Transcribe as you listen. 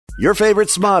Your favorite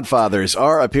Smodfathers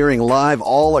are appearing live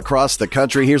all across the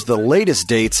country. Here's the latest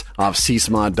dates off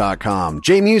csmod.com.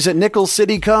 J-Muse at Nichols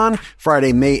City Con,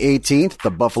 Friday, May 18th,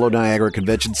 the Buffalo Niagara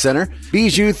Convention Center.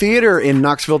 Bijou Theater in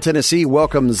Knoxville, Tennessee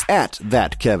welcomes at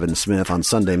that Kevin Smith on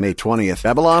Sunday, May 20th.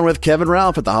 Babylon with Kevin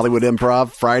Ralph at the Hollywood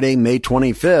Improv, Friday, May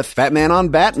 25th. Fat Man on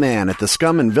Batman at the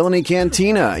Scum and Villainy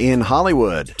Cantina in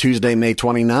Hollywood, Tuesday, May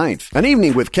 29th. An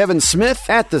evening with Kevin Smith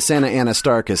at the Santa Ana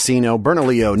Star Casino,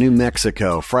 Bernalillo, New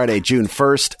Mexico, Friday, June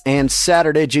 1st and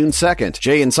Saturday, June 2nd.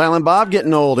 Jay and Silent Bob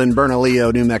getting old in Bernalillo,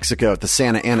 New Mexico at the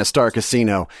Santa Ana Star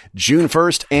Casino, June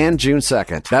 1st and June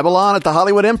 2nd. Babylon at the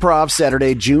Hollywood Improv,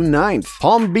 Saturday, June 9th.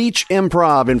 Palm Beach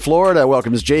Improv in Florida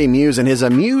welcomes J-Muse and his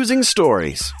amusing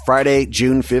stories, Friday,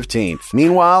 June 15th.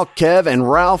 Meanwhile, Kev and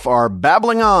Ralph are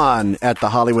babbling on at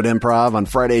the Hollywood Improv on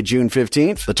Friday, June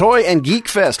 15th. The Toy and Geek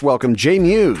Fest welcome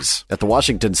J-Muse at the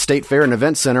Washington State Fair and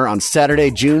Event Center on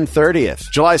Saturday, June 30th.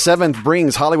 July 7th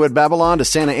brings Hollywood Babylon to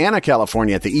Santa Ana,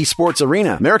 California at the Esports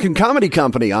Arena. American Comedy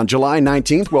Company on July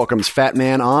 19th welcomes Fat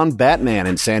Man on Batman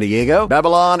in San Diego.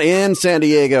 Babylon in San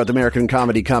Diego at the American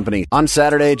Comedy Company on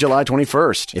Saturday, July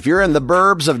 21st. If you're in the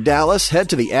burbs of Dallas, head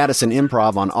to the Addison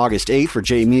Improv on August 8th for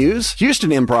J-Muse.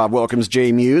 Houston Improv welcomes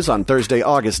J-Muse on Thursday,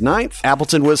 August 9th.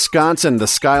 Appleton, Wisconsin, the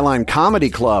Skyline Comedy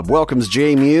Club welcomes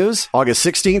J-Muse August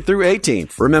 16th through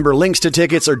 18th. Remember, links to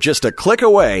tickets are just a click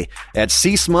away at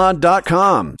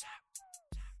csmod.com.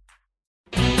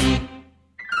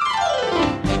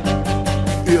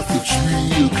 If it's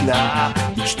 3 o'clock,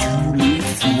 it's too late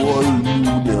for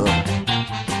Luna.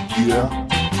 Yeah.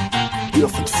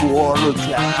 If it's 4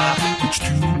 o'clock, it's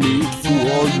too late for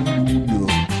Luna.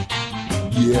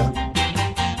 Yeah.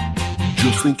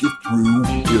 Just think it through.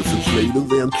 If it's later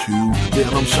than 2,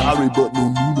 then I'm sorry, but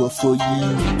no Luna for you.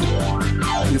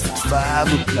 If it's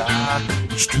 5 o'clock,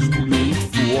 it's too late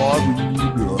for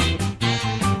Luna.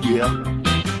 Yeah.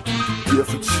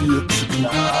 If it's 6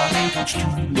 o'clock, it's too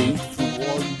late for Luna.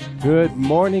 Good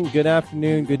morning, good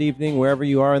afternoon, good evening, wherever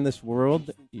you are in this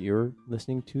world. You're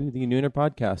listening to the Nooner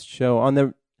Podcast Show on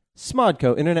the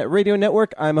Smodco Internet Radio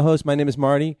Network. I'm a host. My name is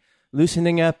Marty.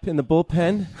 Loosening up in the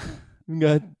bullpen. We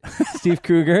got Steve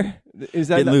Kruger. Is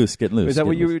that Get loose. Is that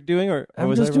what you were doing, or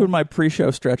I'm just doing my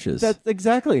pre-show stretches. That's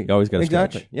exactly. You always got to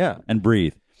stretch. Yeah, and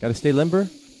breathe. Got to stay limber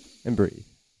and breathe.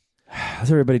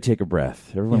 Let's everybody take a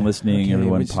breath. Everyone listening, okay,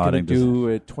 everyone we're just potting. Do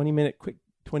a 20-minute quick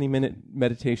 20-minute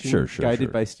meditation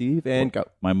guided by Steve, and go.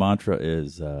 My mantra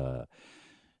is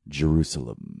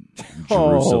Jerusalem.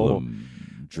 Jerusalem.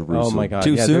 Oh my God!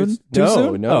 Too soon? Too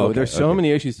soon? No. Oh, okay, there's so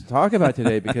many issues to talk about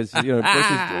today because Bush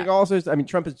is doing all sorts.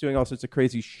 Trump is doing all sorts of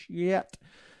crazy shit.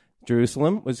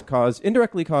 Jerusalem was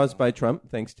indirectly caused by Trump,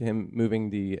 thanks to him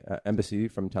moving the embassy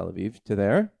from Tel Aviv to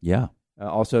there. Yeah.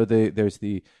 Also, there's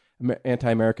the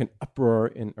anti-American uproar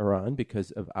in Iran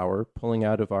because of our pulling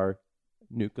out of our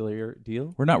nuclear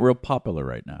deal. We're not real popular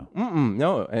right now.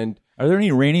 No, and are there any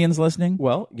Iranians listening?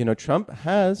 Well, Trump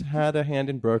has had a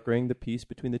hand in brokering the peace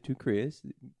between the two Koreas.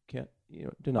 Can't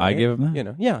deny. I give him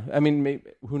that. Yeah. Maybe,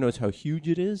 who knows how huge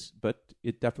it is, but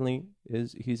it definitely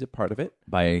is. He's a part of it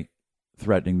By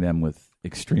threatening them with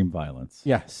extreme violence.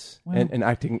 Yes, well, and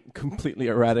acting completely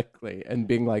erratically and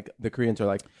being like the Koreans are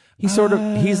like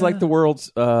he's like the world's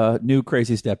new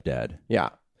crazy stepdad.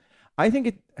 Yeah. I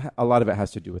think a lot of it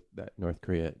has to do with that North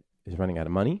Korea is running out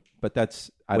of money, but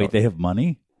that's... They have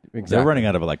money? Exactly. They're running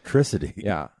out of electricity.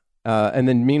 Yeah. And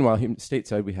then meanwhile,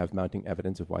 stateside, we have mounting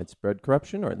evidence of widespread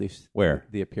corruption, or at least where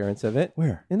the appearance of it.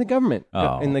 Where? In the government.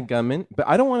 Oh. In the government. But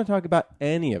I don't want to talk about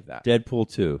any of that. Deadpool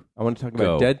 2. I want to talk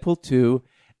about Deadpool 2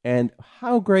 and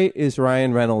how great is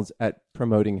Ryan Reynolds at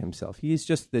promoting himself. He's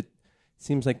just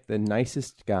seems like the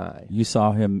nicest guy. You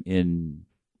saw him in...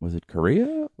 Was it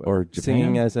Korea or Japan?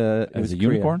 Singing as a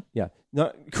unicorn? Yeah.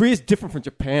 No, Korea's different from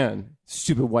Japan.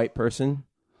 Stupid white person.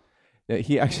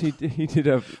 He actually did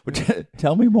a...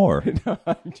 Tell me more. No,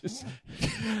 I'm just...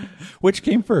 Which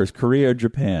came first, Korea or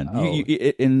Japan? Oh.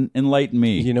 Enlighten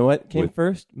me. You know what came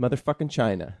first? Motherfucking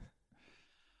China.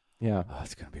 Yeah. Oh,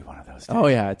 it's going to be one of those days. Oh,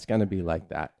 yeah, it's going to be like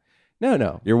that.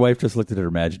 No. Your wife just looked at her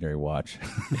imaginary watch.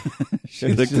 She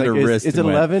looked at her wrist. Is it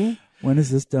 11? When is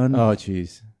this done? Oh,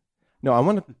 jeez. No, I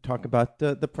want to talk about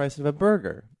the price of a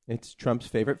burger. It's Trump's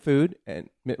favorite food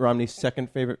and Mitt Romney's second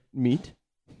favorite meat.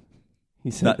 He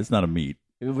said it's not a meat.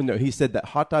 No, he said that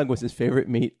hot dog was his favorite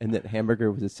meat and that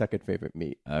hamburger was his second favorite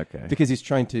meat. Okay. Because he's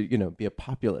trying to, be a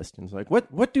populist. And it's like,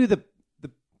 what do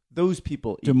those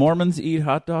people eat? Do Mormons eat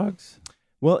hot dogs?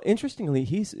 Well, interestingly,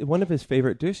 one of his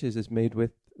favorite dishes is made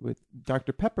with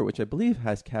Dr. Pepper, which I believe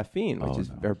has caffeine, which is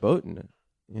verboten.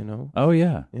 Oh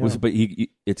yeah. But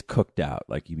it's cooked out.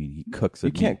 Like you mean he cooks it?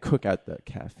 You can't cook out the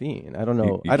caffeine. I don't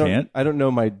know. You can't? I don't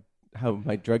know my how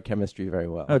my drug chemistry very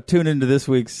well. Oh, tune into this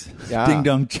week's Yeah. Ding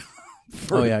Dong Chomp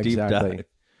for a deep exactly.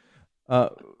 dive.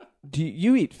 Do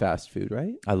you eat fast food,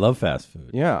 right? I love fast food.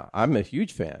 Yeah, I'm a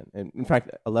huge fan. And in fact,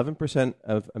 11%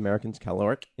 of Americans'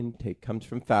 caloric intake comes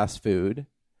from fast food.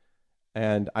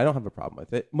 And I don't have a problem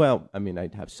with it. Well, I mean,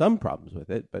 I'd have some problems with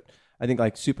it, but I think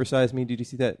like Super Size Me, did you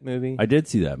see that movie? I did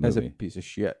see that As a movie. piece of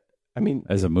shit. I mean,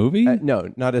 As a movie?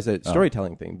 no, not as a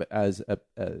storytelling thing, but as a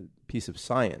piece of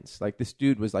science. Like this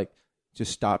dude was like,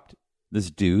 just stopped This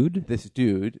dude? this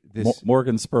dude, this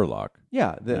Morgan Spurlock.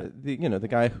 yeah, the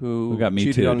guy who got Me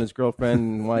cheated Too'd. on his girlfriend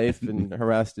and wife and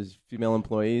harassed his female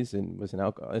employees and was an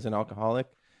alcoholic.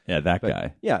 Yeah, that But,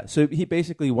 guy. Yeah, so he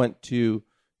basically went to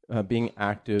being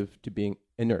active to being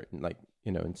inert and like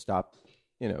and stopped.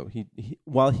 He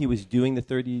while he was doing the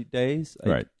 30 days,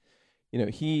 Right.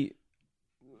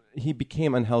 He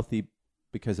became unhealthy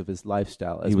because of his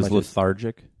lifestyle. He was much as-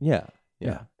 lethargic. yeah.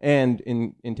 And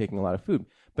in taking a lot of food.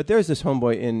 But there's this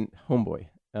homeboy.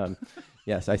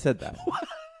 Yes, I said that.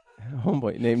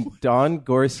 Homeboy named Don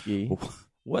Gorski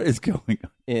What is going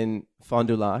on? in Fond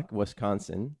du Lac,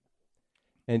 Wisconsin.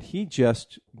 And he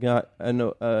just got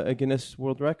a Guinness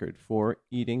World Record for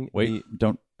eating. Wait,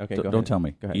 don't Okay, go don't ahead. tell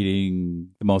me. Go ahead.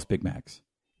 Eating the most Big Macs.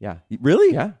 Yeah.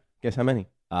 Really? Yeah. Guess how many?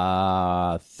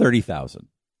 30,000.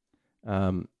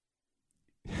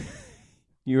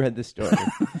 You read the story,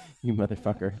 you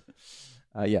motherfucker.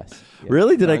 Yes. Yeah.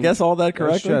 Really? Did I Don- guess all that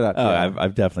correctly? shut up, Oh, yeah.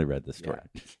 I've definitely read this story.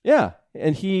 Yeah,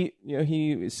 and he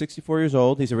is 64 years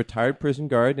old. He's a retired prison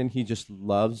guard, and he just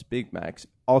loves Big Macs.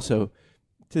 Also,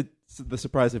 to the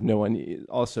surprise of no one, he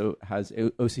also has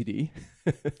OCD.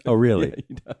 Oh, really? Yeah,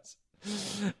 he does.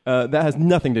 That has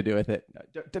nothing to do with it.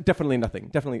 Definitely nothing.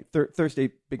 Definitely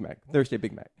Thursday Big Mac. Thursday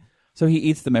Big Mac. So he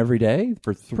eats them every day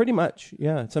for Pretty much.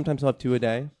 Yeah. Sometimes I'll have 2 a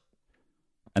day.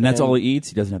 and that's and- all he eats.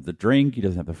 He doesn't have the drink. He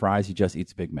doesn't have the fries. He just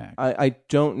eats Big Mac. I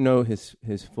don't know his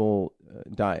full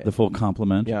diet. The full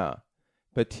complement. Yeah,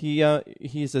 but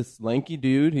he's this lanky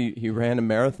dude. He ran a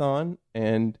marathon,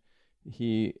 and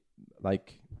he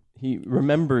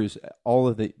remembers all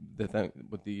of the thing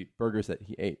with the burgers that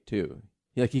he ate too.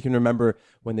 He can remember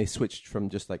when they switched from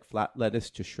just like flat lettuce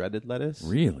to shredded lettuce.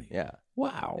 Really? Yeah.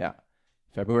 Wow. Yeah.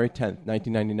 February 10th,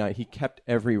 1999. He kept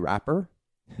every wrapper.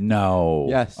 No.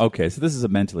 Yes. Okay, so this is a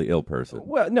mentally ill person.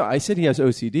 Well, no, I said he has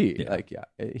OCD.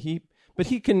 Yeah. But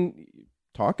he can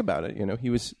talk about it. He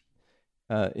was,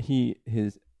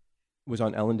 was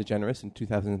on Ellen DeGeneres in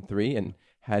 2003 and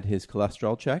had his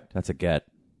cholesterol checked, That's a get.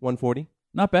 140.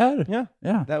 Not bad. Yeah,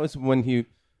 Yeah. that was when he,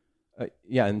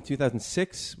 in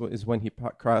 2006 is when he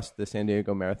crossed the San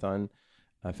Diego Marathon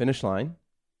finish line,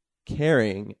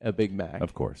 carrying a Big Mac.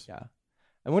 Of course. Yeah,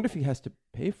 I wonder if he has to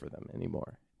pay for them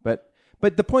anymore.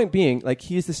 But the point being, like,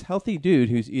 he's this healthy dude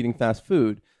who's eating fast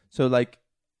food. So, like,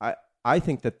 I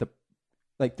think that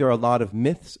there are a lot of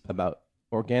myths about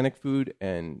organic food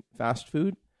and fast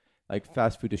food. Like,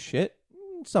 fast food is shit.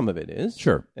 Some of it is.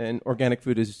 Sure. And organic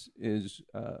food is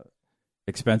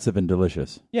Expensive and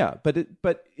delicious. yeah. But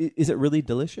is it really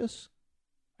delicious?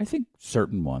 I think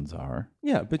certain ones are.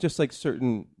 Yeah, but just like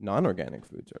certain non-organic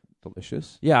foods are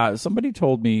delicious. Yeah, somebody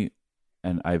told me,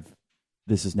 and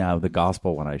this is now the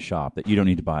gospel when I shop, that you don't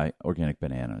need to buy organic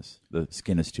bananas. The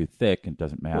skin is too thick and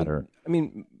doesn't matter. I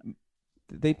mean,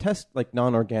 they test like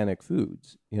non-organic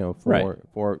foods, for Right.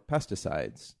 for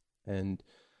pesticides and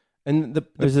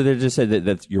They just say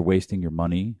that you're wasting your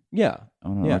money yeah.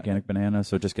 on an Yeah. organic banana,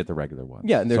 so just get the regular one.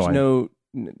 Yeah, and there's So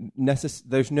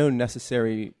there's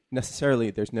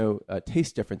no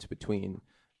taste difference between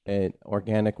an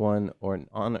organic one or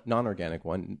a non-organic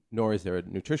one, nor is there a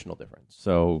nutritional difference.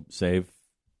 So save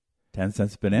 10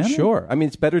 cents a banana? Sure. I mean,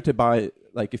 it's better to buy,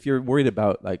 like, if you're worried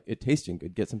about like it tasting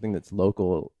good, get something that's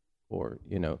local, or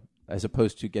as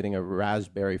opposed to getting a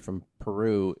raspberry from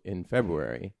Peru in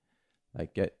February.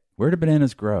 Like, get Where do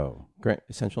bananas grow?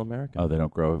 Central America. Oh, they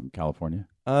don't grow in California?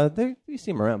 You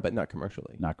see them around, but not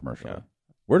commercially. Not commercially. Yeah.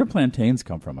 Where do plantains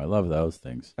come from? I love those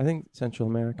things. I think Central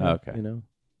America. Okay.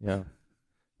 Yeah.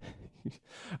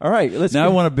 All right. Now I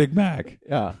want a Big Mac.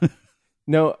 Yeah.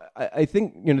 No, I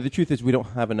think the truth is we don't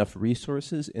have enough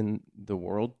resources in the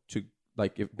world to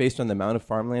based on the amount of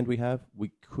farmland we have,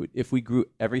 we could, if we grew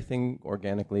everything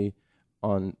organically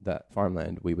on that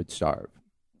farmland, we would starve.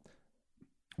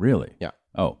 Really? Yeah.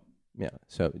 Oh, Yeah.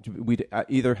 So we'd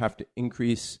either have to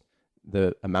increase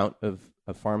the amount of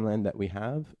farmland that we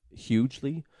have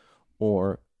hugely,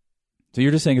 or so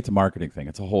you're just saying it's a marketing thing.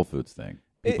 It's a Whole Foods thing.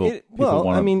 People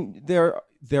I mean, there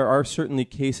are certainly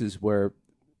cases where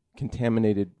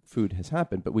contaminated food has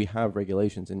happened, but we have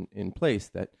regulations in place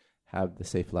that have the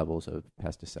safe levels of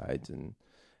pesticides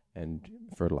and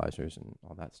fertilizers and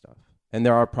all that stuff. And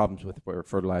there are problems with where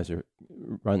fertilizer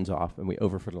runs off, and we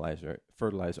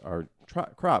fertilize our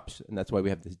crops, and that's why we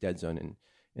have this dead zone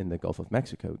in the Gulf of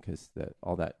Mexico, because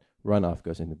all that runoff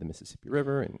goes into the Mississippi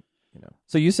River, and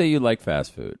So you say you like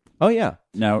fast food. Oh yeah,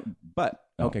 Now, but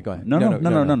okay, go ahead.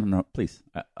 No. Please,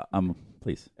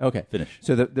 please. Okay, finish.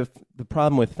 So the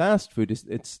problem with fast food is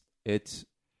it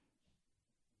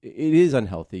is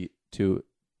unhealthy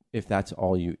if that's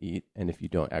all you eat and if you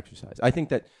don't exercise. I think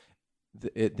that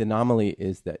the anomaly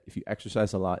is that if you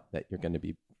exercise a lot, that you're going to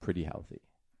be pretty healthy,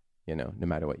 no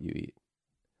matter what you eat.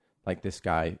 Like this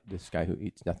guy who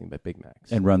eats nothing but Big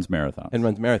Macs And runs marathons.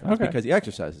 Okay. Because he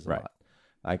exercises a Right. lot.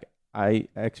 Like I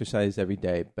exercise every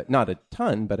day, but not a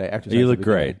ton, but I exercise You look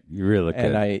every great. day. You really look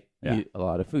And good. I eat a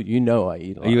lot of food. I eat a lot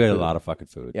You of ate a food. lot of fucking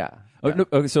food. Yeah.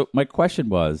 Okay, so my question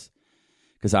was,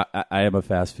 because I am a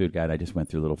fast food guy, and I just went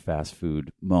through a little fast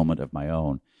food moment of my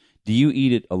own. Do you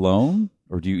eat it alone,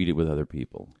 or do you eat it with other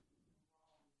people?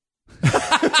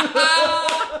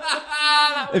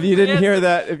 If you didn't hear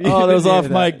that, That was off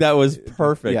mic. That was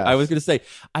perfect. Yes. I was going to say,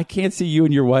 I can't see you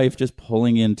and your wife just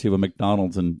pulling into a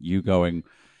McDonald's and you going,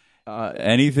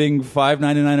 anything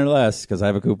 $5.99 or less, because I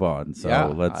have a coupon. So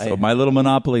so my little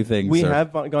Monopoly thing. We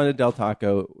have gone to Del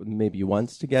Taco maybe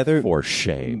once together. For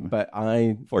shame. But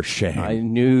For shame. I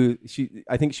knew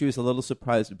I think she was a little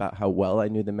surprised about how well I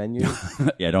knew the menu.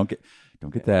 Yeah, don't get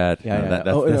that. Yeah, yeah.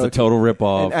 That's a total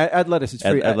ripoff. And add lettuce, it's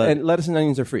free. And lettuce and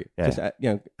onions are free. Yeah.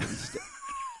 Just,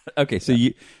 Okay,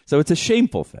 so it's a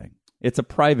shameful thing. It's a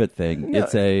private thing. No,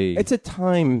 it's a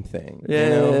time thing.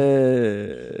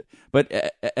 Yeah.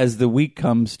 But as the week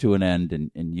comes to an end,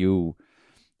 and you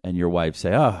and your wife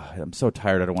say, "Oh, I'm so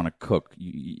tired. I don't want to cook."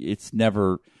 It's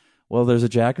never. Well, there's a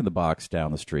Jack in the Box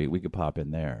down the street. We could pop in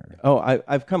there. Oh,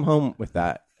 I've come home with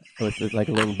that, with like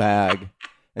a little bag,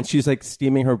 and she's like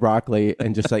steaming her broccoli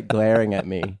and just like glaring at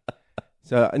me.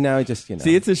 So now I just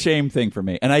See, it's a shame thing for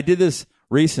me, and I did this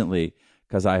recently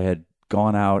because I had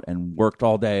gone out and worked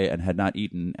all day and had not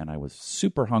eaten, and I was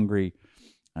super hungry.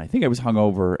 And I think I was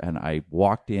hungover, and I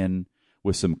walked in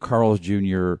with some Carl's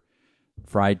Jr.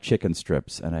 fried chicken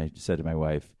strips, and I said to my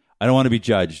wife, "I don't want to be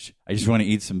judged. I just want to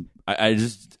eat some. We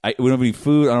don't have any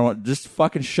food. I don't want. Just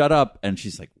fucking shut up." And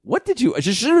she's like, "What did you?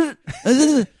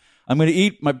 I'm going to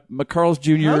eat my Carl's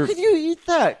Jr. How could you eat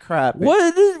that crap?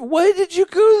 Why did you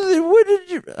go there? What did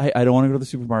you? I don't want to go to the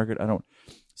supermarket. I don't."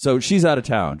 So she's out of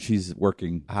town. She's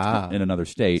working in another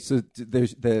state. So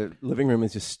there's the living room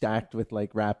is just stacked with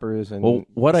like wrappers and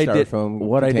what I did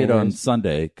containers. on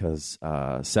Sunday, because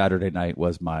Saturday night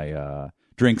was my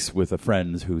drinks with a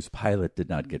friend whose pilot did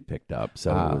not get picked up,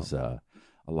 so it was a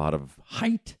lot of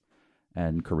height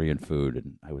and Korean food,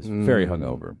 and I was very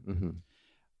hungover. Mm-hmm.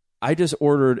 I just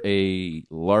ordered a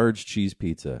large cheese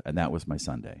pizza, and that was my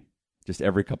Sunday. Just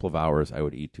every couple of hours, I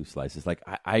would eat 2 slices. Like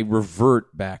I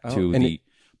revert back to the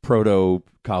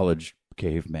proto-college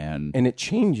caveman. And it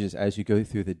changes as you go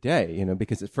through the day,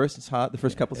 because at first it's hot, the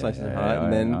first couple slices are hot,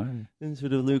 and then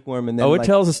sort of lukewarm, and then it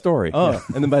tells a story. And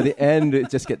then by the end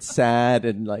it just gets sad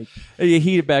and like you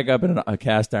heat it back up in a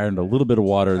cast iron, a little bit of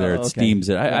water there, it steams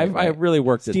it. I really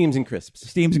worked it. Steams and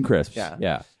crisps.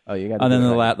 Yeah. Oh, you got. And then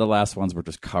the last ones were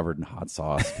just covered in hot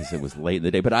sauce because it was late in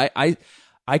the day. But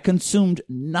I consumed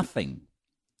nothing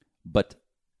but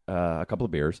a couple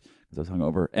of beers because I was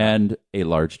hungover and a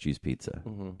large cheese pizza.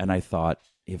 Mm-hmm. And I thought,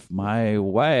 if my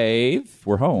wife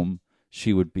were home,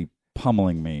 she would be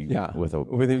pummeling me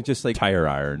with just like tire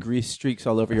iron, grease streaks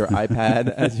all over your iPad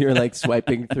as you're like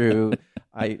swiping through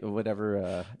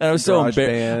whatever. And I was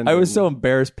so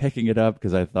embarrassed picking it up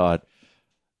because I thought,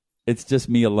 it's just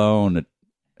me alone.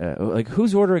 Like,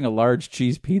 who's ordering a large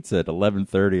cheese pizza at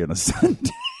 11:30 on a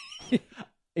Sunday?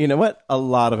 You know what? A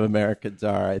lot of Americans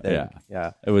are, I think.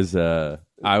 Yeah. It was.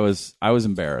 I was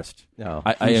embarrassed. No,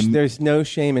 there's no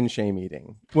shame in shame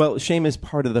eating. Well, shame is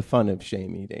part of the fun of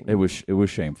shame eating. It was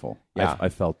shameful. Yeah. I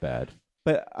felt bad.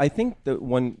 But I think the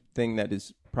one thing that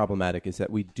is problematic is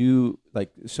that we do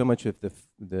like so much of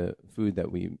the food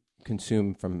that we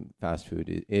consume from fast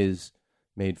food is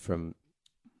made from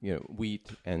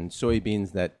wheat and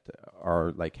soybeans that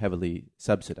are like heavily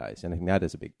subsidized, and I think that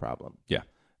is a big problem. Yeah.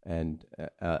 And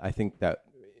I think that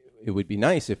it would be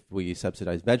nice if we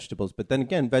subsidize vegetables, but then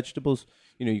again, vegetables,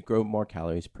 you grow more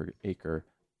calories per acre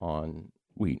on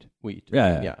wheat.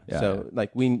 Yeah. So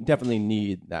like we definitely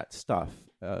need that stuff,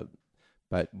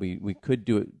 but we could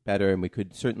do it better, and we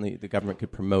could certainly, the government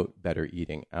could promote better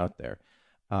eating out there.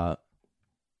 And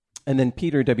then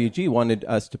Peter WG wanted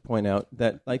us to point out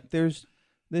that like there's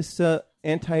this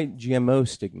anti-GMO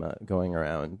stigma going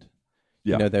around.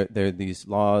 Yeah. There are these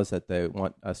laws that they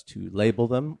want us to label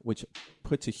them, which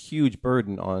puts a huge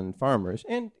burden on farmers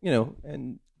and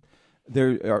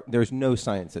there's no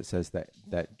science that says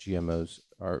that GMOs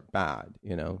are bad,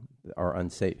 are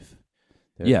unsafe.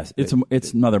 Yes,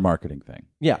 it's another marketing thing.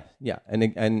 Yeah,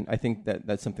 and I think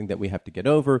that's something that we have to get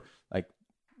over.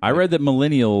 I read that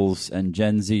millennials and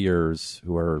Gen Zers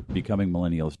who are becoming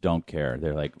millennials don't care.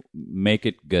 They're like, make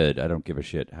it good. I don't give a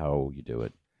shit how you do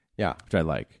it. Yeah, which I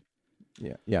like.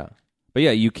 Yeah. But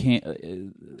yeah, you can't.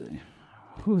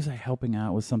 Who was I helping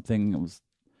out with something? It was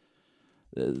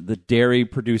the dairy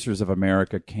producers of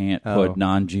America can't put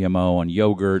non-GMO on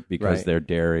yogurt because they're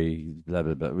dairy. Blah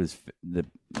blah blah. It was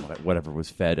whatever was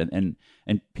fed, and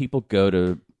people go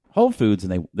to Whole Foods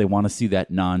and they want to see that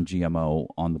non-GMO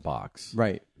on the box,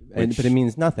 right? But it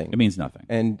means nothing. It means nothing.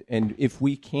 And if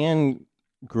we can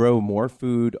grow more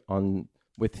food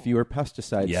with fewer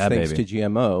pesticides, thanks to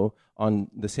GMO, on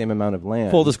the same amount of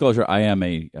land. Full disclosure: I am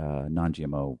a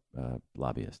non-GMO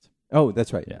lobbyist. Oh,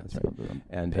 that's right. Yeah, that's right.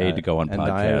 And paid to go on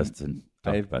podcasts and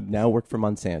talk about. Now work for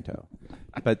Monsanto.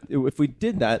 But if we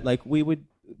did that,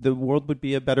 the world would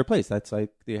be a better place. That's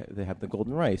like they have the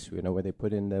golden rice, where they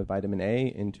put in the vitamin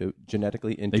A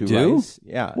genetically into they do? rice.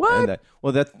 Yeah. What?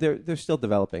 They're still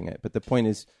developing it. But the point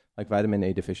is, vitamin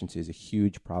A deficiency is a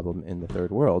huge problem in the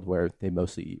third world where they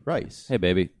mostly eat rice. Hey,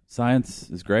 baby, science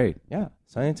is great. Yeah,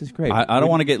 science is great. I don't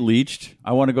want to get leached.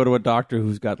 I want to go to a doctor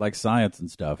who's got science and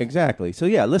stuff. Exactly. So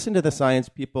yeah, listen to the science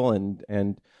people,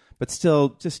 but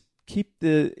still just keep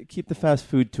the fast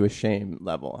food to a shame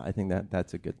level. I think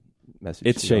that's a good message.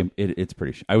 It's shame. It's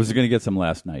pretty. I was going to get some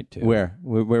last night too. Where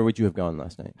would you have gone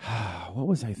last night? What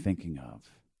was I thinking of?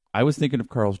 I was thinking of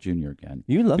Carl's Jr. again.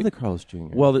 You love the Carl's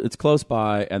Jr. Well, it's close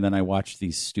by, and then I watched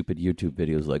these stupid YouTube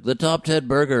videos like the top 10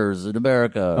 burgers in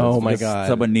America. Oh my God!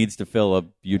 Someone needs to fill a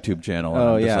YouTube channel.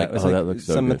 Oh yeah, that looks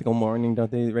so Some good. Mythical Morning, don't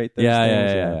they rate those?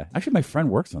 Yeah. Actually, my friend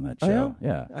works on that show. Oh,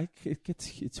 yeah.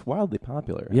 It's wildly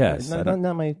popular. Yes,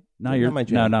 not my. Not my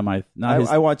jam.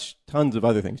 I watch tons of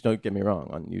other things. Don't get me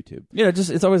wrong on YouTube. Yeah,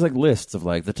 it's always lists of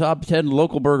the top 10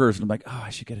 local burgers, and I'm like,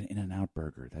 I should get an In-N-Out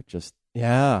burger. That sounds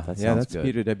that's good.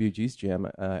 Peter WG's jam.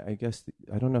 I guess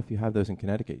I don't know if you have those in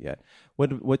Connecticut yet.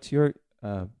 What's your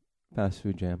fast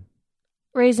food jam?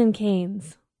 Raising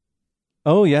Cane's.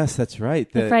 Oh yes, that's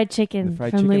right. The fried chicken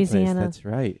from Louisiana. Place. That's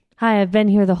right. Hi, I've been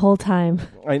here the whole time.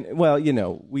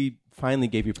 We finally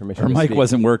gave you permission. Our to mic speak.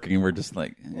 wasn't working. We're just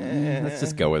let's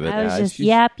just go with it. I was just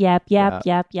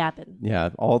yapping. Yeah,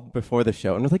 all before the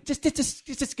show, and we're like, just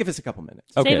give us a couple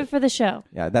minutes. Save it for the show.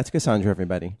 Yeah, that's Cassandra,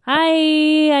 everybody.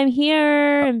 Hi, I'm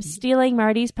here. I'm stealing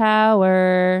Marty's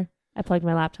power. I plugged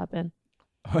my laptop in.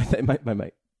 Oh,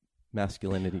 my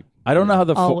masculinity. I don't know how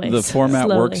the format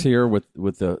Slowly. works here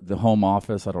with the home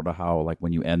office. I don't know how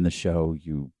when you end the show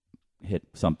you hit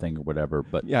something or whatever.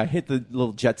 But yeah, I hit the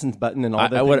little Jetsons button and all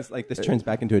that. This turns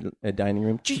back into a dining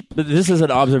room. But this is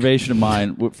an observation of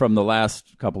mine from the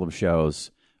last couple of shows.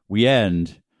 We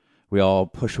all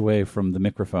push away from the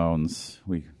microphones.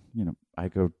 I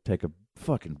go take a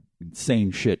fucking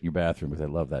insane shit in your bathroom because I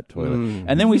love that toilet.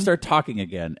 And then we start talking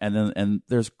again, and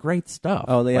there's great stuff.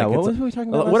 Oh yeah, what was we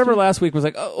talking about? Last week was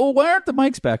why aren't the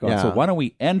mics back on? Yeah. So why don't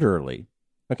we end early?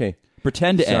 Okay.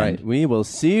 Pretend to end. We will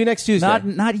see you next Tuesday.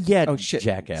 Not yet, oh, shit.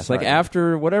 jackass. Sorry.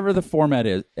 After whatever the format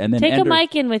is, and then take a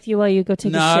mic in with you while you go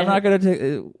take a shit. No, I'm not going to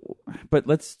take. But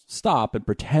let's stop and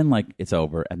pretend like it's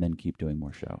over, and then keep doing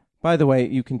more show. By the way,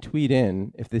 you can tweet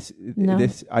in if this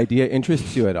idea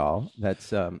interests you at all.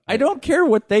 That's I don't care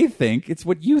what they think. It's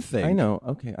what you think. I know.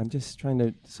 Okay, I'm just trying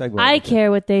to segue. I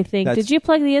care what they think. Did you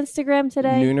plug the Instagram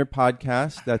today? Nooner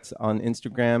Podcast. That's on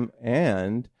Instagram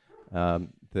and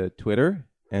the Twitter.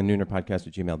 And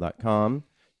noonerpodcast@gmail.com.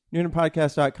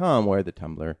 Noonerpodcast.com, where the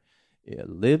Tumblr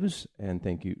lives. And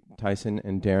thank you, Tyson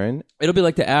and Darren. It'll be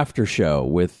like the after show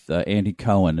with Andy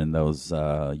Cohen and those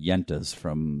Yentas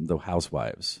from The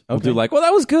Housewives. Okay. We'll do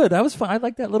that was good. That was fun. I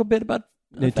like that little bit about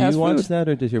Do you watch that,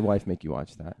 or does your wife make you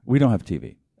watch that? We don't have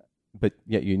TV. But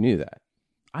yet you knew that.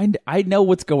 I know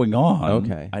what's going on.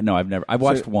 Okay. I know. I've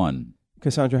watched one.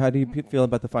 Cassandra, how do you feel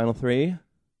about the final three?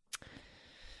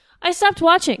 I stopped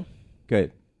watching.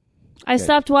 Good. I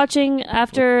stopped watching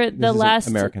after This the is last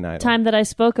American Idol. time that I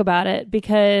spoke about it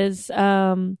because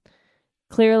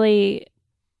clearly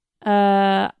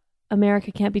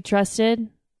America can't be trusted.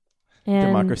 And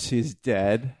Democracy is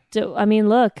dead.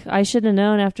 Look, I should have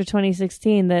known after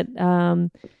 2016 that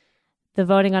the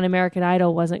voting on American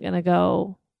Idol wasn't going to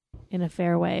go in a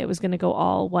fair way. It was going to go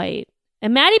all white.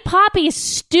 And Maddie Poppy is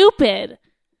stupid.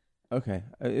 Okay.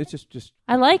 It's just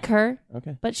I like her,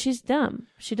 okay. but she's dumb.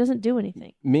 She doesn't do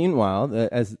anything. Meanwhile,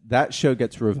 as that show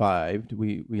gets revived,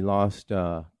 we lost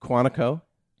Quantico.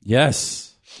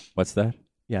 Yes. What's that?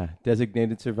 Yeah,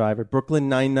 Designated Survivor. Brooklyn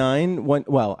Nine-Nine.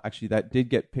 Well, actually, that did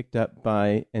get picked up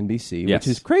by NBC, Yes.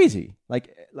 which is crazy. Like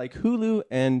Hulu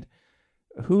and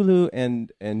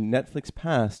Netflix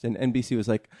passed, and NBC was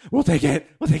like, "We'll take it.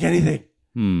 We'll take anything."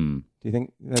 Do you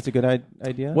think that's a good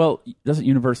idea? Well, doesn't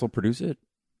Universal produce it?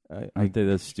 I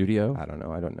The studio? don't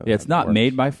know. I don't know. Yeah, it's how it not works.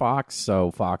 made by Fox,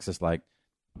 so Fox is like,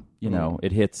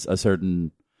 it hits a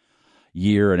certain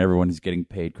year and everyone's getting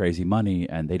paid crazy money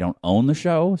and they don't own the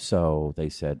show, so they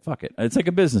said, fuck it. It's like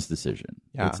a business decision.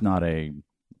 Yeah. It's not a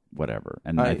whatever.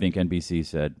 And I think NBC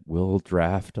said, we'll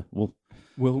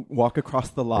walk across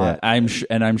the lot.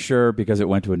 I'm sure because it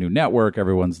went to a new network,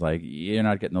 everyone's like, you're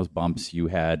not getting those bumps you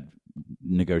had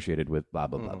negotiated with blah,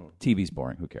 blah, blah. TV's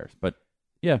boring. Who cares? But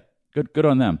yeah, good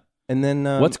on them. And then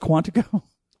What's Quantico?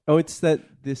 Oh, it's that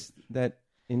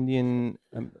Indian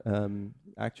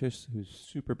actress who's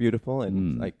super beautiful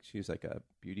and like she's like a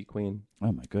beauty queen.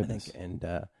 Oh my I goodness. think.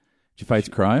 And She fights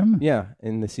crime? yeah,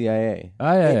 in the CIA.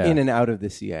 Oh, yeah. In and out of the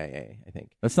CIA, I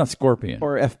think. That's not Scorpion.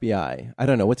 Or FBI. I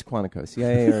don't know. What's Quantico?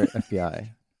 CIA or FBI?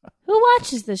 Who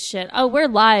watches this shit? Oh, we're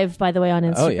live, by the way, on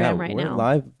Instagram Oh yeah, right we're now.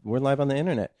 live. We're live on the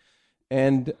internet.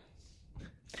 And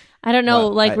I don't know,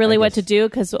 Well, like, I really what to guess- do,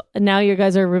 because now you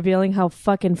guys are revealing how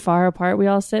fucking far apart we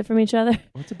all sit from each other.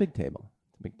 well, it's a big table.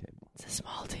 It's a big table. It's a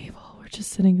small table. We're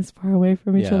just sitting as far away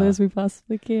from each Yeah. other as we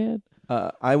possibly can.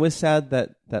 I was sad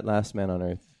that Last Man on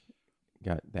Earth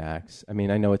got the axe. I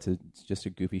mean, I know it's just a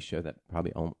goofy show that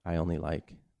probably I only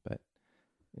like, but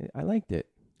I liked it.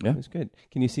 Yeah. It was good.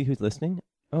 Can you see who's listening?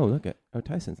 Oh, look at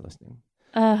Tyson's listening.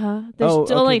 There's Oh,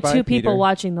 okay, only bye, two people Peter.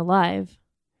 watching the live.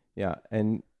 Yeah,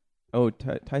 and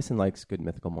Tyson likes Good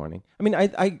Mythical Morning. I mean, I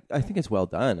think it's well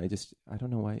done. I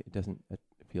don't know why it doesn't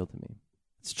appeal to me.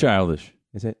 It's childish.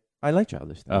 Is it? I like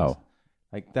childish things. Oh.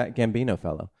 Like that Gambino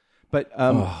fellow. But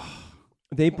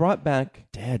they brought back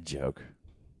Dad joke.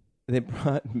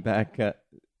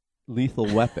 Lethal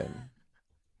Weapon.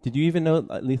 Did you even know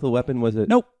Lethal Weapon was a...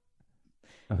 Nope.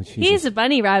 Oh, Jesus. He's a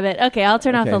bunny rabbit. Okay, I'll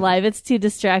turn off Okay. the live. It's too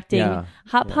distracting. Yeah.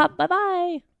 Hop,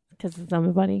 bye-bye. Because I'm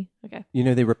a bunny. Okay. You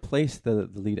know, they replaced the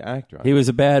lead actor. He was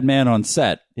a bad man on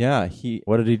set. Yeah, he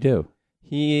What did he do?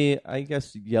 I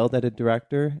guess yelled at a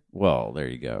director, Well, there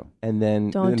you go. and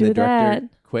then Don't then do the director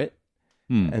that. quit.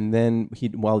 And then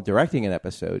while directing an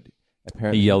episode,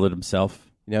 apparently He yelled at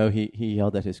himself. No, he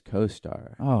yelled at his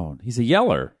co-star. Oh, he's a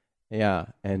yeller. Yeah,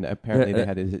 and apparently they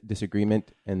had a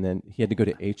disagreement, and then he had to go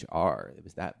to HR. It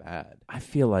was that bad, I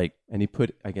feel like and he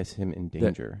put, I guess, him in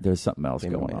danger. there's something else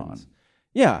Damon going on. Wayans.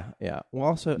 Yeah. Well,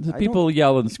 also The I people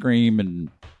yell and scream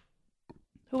and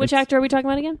Which actor are we talking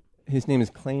about again? his name is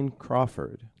Clayne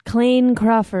Crawford. Clayne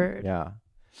Crawford. Yeah.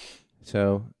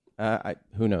 So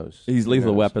who knows? these Who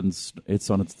Lethal knows? Weapons. It's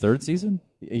on its third season.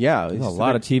 Yeah, There's a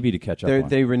lot of TV to catch up on.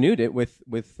 They renewed it with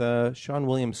Sean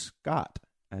William Scott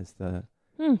as the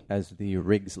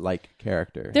Riggs-like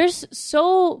character. There's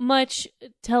so much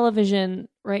television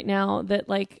right now that,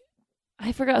 like,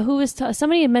 I forgot who was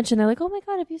somebody had mentioned. They're like, "Oh my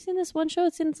god, have you seen this one show?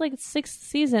 It's in like its 6th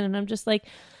season," and I'm just like,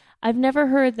 I've never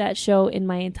heard that show in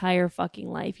my entire fucking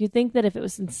life. You'd think that if it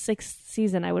was in 6th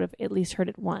season, I would have at least heard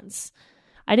it once.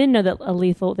 I didn't know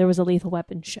that there was a Lethal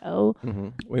Weapon show. Mm-hmm.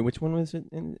 Wait, which one was it?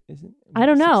 Is it? I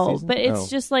don't 6th know, season? but it's Oh.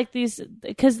 just like these,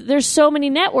 because there's so many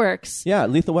networks. Yeah,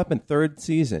 Lethal Weapon 3rd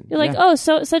season. You're like, oh,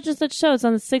 so such and such show. It's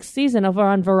on the 6th season over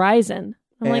on Verizon.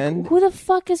 I'm And- like, who the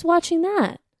fuck is watching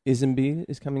that? Isenby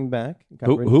is coming back.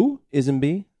 Who?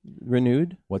 Isenby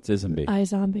renewed. What's Isenby?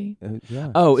 iZombie.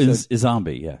 Yeah. Oh, So- is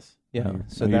zombie? Yes. Yeah, You're,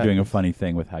 so you're that- doing a funny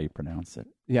thing with how you pronounce it.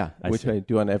 yeah, I which see. I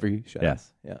do on every show.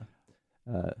 Yes. Yeah.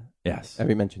 Yes.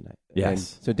 Every mention night.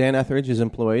 Yes. And so Dan Etheridge is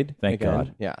employed. Thank again.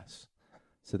 God. Yes.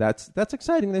 So that's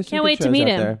exciting. There's some Can't good wait to shows meet out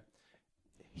him. There.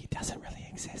 He doesn't really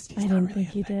exist. He's I not didn't really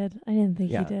think he did. I didn't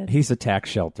think Yeah. he did. He's a tax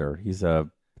shelter. He's an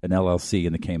LLC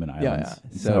in the Cayman Islands. yeah.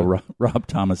 So, So- Rob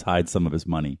Thomas hides some of his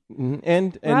money.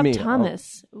 And Rob me.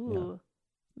 Thomas. Ooh.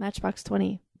 Matchbox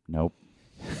 20. Nope.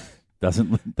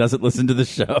 Doesn't listen to the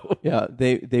show. Yeah,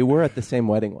 they were at the same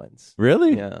wedding once.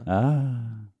 Really? Yeah.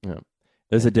 Yeah.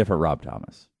 There's a different Rob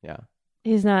Thomas. Yeah.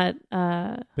 He's not.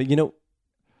 But you know,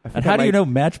 I And forgot how do you my- know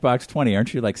Matchbox 20?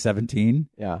 Aren't you like 17?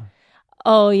 Yeah.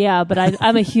 Oh, yeah, but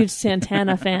I'm a huge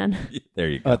Santana fan. There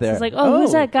you go. Oh, there. It's like,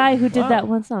 who's that guy who did wow. that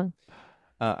one song?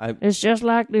 I It's just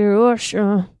like the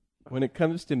ocean. when it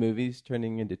comes to movies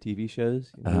turning into TV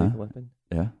shows, you know, Uh-huh. Lethal Weapon,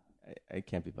 Yeah. I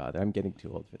can't be bothered. I'm getting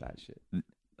too old for that shit.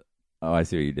 Oh, I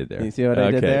see what you did there. You see what I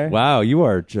did there? Wow, you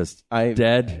are just I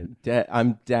dead.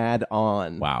 I'm dad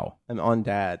on. Wow. I'm on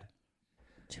dad.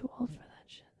 Too old for that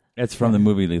shit. It's from the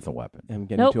movie Lethal Weapon. I'm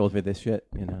getting Nope. too old for this shit.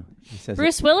 You know. He says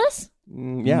Bruce Willis?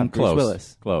 Yeah, Bruce close.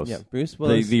 Willis. Close. Yeah, Bruce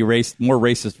Willis. The more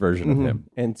racist version of him.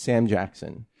 And Sam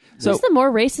Jackson. So Who's the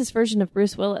more racist version of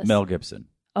Bruce Willis? Mel Gibson.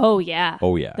 Oh, yeah.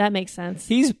 Oh, yeah. That makes sense.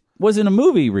 He was in a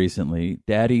movie recently,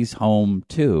 Daddy's Home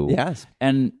 2. Yes.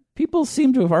 And people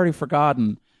seem to have already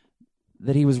forgotten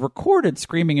that he was recorded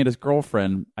screaming at his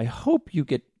girlfriend, "I hope you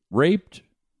get raped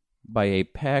by a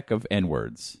pack of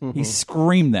N-words." He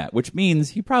screamed that, which means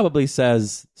he probably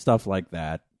says stuff like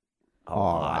that a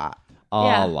lot.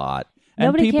 Yeah. A lot. And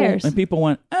Nobody people, cares. And people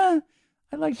went, I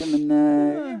liked him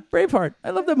in Braveheart. I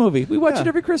love that movie. We watch it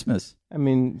every Christmas. I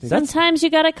mean, Sometimes you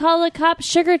got to call the cops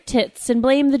sugar tits and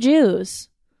blame the Jews.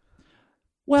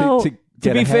 Well, to to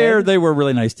get be ahead? fair, they were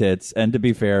really nice tits. And to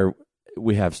be fair,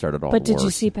 we have started all But the did you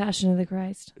wars. see Passion of the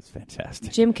Christ? It's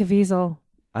fantastic. Jim Caviezel.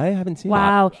 I haven't seen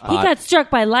Wow. it. He got struck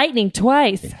by lightning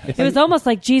twice. It was almost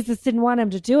like Jesus didn't want him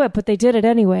to do it, but they did it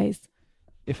anyways.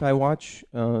 If I watch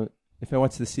the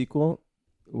sequel,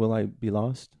 will I be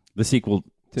lost? The sequel,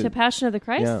 To Passion of the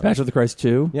Christ? Yeah. Passion of the Christ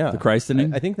 2? Yeah. The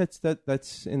Christening? I think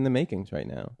that's in the makings right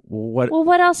now. What? Well,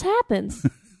 what else happens?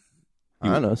 I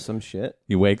don't know, some shit.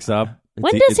 He wakes up.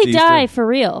 When It's does he Easter. die for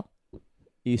real?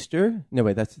 Easter? No,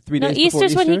 wait, that's 3 No, days before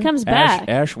Easter's when he Easter? comes back.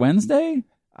 Ash Wednesday?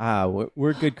 Ah,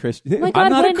 we're good Christians. My God, I'm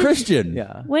not when a did- Christian.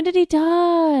 Yeah, When did he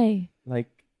die? like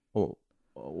a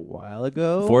while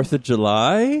ago. 4th of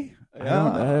July? I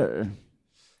Yeah. don't-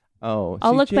 Oh,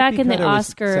 I'll see, look JP back in the Cutter was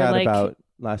Oscar, sad like, about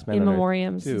Last Man In on Earth,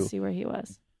 memoriams too. to see where he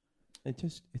was.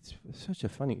 It's such a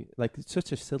funny, like it's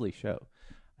such a silly show.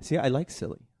 See, I like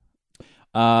silly.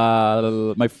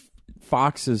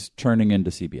 Fox is turning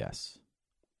into CBS.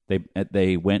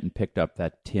 They went and picked up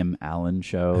that Tim Allen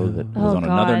show that was Oh, on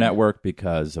another God. network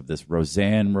because of this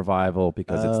Roseanne revival,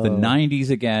 because it's the Oh. 90s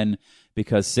again,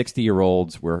 because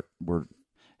 60-year-olds were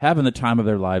having the time of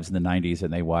their lives in the 90s,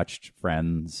 and they watched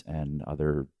Friends and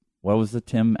other, what was the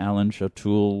Tim Allen show?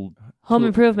 Home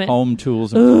Improvement. Home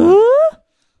Tools. And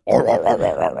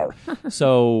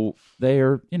so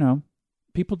they're,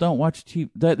 people don't watch TV.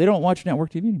 They don't watch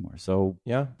network TV anymore. So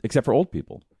Yeah. except for old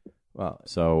people. Well,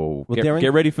 So Well, get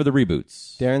Darren- ready for the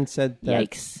reboots. Darren said that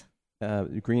Yikes.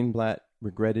 Greenblatt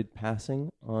regretted passing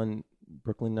on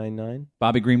Brooklyn Nine-Nine.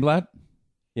 Bobby Greenblatt,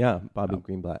 Yeah, Bobby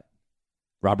Greenblatt.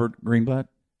 Robert Greenblatt.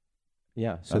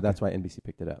 Yeah, so Okay. that's why NBC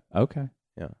picked it up. Okay,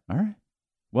 Yeah, all right.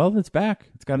 Well, it's back.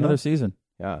 It's got another season.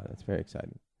 yeah, that's very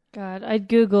exciting. God, I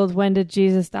Googled when did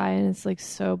Jesus die, and it's like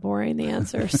so boring, the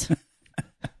answers.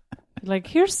 Like,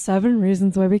 here's 7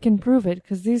 reasons why we can prove it,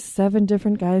 because these 7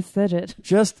 different guys said it.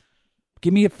 Just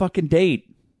give me a fucking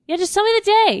date. Yeah, just tell me the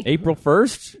day. April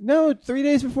 1st. No, 3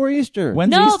 days before Easter.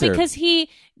 When's No, Easter? because he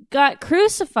got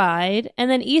crucified, and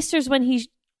then Easter's when he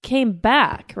came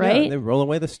back, right? Yeah, they roll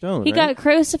away the stone. He right? got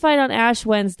crucified on Ash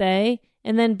Wednesday,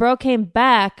 and then bro came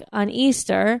back on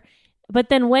Easter. But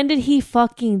then when did he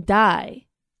fucking die?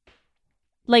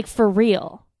 Like, for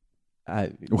real.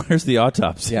 Where's the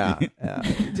autopsy? Yeah, yeah.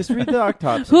 Just read the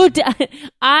autopsy. Who died?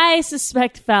 I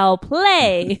suspect foul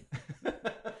play.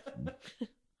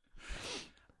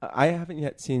 I haven't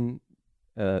yet seen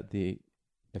the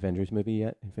Avengers movie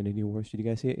yet. Infinity Wars. Did you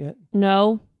guys see it yet?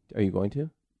 No, Are you going to?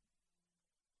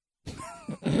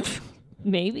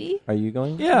 maybe. Are you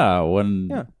going? Yeah, when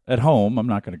Yeah. at home, I'm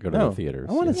not going to go to No, the theaters.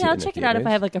 I wanna see Yeah, I'll in the check it out if I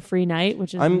theaters. have like a free night,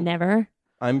 which is I'm- never.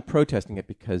 I'm protesting it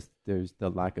because there's the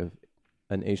lack of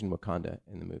an Asian Wakanda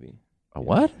in the movie. A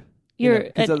what? You're You know,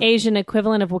 'cause an of- Asian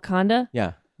equivalent of Wakanda.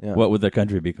 Yeah, yeah. What would the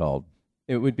country be called?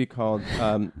 It would be called.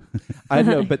 I don't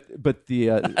know, but the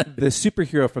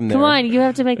superhero from there. Come on, you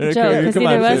have to make the joke because come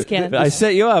neither of on. us can. I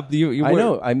set you up. You I were-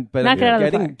 know. But Knock it out I'm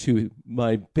of the getting park. to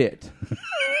my bit.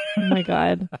 Oh my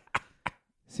god.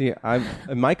 See, I'm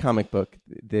in my comic book.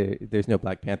 There's no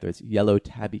Black Panther. It's Yellow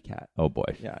Tabby Cat. Oh boy.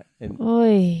 Yeah, and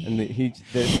Oy.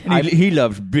 He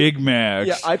loves Big Macs.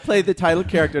 Yeah, I play the title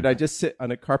character, and I just sit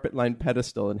on a carpet-lined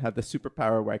pedestal and have the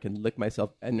superpower where I can lick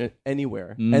myself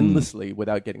anywhere, endlessly,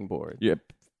 without getting bored. Yeah,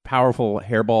 powerful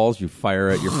hairballs you fire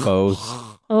at your foes.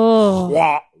 Oh,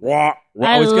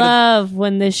 I was gonna- love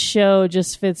when this show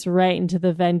just fits right into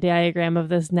the Venn diagram of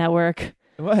this network.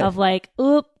 What? Of like,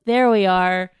 oop, there we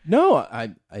are. No,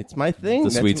 it's my thing.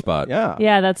 The sweet spot. Yeah,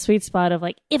 Yeah, that sweet spot of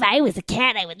like, if I was a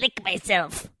cat, I would lick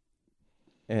myself.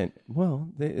 and well,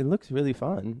 it looks really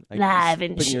fun. Like, Live just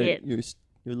and putting shit.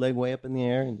 Your leg way up in the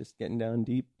air and just getting down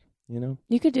deep. You know.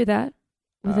 You could do that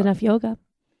with enough yoga.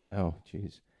 Oh,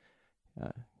 jeez.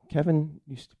 Kevin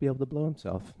used to be able to blow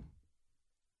himself.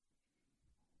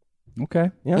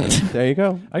 Okay. Yeah, there you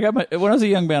go. when I was a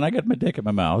young man, I got my dick in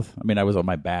my mouth. I mean, I was on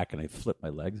my back and I flipped my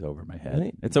legs over my head.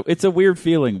 Right. It's a weird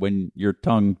feeling when your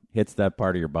tongue hits that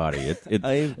part of your body.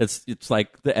 I- It's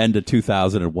like the end of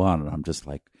 2001, and I'm just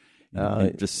like,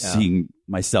 And just seeing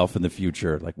myself in the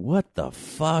future, like, what the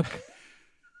fuck?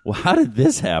 Well, how did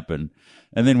this happen?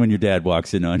 And then when your dad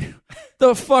walks in on you,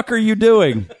 the fuck are you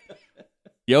doing?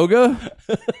 Yoga?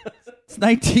 It's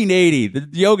 1980. The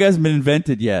yoga hasn't been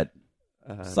invented yet.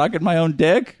 Sucking my own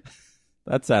dick?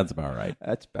 That sounds about right.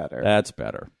 That's better. That's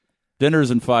better.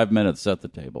 Dinner's in 5 minutes. Set the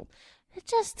table. I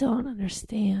just don't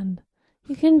understand.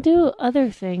 You can do other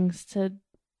things to,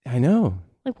 I know.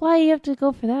 like, why you have to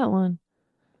go for that one?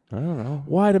 I don't know.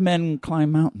 Why do men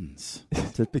climb mountains?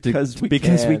 Because we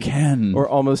can. Or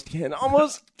almost can.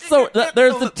 Almost. So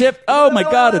there's the tip. Oh my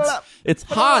God, it's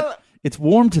hot. It's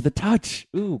warm to the touch.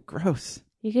 Ooh, gross.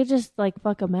 You could just, like,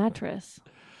 fuck a mattress.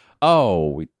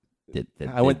 Oh, we did.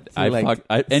 I went through, like,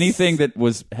 anything that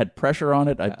had pressure on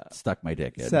it. I stuck my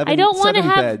dick in. I don't want to 7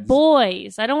 have beds.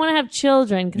 boys. I don't want to have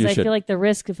children because You I should. feel like the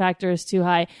risk factor is too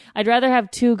high. I'd rather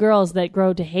have 2 girls that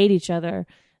grow to hate each other.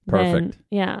 Perfect.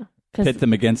 Yeah. Pit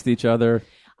them against each other.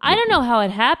 I don't know how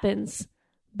it happens,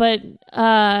 but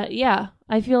yeah,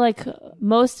 I feel like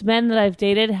most men that I've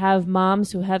dated have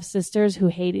moms who have sisters who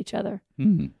hate each other.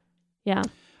 Yeah.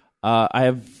 I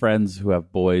have friends who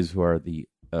have boys who are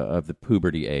of the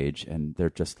puberty age, and they're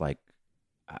just like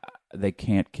they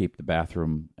can't keep the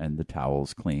bathroom and the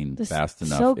towels clean This fast is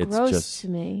enough. so It's gross just to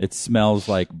me. It smells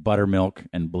like buttermilk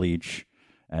and bleach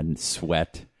and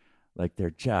sweat. Like they're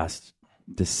just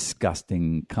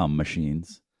disgusting cum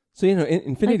machines. So,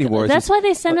 Infinity Like, Wars. that's is- why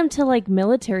they send them to like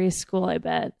military school, I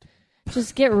bet.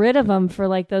 Just get rid of them for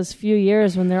like those few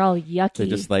years when they're all yucky. They're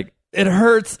just like, it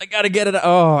hurts. I got to get it.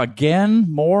 Oh, again?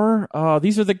 More? Oh,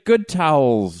 these are the good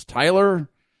towels, Tyler.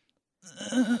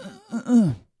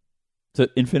 So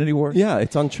Infinity War? Yeah,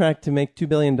 it's on track to make $2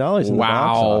 billion in the box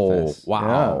Wow. office.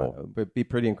 Wow. Yeah, it'd be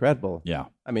pretty incredible. Yeah.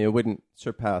 I mean, it wouldn't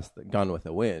surpass the Gone with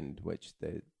the Wind, which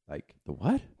they like. The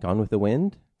what? Gone with the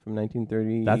Wind from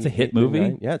 1930. That's a hit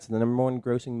movie? Yeah, it's the #1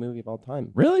 grossing movie of all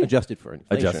time. Really? Adjusted for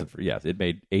inflation. Adjusted for, yes. It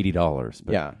made $80.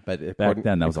 But Yeah, but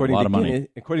then, that was a according lot to of money. Guinness,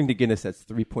 according to Guinness, that's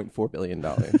 $3.4 billion.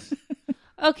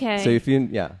 okay. So if you,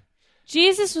 yeah.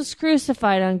 Jesus was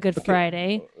crucified on Good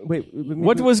Friday. Wait,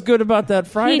 What was good about that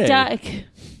Friday? He died.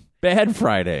 Bad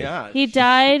Friday. Yeah, He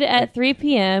died at 3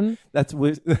 p.m. that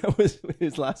was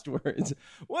his last words.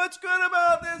 What's good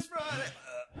about this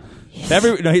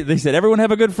Friday? They said, everyone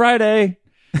have a good Friday.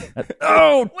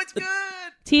 Oh, What's good?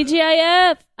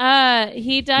 TGIF.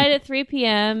 He died at 3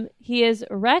 p.m. He is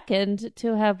reckoned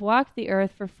to have walked the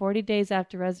earth for 40 days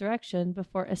after resurrection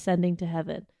before ascending to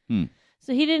heaven.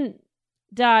 So he didn't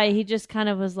die. He just kind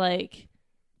of was like,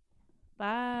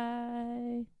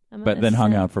 bye. but then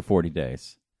hung out for 40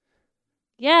 days.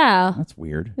 Yeah. That's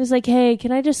weird. He was like, hey,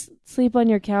 can I just sleep on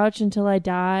your couch until I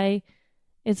die?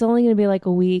 It's only going to be like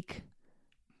a week.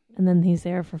 And then he's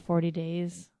there for 40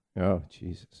 days. Oh,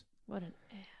 Jesus. What an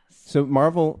ass. So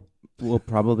Marvel will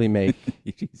probably make,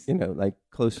 Jeez. like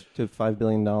close to $5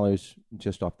 billion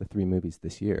just off the 3 movies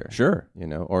this year. Sure.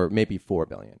 Or maybe $4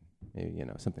 billion. Maybe,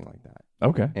 something like that.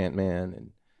 Okay.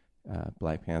 Ant-Man and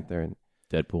Black Panther and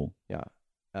Deadpool. yeah.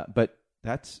 But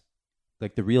that's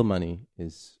like the real money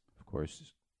is, of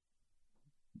course,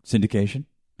 Syndication?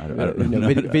 I don't know.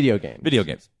 video games. Video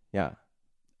games. Yeah.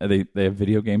 They have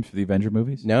video games for the Avenger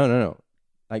movies? No.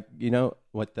 Like,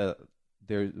 what the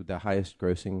highest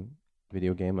grossing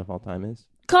video game of all time is?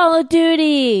 Call of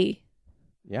Duty.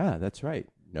 Yeah, that's right.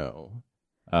 No.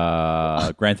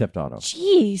 Grand Theft Auto.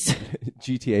 Jeez.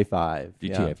 GTA 5.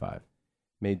 GTA Yeah. 5.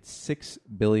 Made $6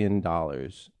 billion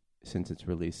since its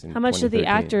release in How much do the 2013.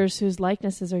 actors whose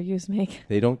likenesses are used make?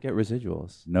 They don't get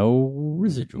residuals. No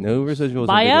residuals. No residuals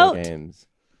Buyout? in video games.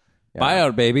 Yeah.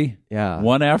 Buyout, baby. Yeah.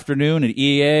 One afternoon at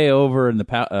EA over in the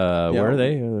where are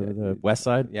they? Yeah. The West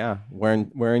Side. Yeah.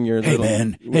 Wearing your Hey little...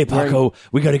 man, hey Paco,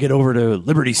 we got to get over to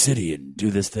Liberty City and do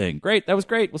this thing. Great, that was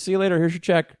great. We'll see you later. Here's your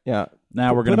check. Yeah.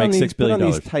 Now we're going to make $6 billion. Put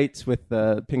on these tights with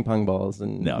ping pong balls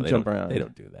and No, they jump don't. around. They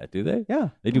don't do that, do they? Yeah.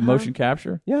 They do motion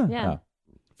capture. Yeah. Yeah.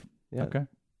 Yeah. Okay.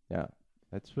 Yeah.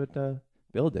 That's what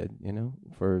Bill did,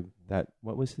 for that.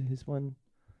 What was his one?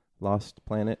 Lost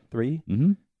Planet 3?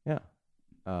 Mm-hmm. Yeah.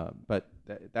 But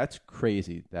that's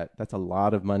crazy. That's a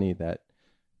lot of money that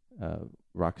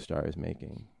Rockstar is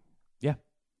making. Yeah.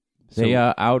 So, They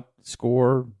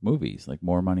outscore movies. Like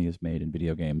more money is made in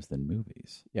video games than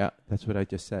movies. yeah, that's what I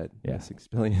just said. Yeah. 6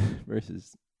 billion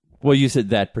versus... Well, you said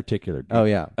that particular game. Oh,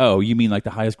 yeah. Oh, you mean like the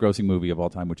highest grossing movie of all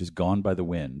time, which is Gone by the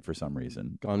Wind for some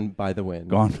reason. Gone by the wind.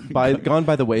 Gone Gone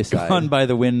by the wayside. Gone by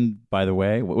the Wind, by the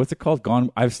way. What's it called? Gone.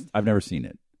 I've never seen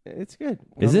it. It's good.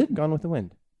 Is it? Gone with the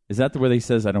Wind. Is that where he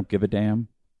says I don't give a damn?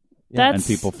 Yeah. That's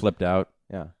And people flipped out.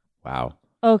 Yeah. Wow.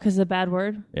 Oh, because a bad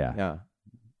word. Yeah. Yeah.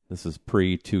 This is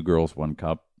pre 2 Girls 1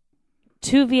 Cup.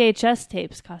 2 VHS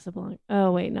tapes, Casablanca.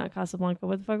 Oh, wait, not Casablanca.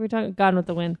 What the fuck are we talking? Gone with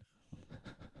the Wind.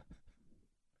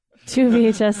 2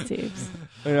 VHS tapes.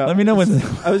 Yeah. Let me know when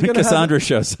Cassandra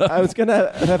shows up. I was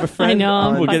gonna have a friend. I know,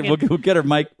 on. We'll get her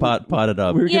mic potted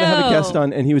up. We were gonna have a Yo. guest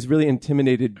on, and he was really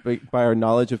intimidated by our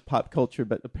knowledge of pop culture.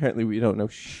 But apparently, we don't know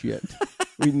shit.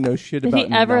 We know shit Did about.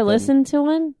 he ever nothing. listen to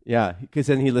one? Yeah, because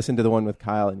then he listened to the one with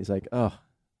Kyle, and he's like, "Oh,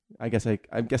 I guess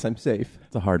I'm safe."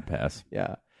 It's a hard pass.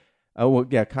 Yeah. Oh well,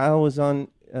 yeah. Kyle was on.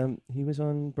 He was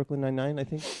on Brooklyn Nine-Nine, I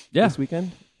think. Yeah. This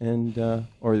weekend, and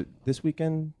or this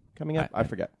weekend coming up, I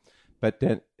forget. But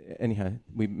then, anyhow,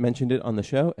 we mentioned it on the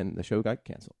show, and the show got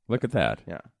canceled. Look at that.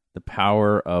 Yeah. The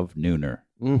power of Nooner.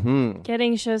 Mm-hmm.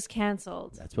 Getting shows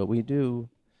canceled. That's what we do.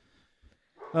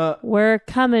 We're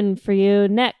coming for you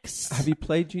next. Have you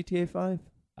played GTA 5?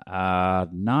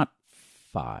 Not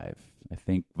 5. I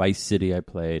think Vice City I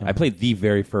played. I played the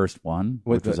very first one,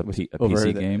 which was a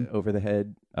PC game. Over the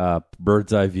head.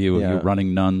 Bird's eye view of Yeah. you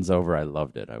running nuns over. I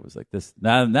loved it. I was like, this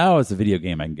now it's a video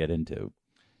game I can get into.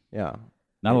 Yeah.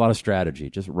 Not a lot of strategy,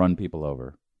 just run people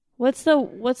over. What's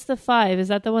the 5? Is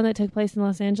that the one that took place in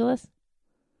Los Angeles?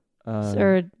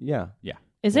 Or Yeah.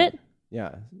 is it?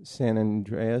 Yeah. San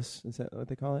Andreas, is that what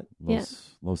they call it?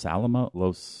 Los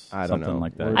Alamos, I don't something know.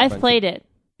 like that. I've played it.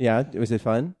 Yeah. Was it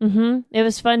fun? Mm-hmm. It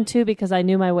was fun too because I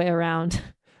knew my way around.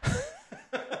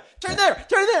 Turn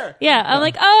there! Yeah, I'm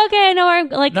like, oh, okay, I know where I'm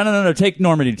like. No. Take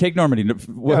Normandy.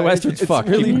 Western's it's fucked.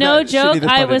 really No It should be joke. this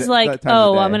I time of was day- like, that time of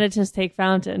oh, the I'm day. gonna just take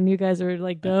Fountain. You guys were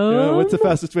like, Yeah, no. what's the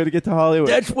fastest way to get to Hollywood?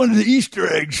 That's one of the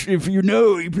Easter eggs. If you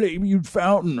know, you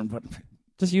Fountain.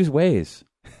 Just use Waze.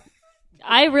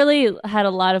 I really had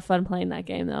a lot of fun playing that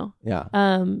game though. Yeah.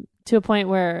 To a point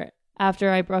where after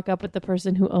I broke up with the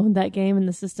person who owned that game and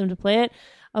the system to play it,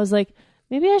 I was like,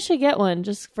 maybe I should get one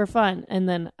just for fun. And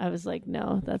then I was like,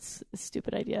 no, that's a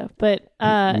stupid idea. But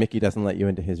Mickey doesn't let you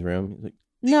into his room. He's like,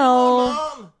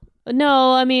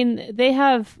 no, I mean they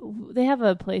have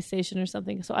a PlayStation or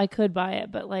something, so I could buy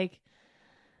it. But like,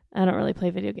 I don't really play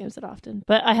video games that often.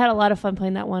 But I had a lot of fun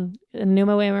playing that one and knew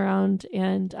my way around.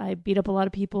 And I beat up a lot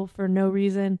of people for no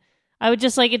reason. I would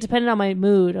just like, it depended on my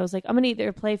mood. I was like, I'm gonna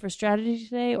either play for strategy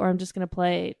today, or I'm just gonna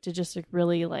play to just like,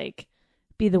 really like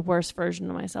be the worst version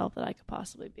of myself that I could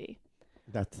possibly be.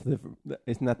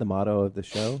 Isn't that the motto of the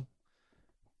show?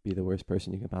 Be the worst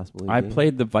person you can possibly be. I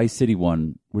played the Vice City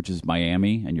one, which is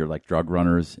Miami, and you're like drug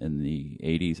runners in the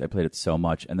 80s. I played it so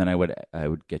much, and then I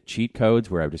would get cheat codes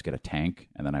where I would just get a tank,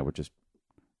 and then I would just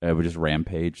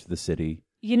rampage the city.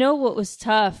 You know what was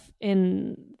tough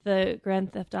in the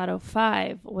Grand Theft Auto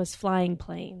 5 was flying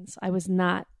planes. I was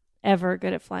not ever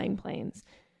good at flying planes.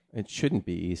 It shouldn't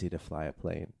be easy to fly a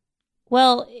plane.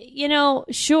 Well, you know,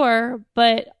 sure,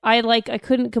 but I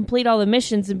couldn't complete all the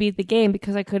missions and beat the game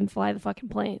because I couldn't fly the fucking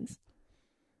planes.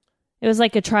 It was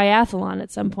like a triathlon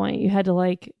at some point. You had to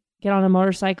like get on a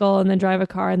motorcycle and then drive a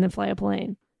car and then fly a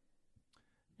plane.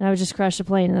 And I would just crash the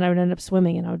plane and then I would end up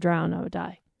swimming and I would drown. I would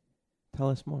die. Tell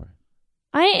us more.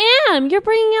 I am. You're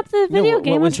bringing up the video what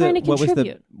game. was I'm trying to what was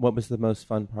contribute. what was the most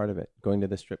fun part of it? Going to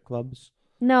the strip clubs?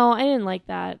 No, I didn't like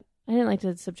that. I didn't like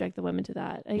to subject the women to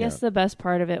that. I guess the best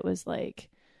part of it was like,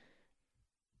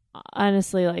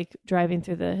 honestly, like driving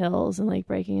through the hills and like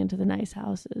breaking into the nice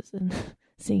houses and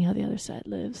seeing how the other side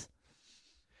lives.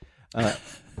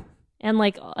 And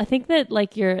like, I think that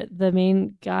like the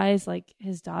main guy's like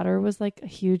his daughter was like a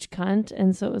huge cunt,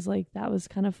 and so it was like that was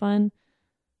kind of fun.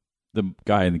 The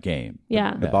guy in the game.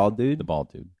 Yeah. The bald dude? The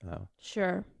bald dude. Oh.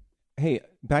 Sure. Hey,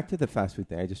 back to the fast food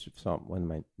thing. I just saw one of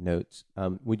my notes.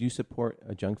 Would you support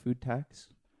a junk food tax?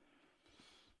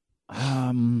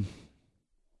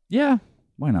 Yeah,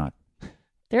 why not?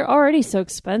 They're already so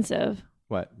expensive.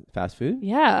 What, fast food?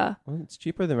 Yeah. Well, it's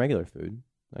cheaper than regular food.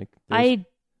 Like I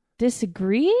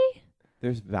disagree.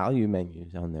 there's value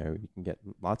menus on there. You can get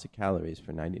lots of calories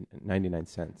for 99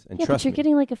 cents. And Yeah, trust but you're me,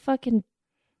 getting like a fucking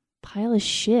pile of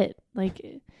shit. Like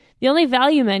the only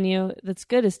value menu that's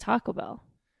good is Taco Bell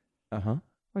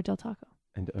or Del Taco.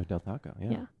 or Del Taco, yeah,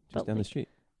 Yeah, just but down the like- street.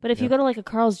 But if you go to like a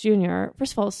Carl's Jr.,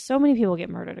 first of all, so many people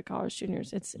get murdered at Carl's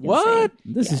Jr.'s. It's What?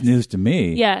 insane. This is Yes. news to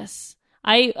me. Yes.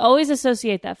 I always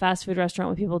associate that fast food restaurant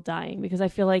with people dying because I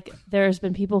feel like there's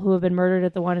been people who have been murdered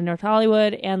at the one in North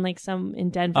Hollywood and like some in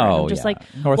Denver. And Oh, I'm just yeah.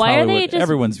 like, North why Hollywood, are they just?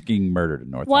 Everyone's getting murdered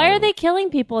in North Why Hollywood. are they killing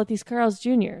people at these Carl's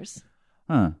Jr.'s?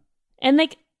 Huh. And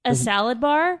like a salad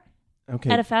bar?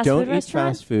 Okay, At a fast don't food eat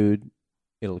restaurant? fast food;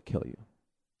 it'll kill you.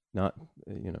 Not,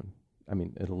 I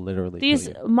mean, it'll literally These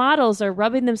kill you. models are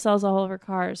rubbing themselves all over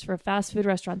cars for a fast food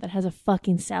restaurant that has a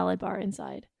fucking salad bar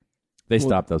inside. They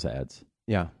stopped those ads.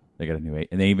 Yeah, They got a new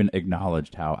and they even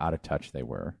acknowledged how out of touch they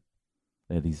were.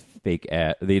 They have these fake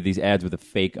these ads with a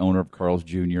fake owner of Carl's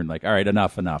Jr. and like, all right,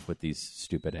 enough with these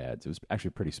stupid ads. It was actually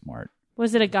pretty smart.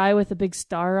 Was it a guy with a big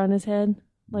star on his head,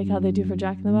 like how they do for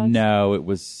Jack in the Box? No, it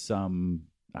was some.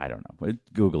 I don't know.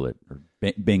 Google it or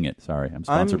Bing it. Sorry, I'm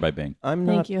sponsored by Bing. I'm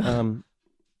Thank not. you.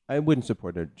 I wouldn't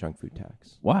support a junk food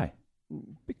tax Why?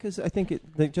 because I think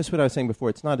just what I was saying before.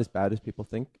 It's not as bad as people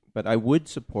think, but I would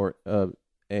support a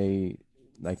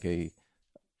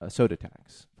soda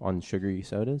tax on sugary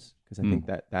sodas because I think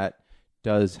that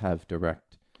does have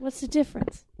direct. What's the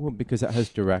difference? Well, because it has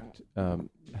direct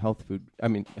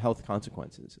health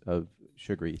consequences of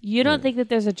sugary. You don't think that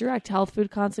there's a direct health food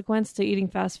consequence to eating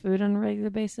fast food on a regular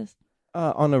basis?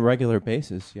 On a regular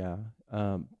basis, yeah.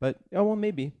 But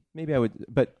maybe I would.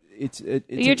 But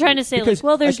you're trying to say, because, like,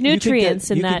 well, there's you could nutrients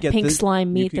get- in you could that get pink the- slime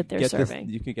you meat could that they're get serving.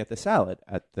 you could get the salad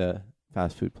at the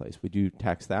fast food place. Would you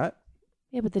tax that?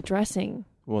 Yeah, but the dressing,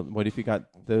 Well, what if you got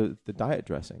the diet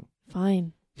dressing?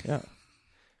 fine. Yeah,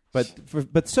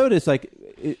 but soda is like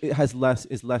it has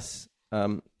less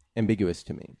ambiguous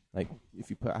to me. Like if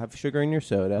you have sugar in your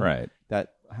soda, Right.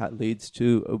 that leads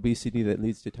to obesity, that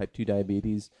leads to type 2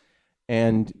 diabetes,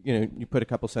 and you put a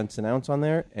couple cents an ounce on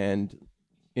there. And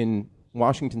in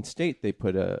Washington State, they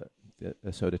put a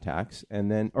soda tax,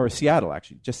 and then or Seattle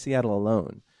actually, just Seattle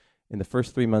alone, in the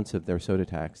first 3 months of their soda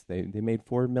tax, they made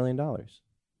 $4 million,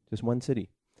 just one city.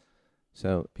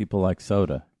 So People like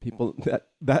soda. people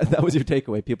that was your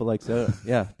takeaway. People like soda.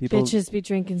 Yeah, people. Bitches be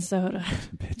drinking soda.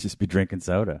 Bitches be drinking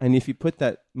soda. And if you put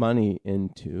that money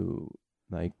into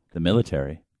like The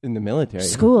military. in the military,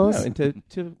 Schools. into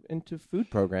food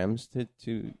programs,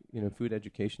 to food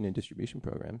education and distribution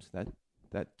programs,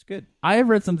 that's good. I have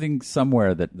read something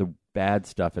somewhere that the bad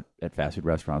stuff at fast food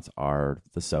restaurants are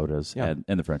the sodas Yeah.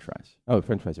 and the French fries. Oh,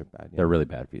 French fries are bad. Yeah. They're really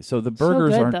bad for you. So the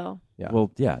burgers so good, aren't. though. Yeah.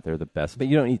 Well, yeah, they're the best. But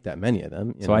you don't eat that many of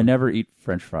them. So I never eat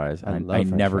French fries. I And love I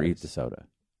French never fries. eat the soda.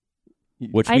 You-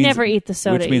 Which I means, never eat the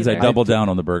soda Which means either. I double down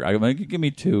on the burger. I'm like, give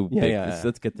me two. Yeah, big, yeah.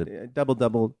 Let's get the.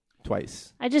 double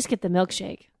twice. I just get the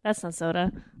milkshake. That's not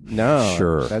soda. No,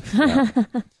 Sure. That's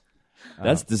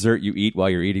That's dessert you eat while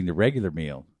you're eating the regular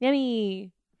meal.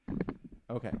 Yummy.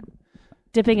 okay.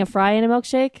 Dipping a fry in a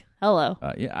milkshake? Hello.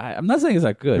 Yeah, I'm not saying it's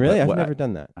not good. Really, but I've what- never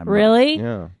done that. I'm not- Really?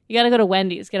 Yeah. You got to go to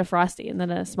Wendy's, get a Frosty, and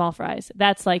then a small fries.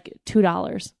 That's like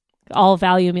 $2. All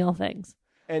value meal things.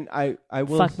 And I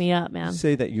will Fuck me up, man.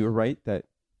 say that you're right, that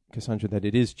Cassandra, that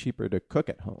it is cheaper to cook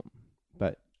at home.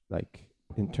 But like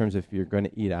in terms of if you're going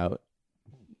to eat out,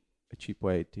 a cheap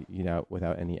way to eat out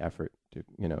without any effort to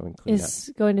and clean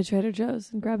Is going to Trader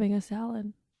Joe's and grabbing a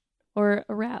salad or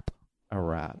a wrap. up a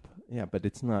wrap. Yeah, but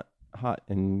it's not hot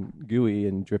and gooey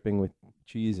and dripping with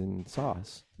cheese and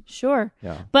sauce. Sure.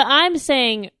 Yeah. But I'm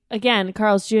saying, again,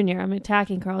 Carl's Jr. I'm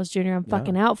attacking Carl's Jr. I'm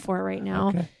fucking out for it right now.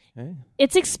 Okay. Hey.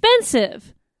 It's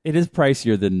expensive. It is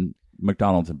pricier than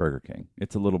McDonald's and Burger King.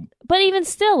 It's a little. But even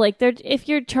still, like, if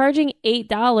you're charging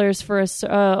 $8 for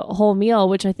a whole meal,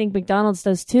 which I think McDonald's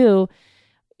does too,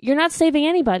 you're not saving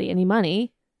anybody any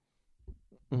money.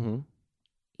 Mm-hmm.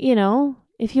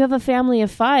 If you have a family of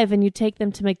 5 and you take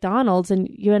them to McDonald's and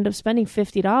you end up spending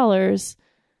 $50,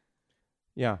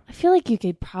 Yeah. I feel like you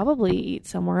could probably eat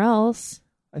somewhere else.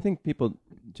 I think people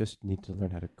just need to learn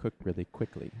how to cook really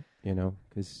quickly,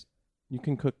 because you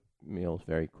can cook meals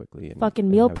very quickly. And, Fucking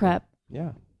and meal have prep, them.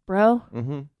 Yeah. bro.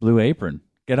 Mm-hmm. Blue Apron.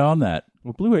 Get on that.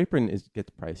 Well, Blue Apron gets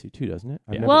pricey too, doesn't it?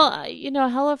 I've Yeah. never-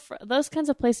 Well, those kinds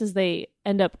of places, they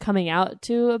end up coming out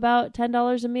to about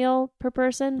 $10 a meal per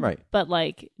person. Right. But,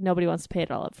 like, nobody wants to pay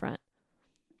it all up front.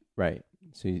 Right.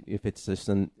 So if it's just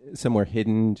somewhere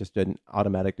hidden, just an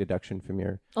automatic deduction from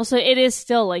your... Also, it is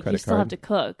still, like, you Credit still have card. to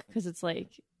cook because it's,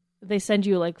 like, they send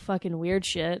you, like, fucking weird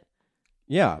shit.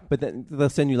 Yeah, but then they'll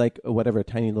send you like a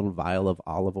tiny little vial of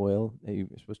olive oil that you're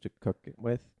supposed to cook it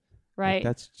with. Right. Like,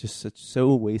 that's just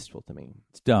so wasteful to me.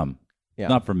 It's dumb. Yeah.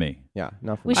 Not for me. Yeah,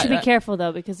 not for We me. should be careful,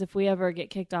 though, because if we ever get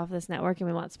kicked off this network and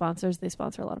we want sponsors, they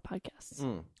sponsor a lot of podcasts.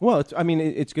 Mm. Well,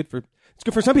 it's good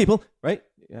for some people, right?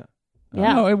 Yeah.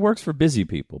 Yeah. No, it works for busy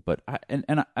people, but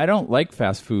I don't like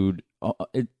fast food.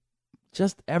 It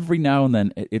just every now and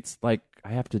then it's like I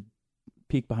have to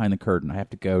peek behind the curtain. I have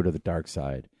to go to the dark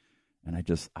side, and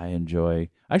I enjoy.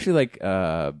 I actually like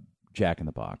Jack in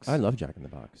the Box. I love Jack in the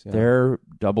Box. Yeah. Their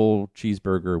double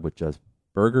cheeseburger with just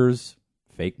burgers,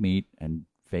 fake meat, and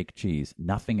fake cheese.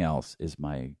 Nothing else is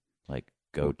my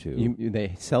go-to.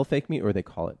 They sell fake meat or they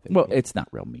call it fake Well, meat? it's not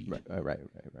real meat. Right.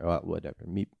 Well, whatever.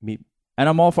 Meat. And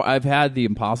I'm all for. I've had the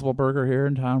Impossible Burger here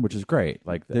in town, which is great.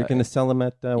 Like They're going to sell them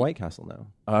at White Castle now.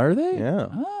 Are they? Yeah.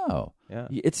 Oh. Yeah.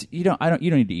 It's you don't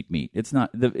need to eat meat. It's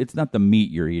not the meat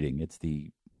you're eating. It's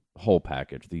the whole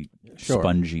package, the Sure.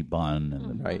 spongy bun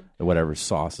and Right. the whatever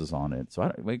sauce is on it.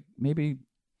 So maybe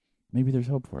there's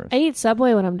hope for us. I eat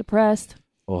Subway when I'm depressed.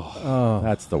 Oh,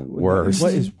 That's the worst.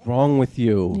 What is wrong with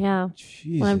you? Yeah,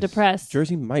 Jesus. when I'm depressed.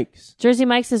 Jersey Mike's. Jersey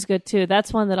Mike's is good too.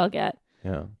 That's one that I'll get.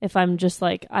 Yeah. If I'm just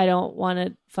like, I don't want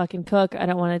to fucking cook. I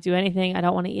don't want to do anything. I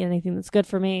don't want to eat anything that's good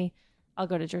for me. I'll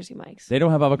go to Jersey Mike's. They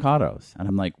don't have avocados, and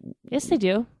I'm like, Yes, they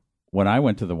do. when I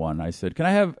went to the one, I said, "Can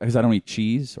I have?" Because I don't eat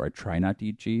cheese, or I try not to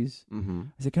eat cheese. Mm-hmm.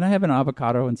 I said, "Can I have an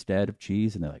avocado instead of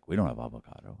cheese?" And they're like, "We don't have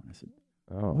avocado." And I said,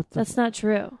 Oh. "What the?" That's not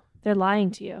true. They're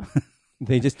lying to you.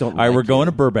 They just don't. All right, like we're going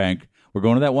you. to Burbank. We're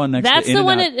going to that one next. That's to the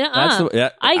one. In-N-Out. That's the- yeah,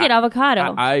 I get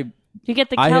avocado. I You get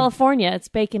the I had- California. It's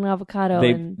bacon, avocado,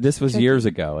 and this was turkey. years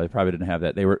ago. They probably didn't have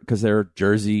that. They were because they're a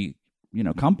Jersey,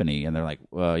 company, and they're like,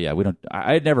 well, yeah, we don't.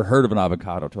 I had never heard of an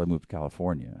avocado until I moved to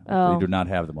California. Oh. They do not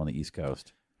have them on the East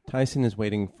Coast. Tyson is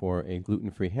waiting for a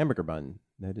gluten-free hamburger bun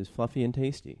that is fluffy and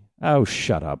tasty. Oh,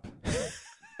 shut up.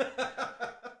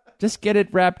 Just get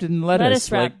it wrapped in lettuce.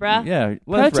 Lettuce wrap, bruh. Yeah,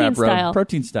 lettuce Protein wrap, bro. style.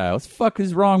 Protein style. What the fuck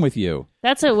is wrong with you?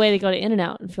 That's a way to go to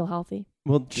In-N-Out and feel healthy.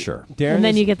 Well, Sure. Darren And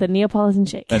then is- you get the Neapolitan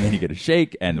shake. And then you get a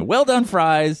shake and well done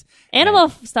fries. Animal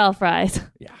style fries.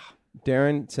 Yeah.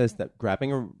 Darren says that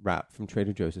grabbing a wrap from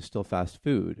Trader Joe's is still fast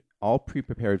food. All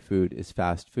pre-prepared food is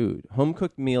fast food.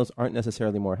 Home-cooked meals aren't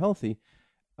necessarily more healthy.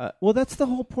 Well, that's the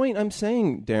whole point I'm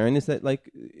saying, Darren, is that,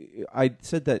 like, I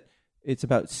said that it's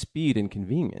about speed and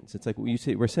convenience. It's like we're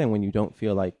saying when you don't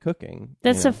feel like cooking.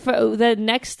 That's you know. the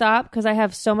next stop, because I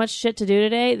have so much shit to do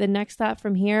today. The next stop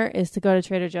from here is to go to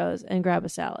Trader Joe's and grab a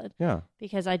salad Yeah.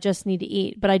 because I just need to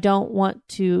eat. But I don't want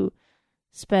to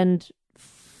spend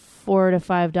 $4 to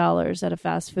 $5 at a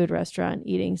fast food restaurant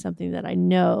eating something that I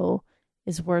know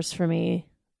is worse for me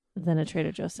than a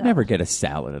Trader Joe's salad. Never get a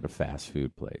salad at a fast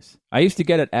food place. I used to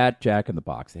get it at Jack in the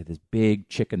Box. They had this big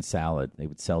chicken salad they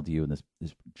would sell to you in this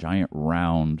giant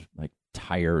round, like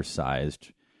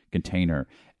tire-sized container.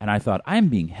 And I thought, I'm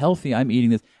being healthy. I'm eating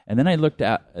this. And then I looked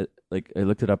at I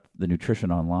looked it up the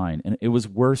nutrition online, and it was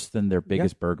worse than their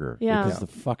biggest burger. Yeah. Because of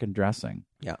the fucking dressing,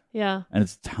 Yeah. and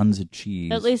it's tons of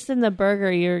cheese. At least in the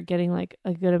burger, you're getting like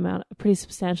a pretty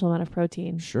substantial amount of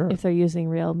protein. Sure. If they're using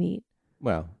real meat.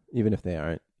 Well, even if they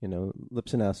aren't,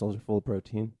 lips and assholes are full of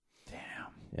protein. Damn.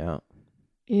 Yeah.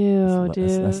 Ew, That's,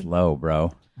 dude. that's low,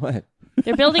 bro. What?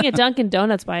 They're building a Dunkin'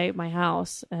 Donuts by my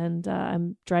house, and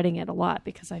I'm dreading it a lot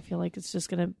because I feel like it's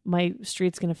just my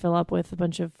street's gonna fill up with a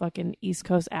bunch of fucking East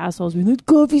Coast assholes. The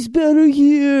coffee's better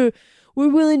here. We're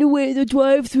willing to wait in the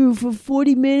drive-through for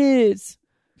 40 minutes.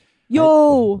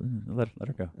 Yo, Let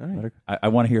her go. All right. Let her, I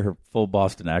want to hear her full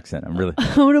Boston accent. I'm really.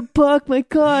 I'm gonna park my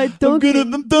car. at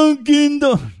Dunkin'. Dunkin'.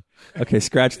 Okay,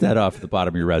 scratch that off the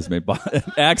bottom of your resume.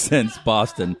 Accents,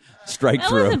 Boston, strike That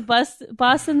through. wasn't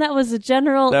Boston. That was a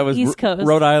general That was East Coast.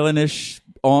 Rhode Islandish.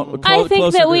 I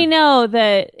think that we know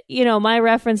that, my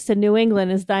reference to New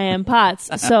England is Diane Potts.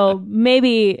 So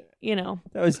maybe, That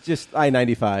was just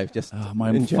I-95. Just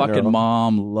My in fucking general.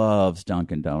 mom loves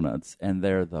Dunkin' Donuts, and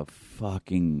they're the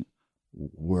fucking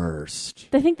worst.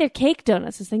 I think they're cake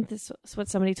donuts. I think that's what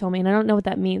somebody told me. And I don't know what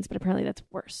that means, but apparently that's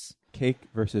worse. Cake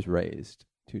versus raised.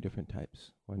 Two different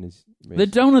types. One is raised. The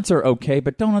donuts are okay,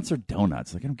 but donuts are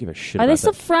donuts. Like I don't give a shit Are about they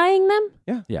still that. frying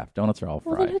them? Yeah, donuts are all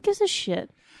Well, then fried. who gives a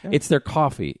shit? It's their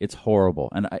coffee. It's horrible,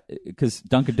 and because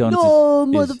Dunkin' Donuts No, is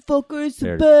motherfucker, it's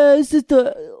there- the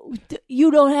best.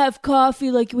 You don't have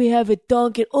coffee like we have at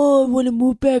Dunkin'. Oh, I want to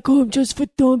move back home just for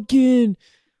Dunkin'.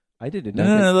 I did it.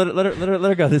 no, let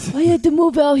her go. This I had to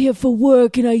move out here for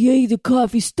work, and I ate the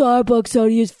coffee. Starbucks out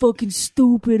here is fucking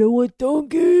stupid. I want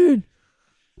Dunkin'.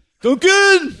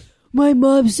 Dunkin'. My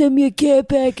mom sent me a care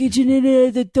package, and it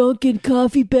had the Dunkin'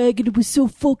 coffee bag, and it was so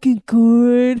fucking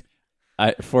good.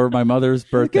 For my mother's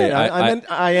birthday, Good.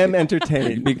 I am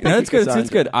entertained. No, it's good. It's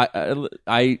good.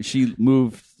 Cassandra. She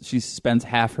moved. She spends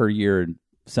half her year in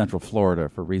Central Florida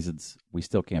for reasons we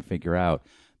still can't figure out.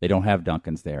 They don't have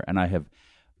Dunkin's there, and I have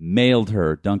mailed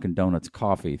her Dunkin' Donuts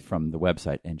coffee from the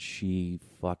website, and she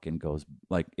fucking goes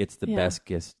like it's the Yeah. best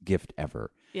gift ever.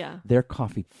 Yeah. Their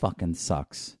coffee fucking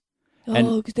sucks.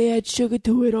 Oh, because they had sugar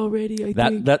to it already, I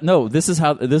think.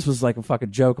 This was like a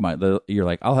fucking joke of mine. You're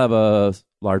like, I'll have a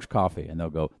large coffee, and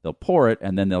they'll pour it,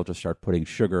 and then they'll just start putting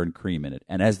sugar and cream in it.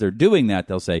 And as they're doing that,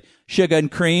 they'll say sugar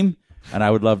and cream, and I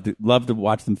would love to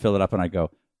watch them fill it up, and I go,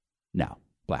 no,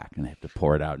 black, and they have to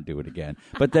pour it out and do it again.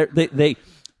 But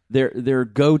their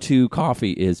go-to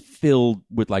coffee is filled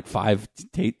with like 5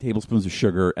 tablespoons of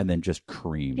sugar and then just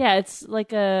cream. Yeah, it's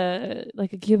like a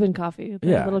Cuban coffee. The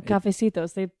Yeah, little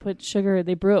cafecitos. They put sugar.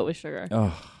 They brew it with sugar.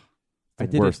 Oh, I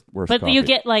the did worst but coffee. you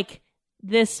get like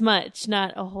this much,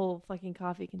 not a whole fucking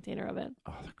coffee container of it.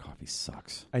 Oh, their coffee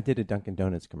sucks. I did a Dunkin'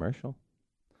 Donuts commercial.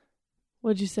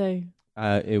 What'd you say?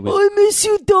 It was. I miss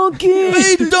you, Duncan.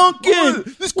 Hey,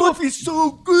 Duncan! This coffee's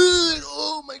so good.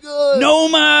 Oh my god.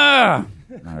 Noma!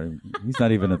 No, he's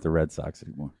not even at the Red Sox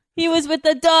anymore. He was with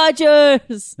the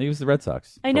Dodgers. He was the Red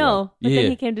Sox. I for a know, while. but Yeah.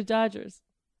 then he came to Dodgers.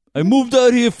 I moved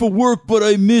out here for work, but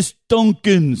I miss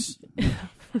Dunkin's.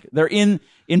 They're in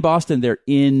Boston. They're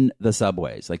in the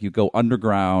subways. Like you go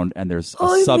underground, and there's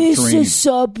a subterranean.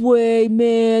 subway,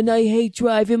 man. I hate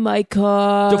driving my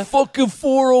car. The fucking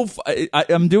 405.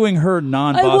 I'm doing her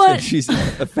non-Boston. want- She's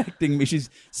affecting me. She's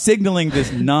signaling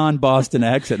this non-Boston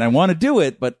accent. I want to do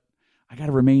it, but I got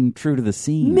to remain true to the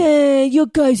scene. Man, your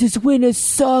guys' winners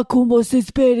suck almost as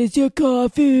bad as your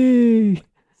coffee.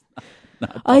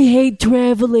 I hate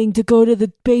traveling to go to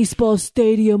the baseball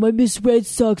stadium. I miss Red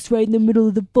Sox right in the middle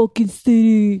of the fucking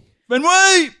city.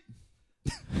 Fenway!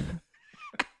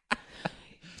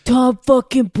 Tom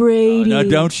fucking Brady. Now,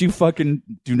 don't you fucking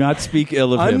do not speak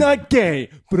ill of him. I'm not gay,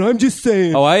 but I'm just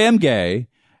saying. Oh, I am gay,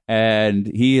 and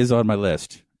he is on my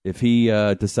list. If he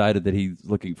decided that he's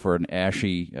looking for an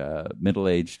ashy,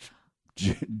 middle-aged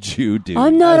Jew dude.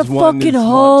 I'm not As a one fucking is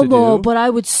wont to homo, do. but I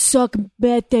would suck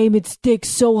Matt Damon's dick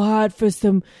so hard for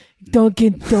some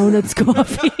Dunkin' Donuts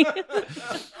coffee.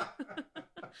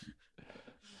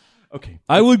 Okay.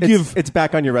 I would It's- give It's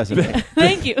back on your resume.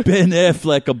 Thank you. Ben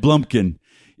Affleck a Blumpkin.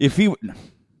 If he...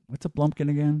 What's a Blumpkin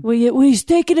again? When he's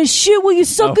taking a shit, when you're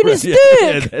sucking his Yeah, dick.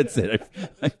 yeah, that's it.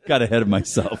 I got ahead of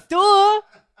myself. Duh.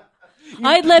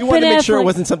 I'd let You wanted Ben to make sure it Affleck-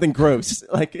 wasn't something gross.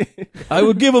 Like, I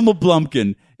would give him a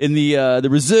Blumpkin in the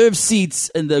reserved seats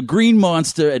and the Green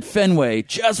Monster at Fenway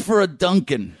just for a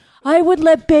Dunkin'. I would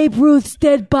let Babe Ruth's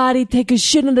dead body take a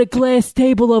shit on a glass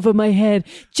table over my head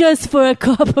just for a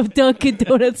cup of Dunkin'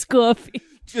 Donuts coffee.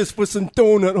 just for some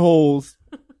donut holes.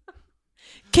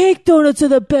 Cake donuts are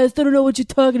the best. I don't know what you're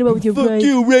talking about with your Fuck right.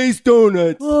 you, raised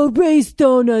donuts. Oh, raise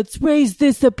donuts. Raise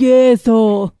this up your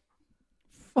asshole.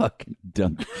 Fucking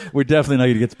Dunkin'. We're definitely not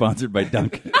going to get sponsored by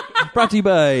Dunkin'. Brought to you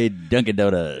by Dunkin'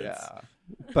 Donuts.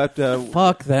 But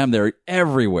Fuck them. They're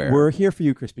everywhere. we're here for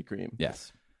you, Krispy Kreme.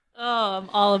 Yes. Oh, I'm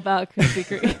all about Krispy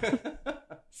Kreme.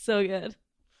 So good.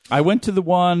 I went to the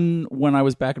one when I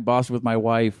was back in Boston with my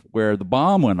wife where the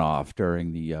bomb went off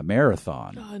during the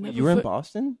marathon. You were in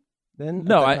Boston then?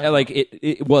 No, At that I time? like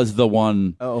it was the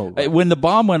one. Oh. When the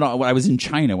bomb went off, I was in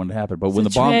China when it happened. But when the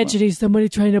bomb, Tragedy. Somebody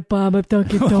trying to bomb up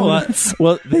Dunkin' Donuts.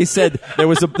 well, they said there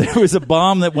was a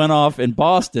bomb that went off in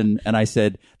Boston, and I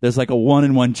said there's like a 1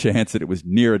 in 1 chance that it was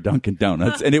near a Dunkin'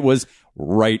 Donuts, and it was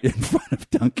right in front of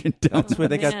Dunkin' Donuts. That's where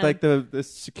they got Man. like the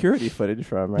security footage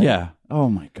from, right? Yeah. Oh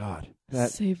my God.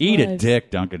 Save Eat a lives.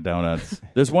 dick, Dunkin' Donuts.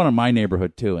 There's one in my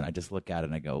neighborhood too, and I just look at it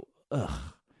and I go, ugh.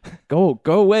 Go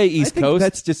away, I East think Coast.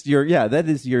 that's just that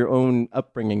is your own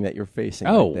upbringing that you're facing.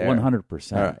 Oh, right there.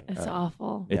 100%. All right. It's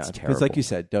awful. It's Because, like terrible. you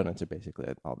said, donuts are basically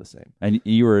all the same. And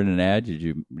you were in an ad. Did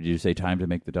you say time to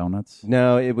make the donuts?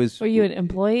 No, it was. Were you an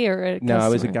employee or a No, I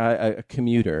was a customer? guy, a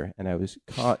commuter, and I was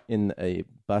caught in a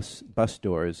bus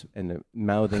doors and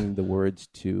mouthing the words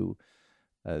to.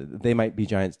 They Might Be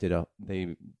Giants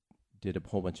they did a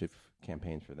whole bunch of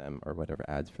campaigns for them or whatever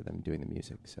ads for them doing the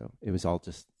music. So it was all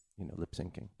just lip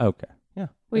syncing. Okay. Yeah.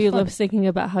 Were you lip syncing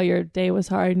about how your day was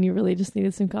hard and you really just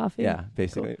needed some coffee? Yeah,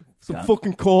 basically. Some Yeah.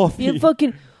 fucking coffee. You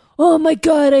fucking. Oh my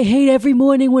God! I hate every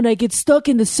morning when I get stuck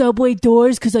in the subway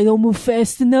doors because I don't move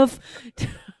fast enough.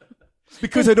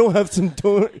 Because I don't have some,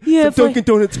 Yeah, some Dunkin'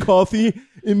 Donuts coffee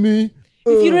in me.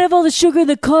 If you don't have all the sugar in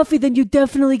the coffee, then you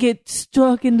definitely get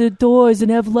stuck in the doors and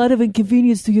have a lot of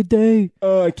inconvenience to your day.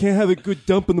 I can't have a good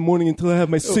dump in the morning until I have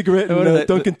my cigarette and the-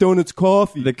 Dunkin' Donuts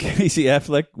coffee. The Casey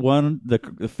Affleck one, the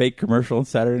fake commercial on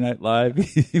Saturday Night Live.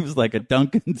 He was like a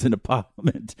Dunkin's in a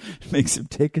parliament. Makes him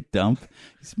take a dump.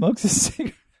 He smokes a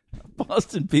cigarette.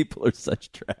 Boston people are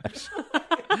such trash.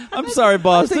 I'm sorry, It's a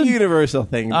Boston. universal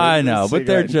thing. I know, but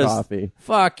they're cigarette and just coffee.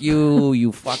 fuck you,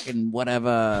 you fucking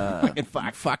whatever,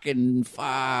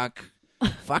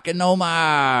 fucking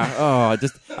Omar. Oh,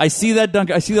 I see that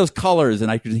I see those colors, and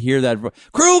I can hear that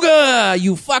Kruger,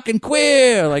 you fucking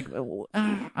queer. Like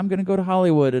I'm gonna go to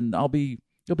Hollywood, and there'll be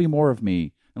more of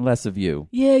me and less of you.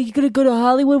 Yeah, you're gonna go to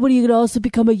Hollywood. What are you gonna also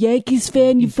become a Yankees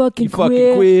fan? You fucking You queer.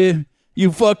 fucking queer. You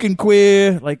fucking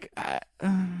queer. Like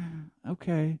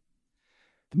okay.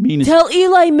 The meanest. Tell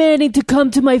Eli Manning to come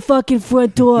to my fucking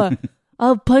front door.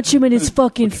 I'll punch him in his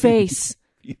fucking face.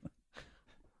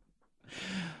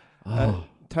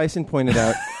 Tyson pointed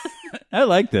out I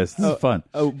like this. This is fun.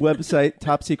 A website,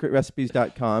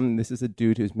 topsecretrecipes.com. This is a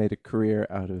dude who's made a career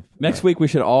out of... Next week, we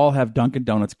should all have Dunkin'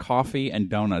 Donuts coffee and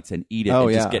donuts and eat it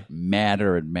and just yeah. get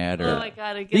madder and madder. Oh, my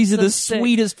God. It gets These are so the sick.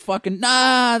 sweetest fucking...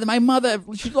 my mother,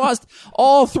 she lost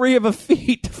all 3 of her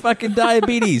feet to fucking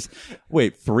diabetes.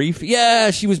 Wait, 3 feet?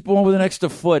 Yeah, she was born with an extra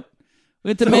foot. We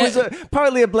went to It was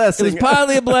partly a blessing. It was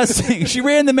partly a blessing. She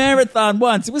ran the marathon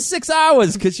once. It was 6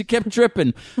 hours because she kept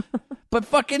tripping. But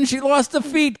fucking, she lost her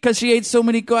feet because she ate so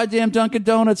many goddamn Dunkin'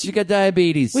 Donuts. She got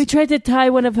diabetes. We tried to tie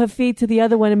one of her feet to the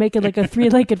other one and make it like a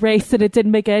 3-legged race, and it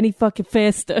didn't make it any fucking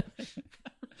faster.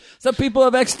 Some people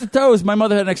have extra toes. My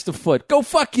mother had an extra foot. Go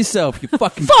fuck yourself, you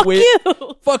fucking Fuck queer.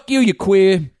 you! Fuck you, you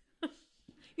queer.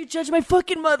 You judge my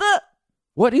fucking mother?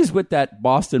 What is with that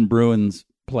Boston Bruins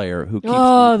player who keeps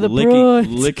the Bruins.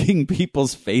 licking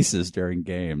people's faces during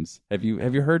games? Have you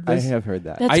heard I this? have heard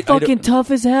that. That's I fucking don't-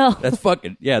 tough as hell. That's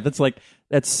fucking, yeah, that's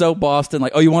so Boston.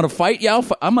 Like, oh, you want to fight? Yeah,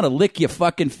 I'm going to lick your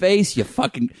fucking face, you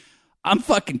fucking,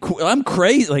 I'm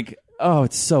crazy. Like, oh,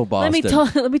 it's so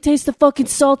Boston. Let me taste the fucking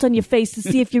salt on your face to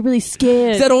see if you're really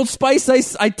scared. Is that Old Spice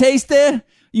I taste there?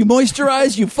 You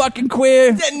moisturize, you fucking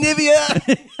queer.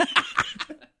 Nivea!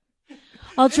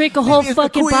 I'll drink a whole Maybe it's the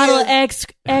fucking bottle of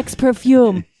X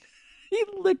perfume. He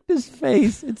licked his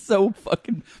face. It's so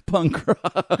fucking punk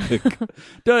rock.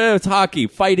 It's hockey.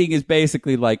 Fighting is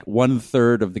basically like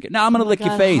 1/3 of the game. Now I'm going to lick your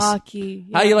God, face. hockey.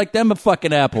 How Yeah. you like them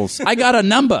fucking apples? I got a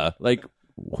number. Like,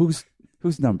 whose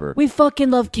number? We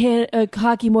fucking love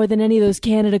hockey more than any of those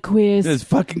Canada queers. Just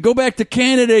fucking go back to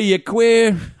Canada, you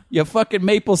queer. You fucking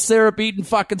maple syrup eating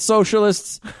fucking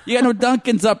socialists. You got no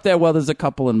Dunkins up there. Well, there's a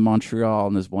couple in Montreal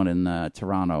and there's one in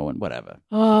Toronto and whatever.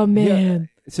 Oh, man.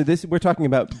 So we're talking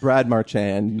about Brad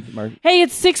Marchand. Hey,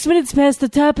 it's 6 minutes past the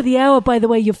top of the hour, by the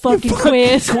way, you fucking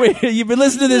queers. Queer. You've been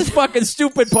listening to this fucking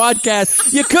stupid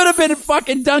podcast. You could have been at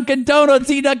fucking Dunkin' Donuts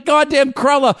eating a goddamn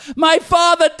cruller. My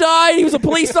father died. He was a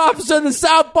police officer in the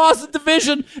South Boston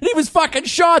Division, and he was fucking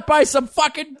shot by some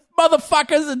fucking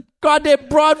motherfuckers in goddamn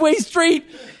Broadway Street.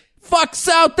 Fuck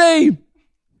Southie.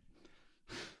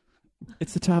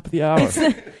 It's the top of the hour.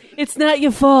 It's not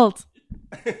your fault.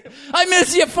 I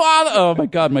miss your father. Oh my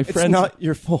God, my It's friend. not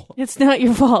your fault. It's not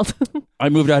your fault. I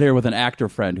moved out here with an actor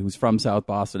friend who's from South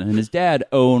Boston, and his dad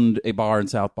owned a bar in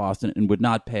South Boston and would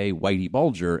not pay Whitey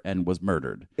Bulger and was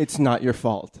murdered. It's not your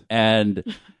fault. And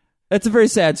it's a very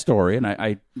sad story. And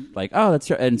I like, oh, that's,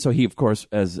 and so he, of course,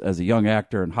 as a young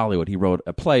actor in Hollywood, he wrote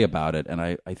a play about it. And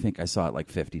I think I saw it like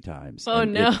 50 times. Oh,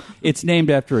 And no. it's named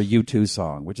after a U2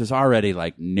 song, which is already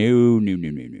like new.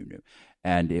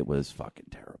 And it was fucking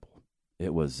terrible.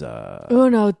 It was,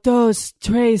 Uno, dos,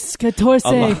 tres, catorce.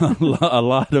 a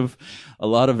lot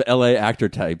of LA actor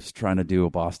types trying to do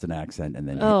a Boston accent, and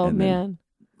then Man.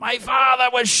 my father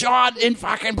was shot in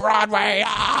fucking Broadway.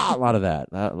 Ah! A lot of that,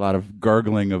 a lot of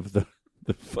gurgling of the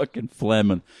fucking phlegm.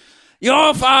 And,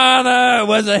 your father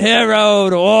was a hero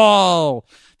to all.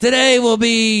 Today will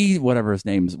be whatever his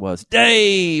name was.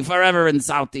 Day forever in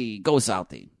Southie. Go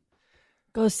Southie.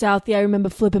 Go Southie. I remember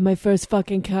flipping my first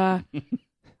fucking car.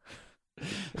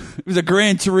 It was a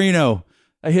Gran Torino.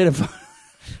 I hit a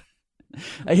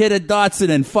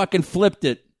Datsun and fucking flipped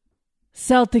it.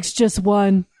 Celtics just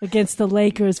won against the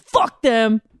Lakers. Fuck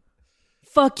them.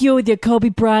 Fuck you with your Kobe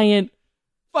Bryant.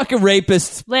 Fucking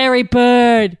rapists. Larry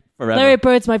Bird. Forever. Larry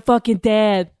Bird's my fucking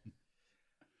dad.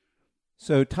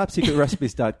 So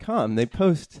topsecretrecipes.com, they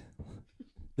post...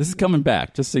 This is coming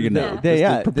back, just so you know.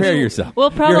 Yeah. Prepare yourself.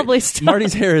 We'll probably Your- start.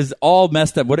 Marty's hair is all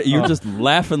messed up. What you're just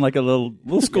laughing like a little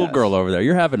schoolgirl over there.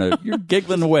 You're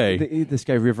giggling away. This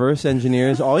guy reverse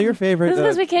engineers all your favorite... This is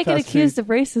because we can't get fast accused food- of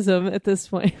racism at this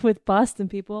point with Boston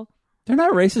people. They're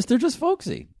not racist. They're just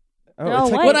folksy. Oh, No,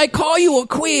 it's like white. When I call you a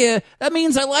queer, that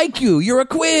means I like you. You're a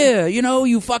queer. You know,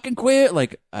 you fucking queer.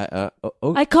 Like,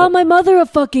 I call my mother a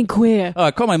fucking queer. I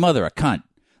call my mother a cunt.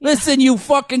 Listen, you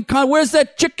fucking cunt. Where's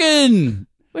that chicken?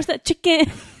 Where's that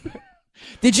chicken?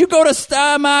 Did you go to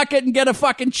Star Market and get a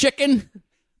fucking chicken?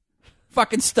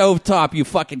 Fucking stovetop, you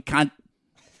fucking cunt.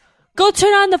 Go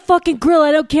turn on the fucking grill.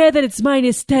 I don't care that it's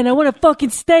 -10. I want a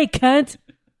fucking steak, cunt.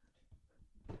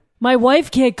 My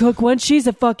wife can't cook one. She's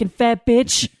a fucking fat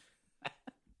bitch.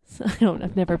 So,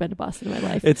 I've never been to Boston in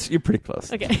my life. You're pretty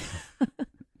close. Okay.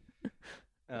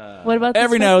 What about this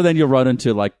Every one? now and then you'll run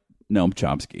into like Noam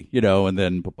Chomsky, you know, and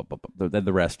then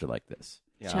the rest are like this.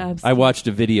 Chomsky. I watched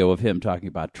a video of him talking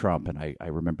about Trump, and I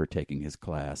remember taking his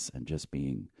class and just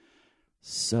being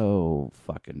so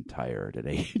fucking tired at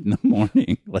 8 in the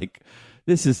morning. Like,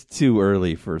 this is too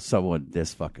early for someone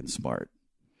this fucking smart.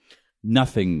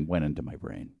 Nothing went into my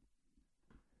brain.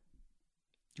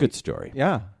 Good story.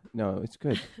 Yeah. No, it's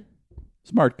good.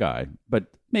 Smart guy, but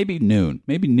maybe noon.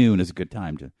 Maybe noon is a good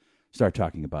time to start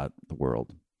talking about the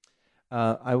world.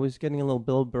 I was getting a little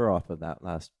Bill Burr off of that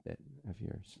last bit of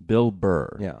yours. Bill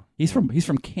Burr. Yeah. He's from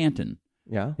Canton.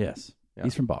 Yeah? Yes. Yeah.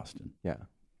 He's from Boston. Yeah.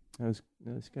 That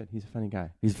was good. He's a funny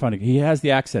guy. He's funny. He has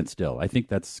the accent still. I think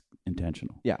that's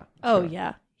intentional. Yeah. Oh, sure.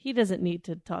 yeah. He doesn't need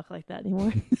to talk like that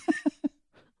anymore.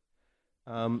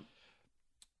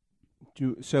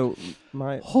 So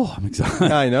my Oh, I'm excited.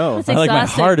 yeah, I know. That's I like my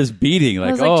exhausting. heart is beating.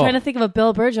 Like, I was trying to think of a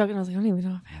Bill Burr joke, and I was like, I don't even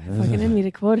know if I have it fucking in me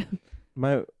to quote him.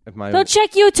 my Don't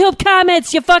check YouTube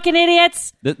comments, you fucking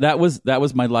idiots. That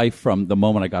was my life from the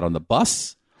moment I got on the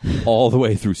bus all the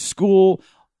way through school,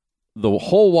 the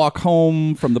whole walk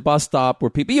home from the bus stop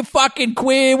where people, you fucking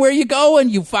queer, where you going?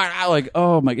 You like,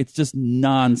 oh my, it's just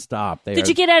nonstop. Did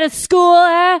you get out of school,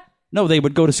 huh? No, they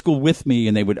would go to school with me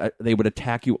and they would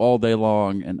attack you all day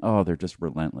long, and they're just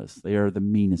relentless. They are the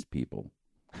meanest people.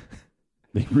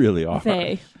 They really are.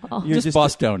 They. Oh. You're just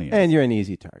Bostonians. and you're an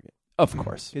easy target Of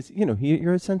course. because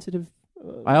you're a sensitive.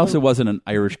 I also wasn't an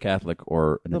Irish Catholic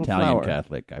or an Little Italian flower.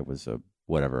 Catholic. I was a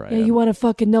whatever I Yeah, am. you want to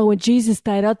fucking know when Jesus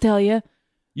died, I'll tell you.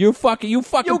 You fucking You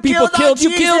people killed you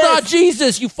our killed our Jesus!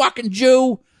 Jesus, you fucking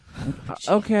Jew.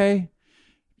 Okay.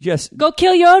 Yes, Go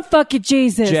kill your own fucking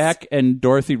Jesus. Jack and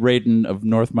Dorothy Radin of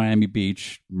North Miami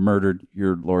Beach murdered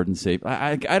your Lord and Savior.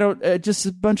 I don't just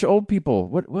a bunch of old people.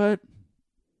 What?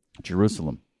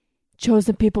 Jerusalem.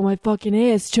 Chosen people, my fucking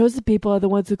ass. Chosen people are the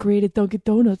ones who created Dunkin'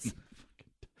 Donuts.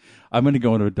 I'm going to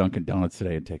go into a Dunkin' Donuts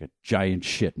today and take a giant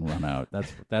shit and run out.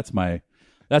 That's my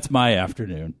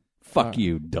afternoon. Fuck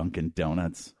you, Dunkin'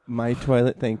 Donuts. My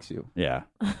toilet thanks you. Yeah.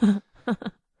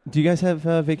 Do you guys have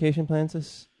vacation plans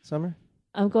this summer?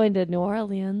 I'm going to New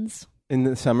Orleans. In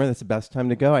the summer, that's the best time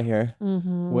to go. I hear.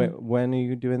 Mm-hmm. When are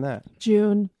you doing that?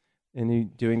 June. And are you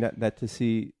doing that to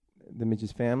see the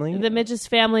Midge's family? The Midge's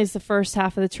family is the first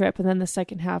half of the trip, and then the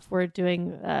second half we're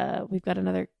doing. We've got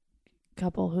another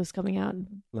couple who's coming out.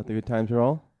 Let the good times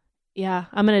roll. Yeah,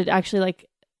 I'm gonna actually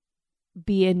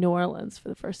be in New Orleans for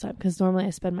the first time because normally I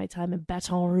spend my time in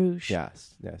Baton Rouge.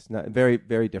 Yes. Not very,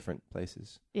 very different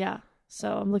places. Yeah.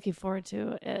 So I'm looking forward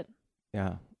to it.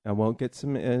 Yeah. I won't get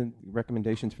some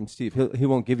recommendations from Steve. He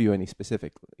won't give you any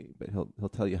specifically, but he'll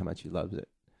tell you how much he loves it.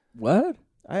 What?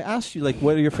 I asked you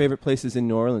what are your favorite places in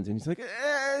New Orleans, and he's like,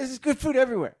 "This is good food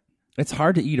everywhere." It's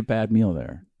hard to eat a bad meal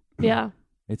there. Yeah.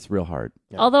 It's real hard.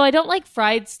 Yeah. Although I don't like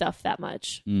fried stuff that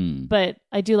much, Mm. but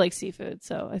I do like seafood,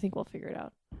 so I think we'll figure it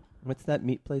out. What's that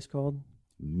meat place called?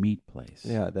 Meat place.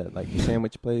 Yeah, that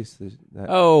sandwich place. There's that.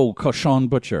 Oh, Cochon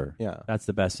Butcher. Yeah. That's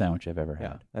the best sandwich I've ever Yeah,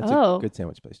 had. that's Oh. a good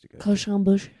sandwich place to go. Cochon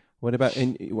Bush. What about?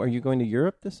 And are you going to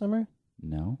Europe this summer?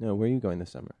 No. No, where are you going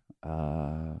this summer?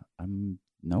 I'm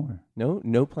nowhere.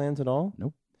 No plans at all.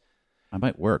 I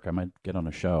might work. I might get on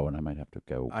a show and I might have to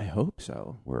go I hope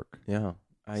so. work. Yeah.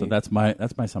 So that's my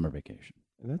summer vacation.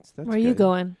 that's Where are you good.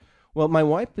 going? Well, my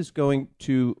wife is going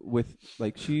to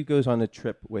she goes on a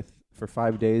trip for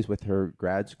 5 days with her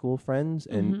grad school friends,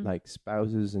 and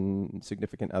spouses and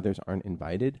significant others aren't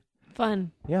invited.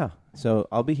 Fun. Yeah, so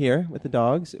I'll be here with the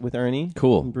dogs, with Ernie,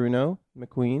 Cool. and Bruno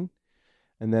McQueen,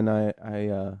 and then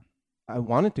I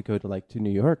wanted to go to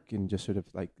New York and just sort of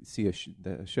see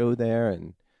the show there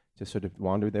and just sort of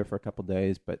wander there for a couple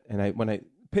days. But when I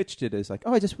pitched it as I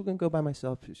just was going to go by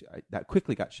myself, that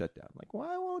quickly got shut down.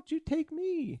 Why won't you take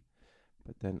me?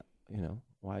 But then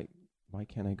why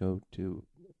can't I go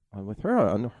with her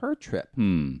on her trip?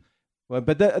 Well,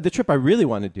 but the trip I really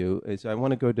want to do is I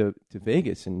want to go to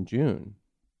Vegas in June.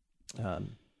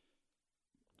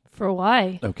 For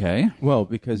why? Okay. Well,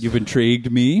 because You've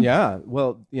intrigued me. yeah.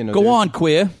 Well, Go on,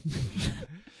 queer.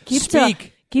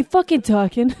 Keep fucking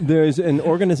talking. There's an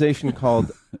organization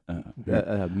called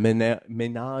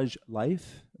Menage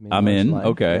Life. I'm in. Life,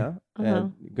 Okay. Yeah.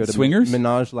 And go to Swingers?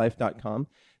 menagelife.com.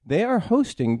 They are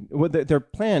hosting. Their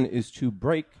plan is to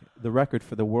break the record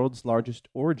for the world's largest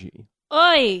orgy.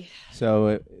 Oi!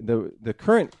 So the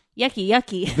current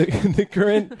Yucky.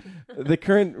 the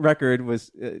current record was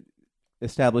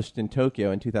established in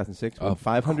Tokyo in 2006 when Of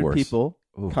 500 course. people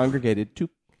Oof. congregated.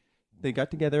 They got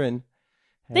together and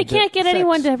had They can't get sex.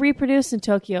 anyone to reproduce in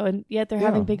Tokyo, and yet they're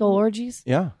having Yeah. big old orgies.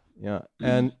 Yeah.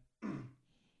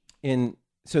 And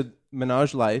so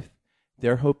Menage Life,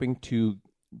 they're hoping to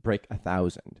break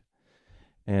 1,000.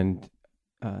 And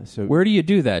so Where do you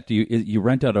do that? Do you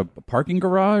rent out a parking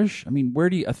garage? I mean, where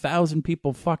do 1,000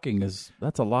 people fucking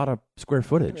that's a lot of square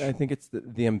footage. I think it's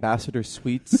the Ambassador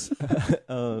Suites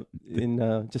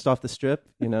in just off the strip.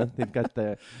 They've got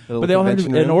the little But they all have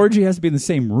convention an room. orgy has to be in the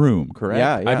same room, correct?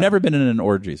 Yeah. I've never been in an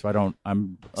orgy, so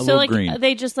I'm a So little green. are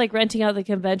they just renting out the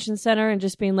convention center and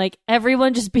just being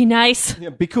everyone just be nice? Yeah,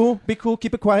 be cool,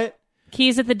 keep it quiet.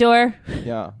 Keys at the door.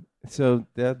 Yeah. So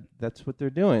that's what they're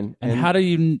doing. And how do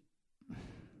you?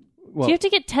 Well, Do you have to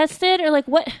get tested or like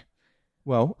what?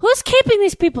 well, Who's keeping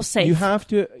these people safe? you have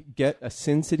to get a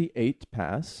Sin City 8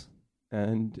 pass,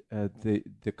 and the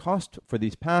cost for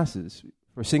these passes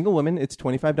for single women it's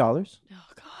 $25. Oh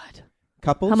God.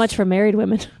 Couples, How much for married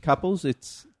women? Couples,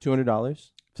 it's $200.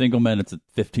 Single men, it's at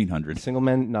 1,500. Single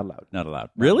men not allowed. Not allowed.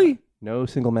 Really? No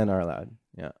single men are allowed.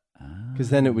 Yeah, because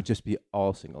then it would just be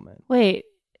all single men. Wait.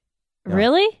 Yeah.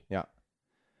 Really? Yeah,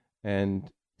 and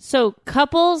So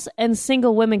couples and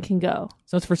single women can go.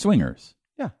 So it's for swingers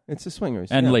yeah, it's the swingers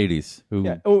and yeah. ladies who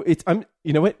Yeah. Oh, it's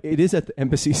you know what? It is at the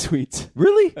Embassy Suites.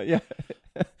 really Yeah.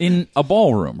 in a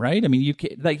ballroom, right? I mean, you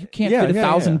can't Yeah, fit yeah,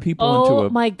 1,000 yeah. people Oh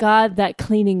into my God, that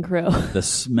cleaning crew. the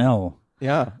smell.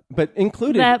 Yeah, but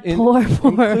included That poor.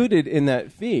 included in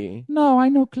that fee. No, I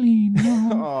know clean.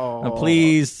 No. Oh,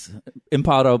 Please,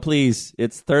 Impado, please.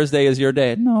 It's Thursday is your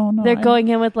day. No. They're I- going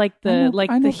in with like I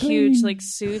the know huge clean. like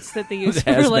suits that they use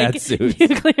The for like hazmat suits.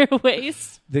 nuclear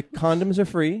waste. The condoms are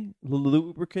free. The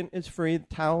lubricant is free.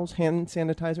 Towels, hand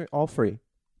sanitizer, all free.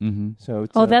 Mhm. So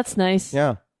it's Oh, that's nice.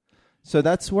 yeah. So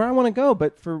that's where I want to go,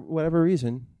 but for whatever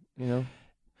reason, you know,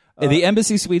 The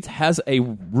Embassy Suites has a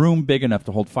room big enough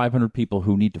to hold 500 people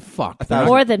who need to fuck.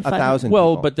 More than 1,000.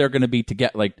 Well, people. but they're going to be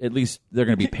at least they're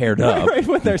going to be paired up. right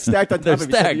when they're stacked on top They're of each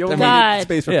other, stacked. you I only mean- God. need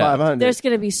space for Yeah. 500. There's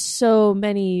going to be so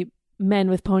many men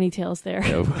with ponytails there.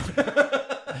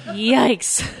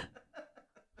 Yikes.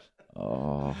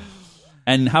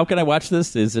 And how can I watch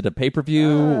this? Is it a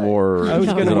pay-per-view or I was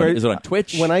is, gonna it wear- on, is it on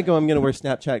Twitch? When I go, I'm going to wear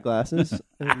Snapchat glasses,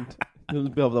 and you'll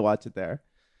be able to watch it there.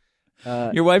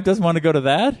 Your wife doesn't want to go to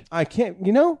that? I can't,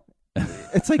 you know.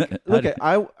 It's like, look,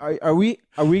 are we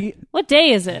What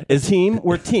day is it? a team?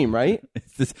 We're a team, right?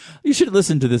 You should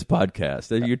listen to this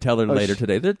podcast. You tell her Oh, later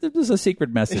today. There's a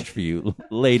secret message for you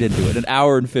late into it, an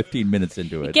hour and 15 minutes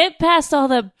into it. Get past all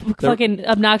the fucking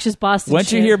obnoxious Boston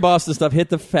Once you shit. hear Boston stuff, hit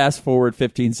the fast forward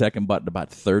 15-second button about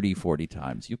 30, 40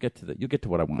 times. You get to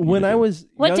what I want. When I was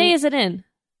What young- day is it in?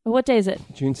 What day is it?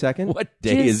 June 2nd. What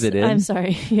day is it in? I'm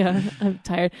sorry. Yeah, I'm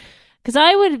tired. Because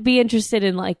I would be interested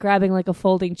in like grabbing like a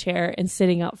folding chair and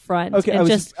sitting up front Okay, and I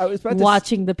was just about to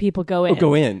watching the people go in.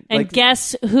 go in. And Like-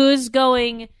 guess who's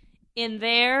going in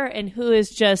there and who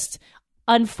is just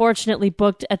unfortunately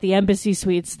booked at the Embassy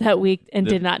Suites that week and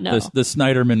did not know. The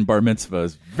Snyderman bar mitzvah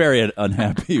is very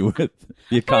unhappy with the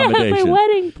I have accommodation. my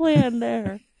wedding plan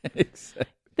there. Exactly.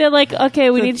 They're like,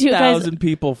 okay, we need you guys. 1,000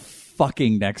 people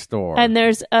fucking next door. And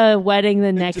there's a wedding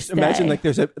the next Just day. imagine like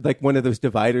there's one of those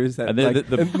dividers that And then like,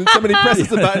 the- and then somebody presses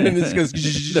the button and it just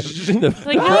goes.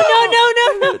 like,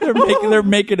 no. they're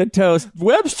making a toast.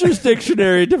 Webster's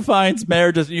dictionary defines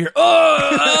marriage as you hear,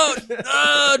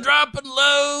 dropping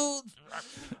loads.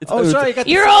 Oh, sorry, I got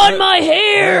You're on my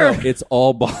hair. It's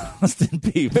all Boston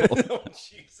people.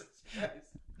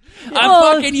 I'm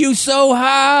Oh. fucking you so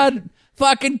hard.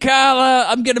 Fucking Carla,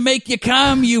 I'm gonna make you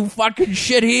come, you fucking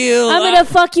shitheel. I'm gonna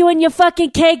fuck you in your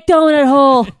fucking cake donut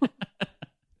hole.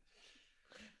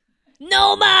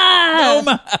 No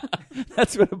ma.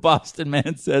 That's what a Boston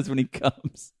man says when he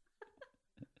comes.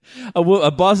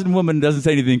 A Boston woman doesn't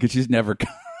say anything because she's never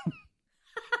come.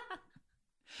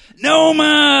 No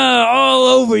ma, all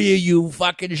over you, you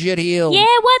fucking shitheel. Yeah,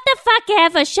 what the fuck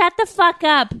ever? Shut the fuck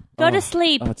up. Go to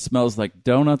sleep. Oh, it smells like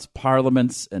donuts,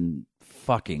 parliaments, and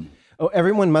fucking. Oh,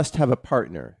 everyone must have a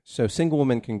partner. So single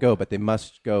women can go, but they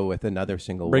must go with another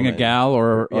single Bring woman. a gal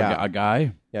or Yeah. a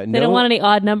guy. Yeah, They don't want any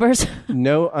odd numbers.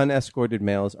 no unescorted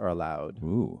males are allowed.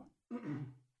 Ooh.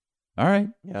 All right.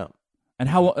 Yeah. And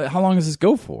how long does this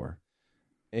go for?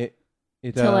 It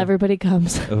Till everybody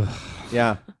comes.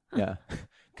 Yeah. Yeah.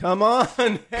 Come on.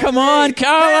 Come on,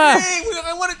 Carla.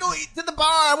 I want to go to the bar.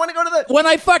 I want to go to the. When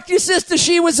I fucked your sister,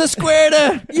 she was a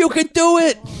squirter. You can do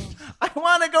it. I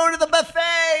want to go to the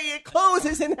buffet. It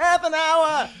closes in half an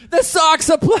hour. The Sox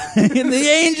are playing. The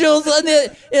Angels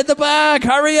in the back.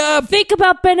 Hurry up. Think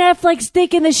about Ben Affleck's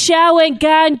dick in the shower and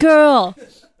Gone Girl.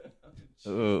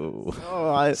 Oh.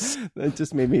 That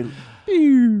just made me.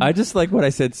 I just like what I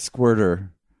said,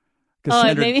 squirter. It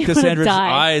made me wanna Cassandra's die.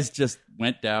 eyes just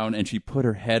went down and she put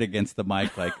her head against the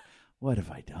mic like, what have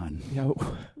I done?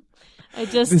 I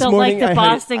just This don't like morning the I had-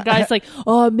 Boston guys like,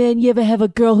 oh man, you ever have a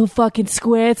girl who fucking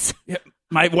squirts?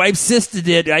 My wife's sister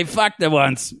did. I fucked her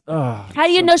once. Oh, How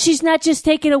do you know she's not just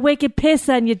taking a wicked piss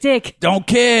on your dick? don't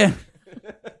care.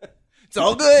 It's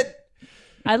all good.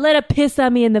 I let her piss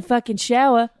on me in the fucking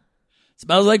shower.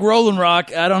 Smells like Rolling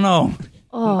Rock. I don't know.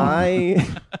 Oh,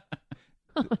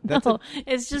 That's no.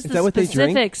 It's just is the that what they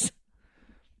drink? specifics.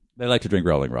 They like to drink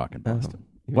Rolling Rock in Boston.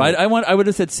 Well, I would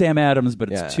have said Sam Adams, but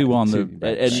it's Yeah, two on the two,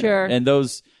 right. and, Sure. And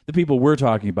those the people we're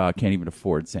talking about can't even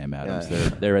afford Sam Adams.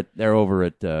 Yeah. They're over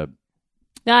at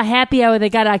Not happy hour. They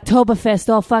got Oktoberfest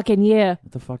all fucking year.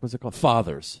 what the fuck was it called?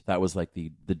 Fathers. That was like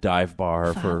the dive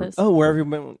bar Fathers. Oh, where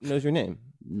everyone knows your name.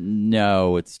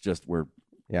 No, it's just where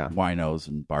Yeah. winos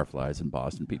and barflies and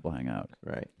Boston people hang out.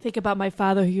 Right. Think about my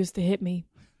father who used to hit me.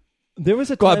 There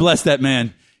was a God time- bless that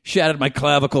man. Shattered my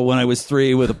clavicle when I was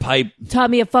 3 with a pipe.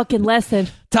 Taught me a fucking lesson.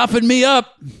 Toughened me up.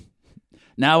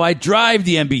 Now I drive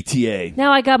the MBTA.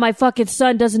 Now I got my fucking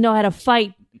son doesn't know how to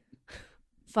fight.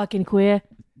 Fucking queer.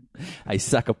 I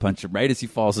sucker punch him right as he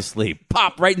falls asleep.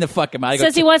 Pop right in the fucking mouth. I go,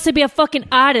 Says he wants to be a fucking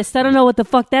artist. I don't know what the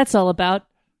fuck that's all about.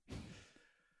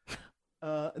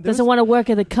 Doesn't want to work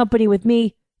at the company with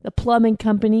me, the plumbing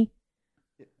company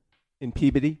in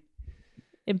Peabody.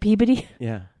 in Peabody.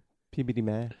 Yeah. Peabody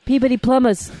man. Peabody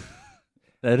Plumbers.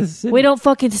 that is We don't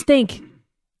fucking stink.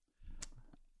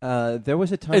 There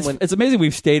was a time when It's amazing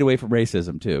we've stayed away from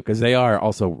racism, too, because they are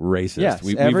also racist. Yes,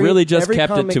 We've every- really just every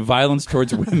kept comic- it to violence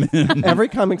towards women. every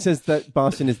comic says that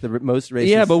Boston is the most racist.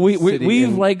 Yeah, but city we've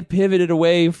in- like pivoted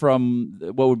away from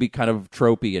what would be kind of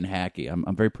tropey and hacky.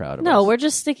 I'm very proud of No, us. we're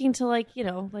just sticking to like Ben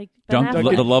Dunk-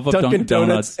 Affleck. the love of Dunkin'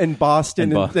 Donuts and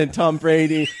Boston and and Tom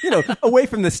Brady. Away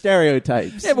from the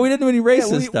stereotypes. Yeah, but we didn't do any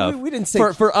racist we- stuff. we didn't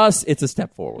say- for us. It's a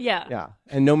step forward. Yeah. Yeah,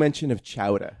 and no mention of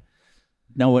chowder.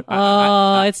 No, what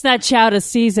Oh, it's not chowder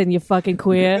season, you fucking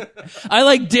queer. I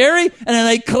like dairy and I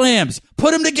like clams.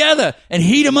 Put them together and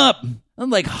heat them up. I'm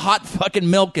like hot fucking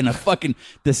milk and a fucking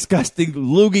disgusting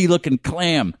loogie looking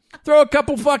clam. Throw a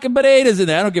couple fucking potatoes in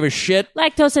there. I don't give a shit.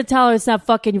 Lactose intolerance not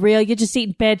fucking real. You're just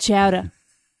eating bad chowder.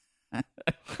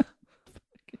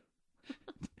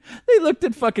 They looked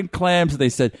at fucking clams and they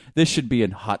said, "This should be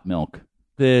in hot milk.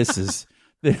 This is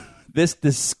this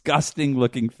disgusting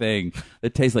looking thing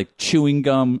that tastes like chewing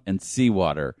gum and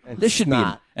seawater. This should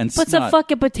snot. be and Put some snot."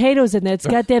 fucking potatoes in there. It's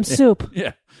goddamn soup.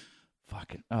 Yeah,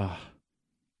 fucking.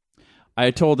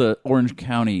 I told a Orange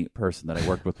County person that I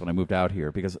worked with when I moved out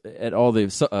here, because at all the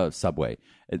subway,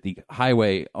 at the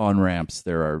highway on ramps,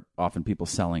 there are often people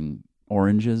selling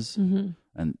oranges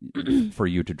and for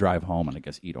you to drive home and I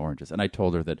guess eat oranges. And I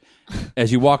told her that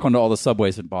as you walk onto all the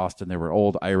subways in Boston, there were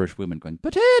old Irish women going,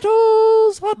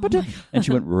 "Potatoes, hot potatoes," and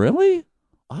she went, "Really?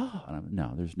 Oh, and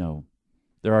no,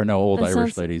 there are no old That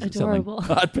Irish sounds ladies adorable.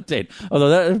 selling hot potato. Although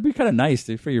that would be kind of nice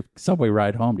for your subway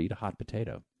ride home to eat a hot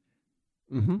potato.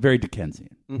 Mm-hmm. Very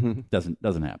Dickensian. Mm-hmm.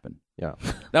 Doesn't happen. Yeah.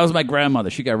 That was my grandmother.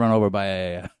 She got run over by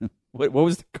a what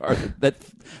was the car that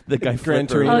the guy Gran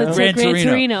flipped her? Torino? Oh, it's Gran a Gran Torino.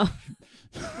 Torino.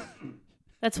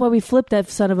 That's why we flipped that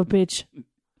son of a bitch.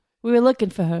 We were looking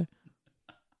for her.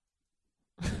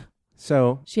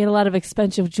 So She had a lot of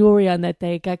expensive jewelry on that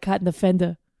day. It got caught in the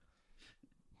fender.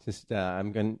 just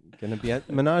I'm gonna be at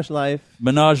Menage Life,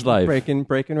 Menage Life.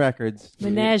 breaking records.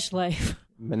 Menage life.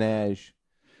 Menage.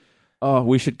 Oh,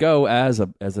 we should go as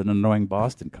an annoying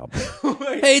Boston couple.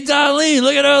 Hey, Darlene,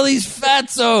 look at all these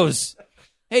fatzos.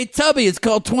 Hey, Tubby, it's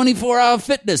called 24-hour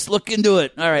fitness. Look into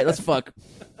it. All right, let's fuck.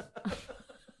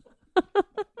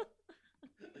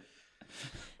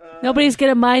 Nobody's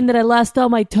gonna mind that I lost all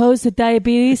my toes to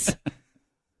diabetes.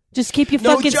 Just keep your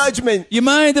No fucking judgment. You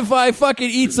mind if I fucking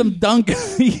eat some dunk,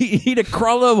 eat a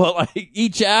cruller while I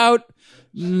eat you out?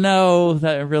 No,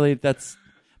 that's.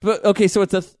 But okay, so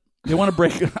it's they want to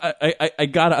break. I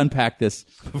gotta unpack this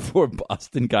before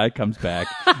Boston guy comes back.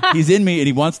 He's in me and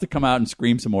he wants to come out and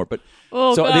scream some more. But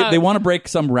Oh, so God. they want to break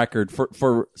some record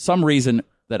for some reason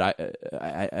that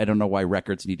I don't know why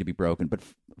records need to be broken. But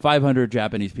 500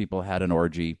 Japanese people had an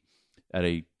orgy at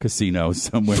a casino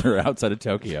somewhere outside of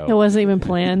Tokyo. It wasn't even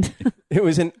planned. It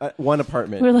was in one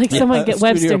apartment. We're like, someone get studio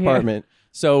Webster here. apartment.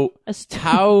 So A stu-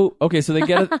 how? Okay, so they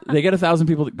get 1,000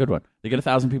 people. Good one. They get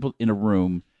 1,000 people in a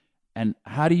room, and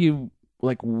how do you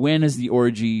when does the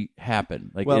orgy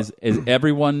happen? Like, Well- is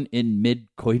everyone in mid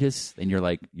coitus, and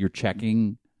you're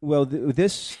checking? Well,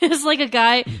 this It's like a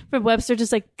guy from Webster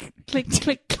just like click,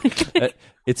 click, click, click.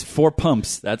 It's 4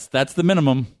 pumps. That's the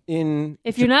minimum. in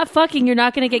If you're not fucking, you're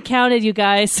not going to get counted, you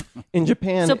guys. in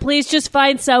Japan. So please just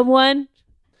find someone.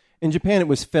 In Japan, it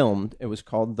was filmed. It was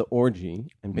called The Orgy,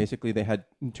 and basically they had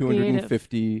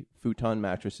 250 futon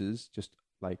mattresses, just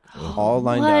like all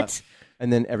lined up, What?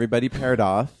 and then everybody paired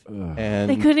off, and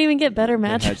They couldn't even get better they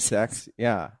had mattresses. sex.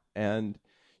 Yeah, and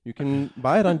you can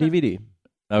buy it on DVD.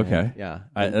 Okay. Yeah,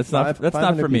 That's not for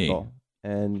 500 me. people.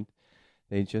 And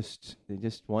they just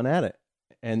went at it.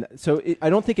 And so I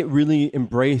don't think it really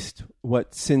embraced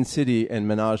what Sin City and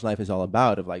Menage Life is all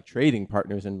about, of like trading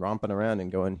partners and romping around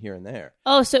and going here and there.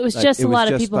 Oh, so it was Like, just it a was lot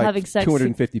of just people like having sex.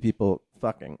 250 people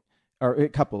fucking, or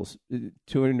couples,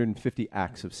 250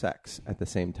 acts of sex at the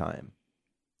same time.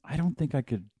 I don't think I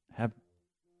could have.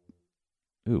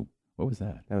 Ooh, what was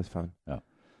that? That was fun. Oh,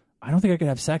 I don't think I could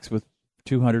have sex with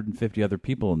 250 other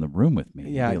people in the room with me.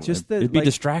 Yeah, it'd be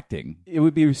distracting. It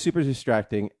would be super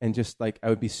distracting, and just like I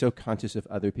would be so conscious of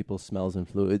other people's smells and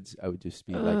fluids. I would just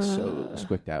be like so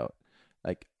squicked out.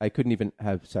 Like I couldn't even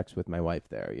have sex with my wife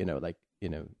there.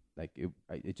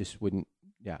 It just wouldn't.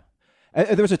 Yeah.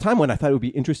 There was a time when I thought it would be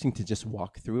interesting to just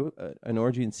walk through an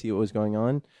orgy and see what was going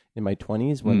on in my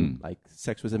 20s when like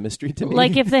sex was a mystery to me.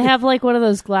 Like if they have like one of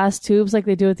those glass tubes like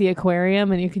they do at the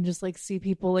aquarium and you can just like see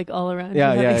people like all around.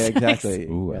 Yeah, you yeah, having sex. exactly.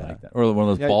 Ooh, Yeah. I like that. Or one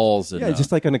of those balls. Yeah,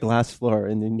 just like on a glass floor,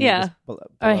 and then you Yeah. just Or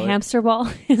a blow it. hamster ball.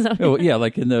 Is that what Oh, yeah,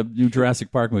 like in the new Jurassic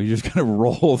Park movie, you just kind of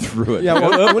roll through it. Yeah,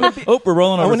 well, I wouldn't be, we're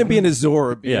rolling I over. wouldn't be in a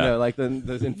Zorb, Yeah. like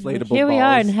those inflatable Here we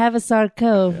are in balls. Havisar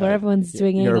Cove where everyone's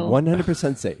doing You're anal.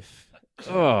 100% safe.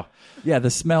 Oh, yeah,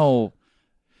 the smell.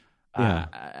 Yeah.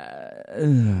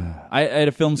 I had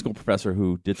a film school professor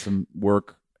who did some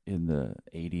work in the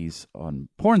 80s on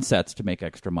porn sets to make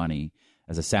extra money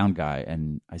as a sound guy.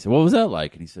 And I said, what was that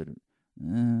like? And he said,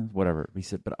 whatever. He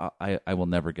said, but I will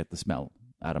never get the smell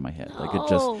out of my head. Like it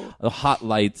just, the hot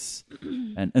lights.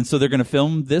 And so they're going to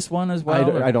film this one as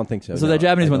well? I don't think so. So no, the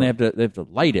Japanese I one, don't. they have to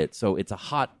light it. So it's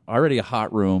already a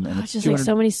hot room. And Oh, it's it's just like 200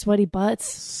 so many sweaty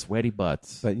butts. sweaty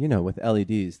butts. But with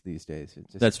LEDs these days, it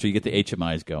just, That's true. You get the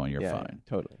HMIs going, you're yeah, fine.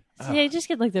 totally. So yeah, you just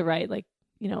get like the right light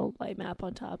map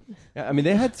on top. Yeah, I mean,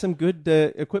 they had some good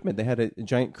equipment. They had a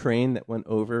giant crane that went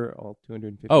over all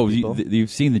 250 Oh, people. you've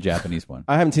seen the Japanese one.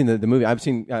 I haven't seen the movie. I'm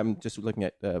just looking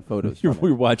at photos. from We're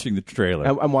it. watching the trailer.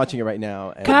 I'm watching it right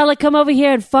now. And Carla, come over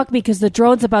here and fuck me because the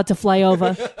drone's about to fly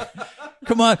over.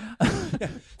 Come on.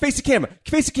 face the camera.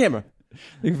 Face the camera.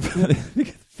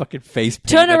 Fucking face paint.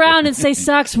 Turn around and say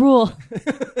Sox rule.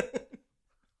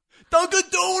 Dunkin'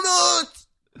 Donuts.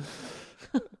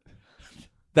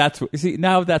 That's what, see,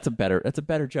 now that's a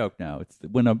better joke now. It's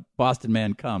when a Boston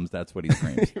man comes, that's what he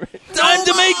screams. Time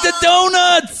to make the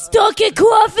donuts! Dunkin'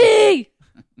 coffee!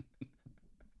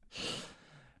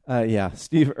 Yeah,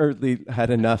 Steve Erdley had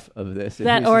enough of this. And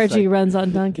That he was just orgy like- runs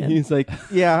on Dunkin'. He's like,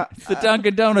 yeah, The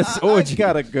Dunkin' Donuts I orgy.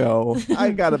 gotta go.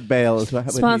 I gotta bail. Is what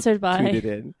Sponsored he by. tweeted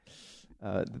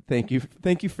in. Thank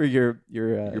you for your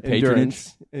patronage.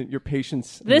 and your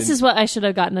patience. This is what I should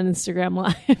have gotten on Instagram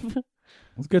Live.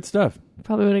 It's good stuff.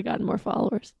 Probably would have gotten more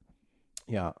followers.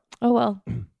 yeah. Oh well.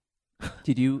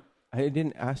 Did you? I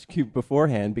didn't ask you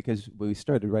beforehand because we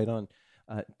started right on.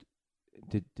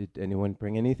 Did anyone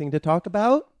bring anything to talk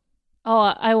about? Oh,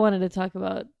 I wanted to talk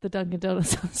about the Dunkin'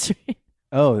 Donuts on the street.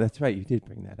 Oh, that's right. You did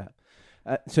bring that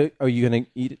up. So, are you going to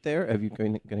eat it there? Are you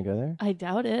going to go there? I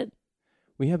doubt it.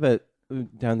 We have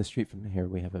down the street from here.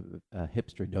 We have a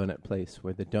hipster donut place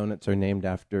where the donuts are named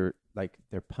after like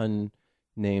their pun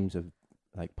names of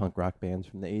like punk rock bands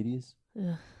from the 80s.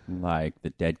 Ugh. Like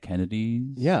the Dead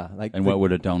Kennedys. Yeah, like And what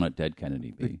would a donut Dead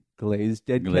Kennedy the be? glazed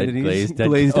dead Gla- Kennedys. glazed Dead.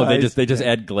 Glazed Oh, eyes. they just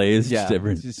add glazed. Yeah, to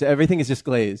every- it's just, everything is just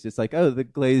glazed. It's like, oh, the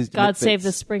glazed. God Misfits. save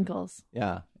the sprinkles.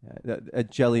 Yeah, a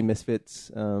jelly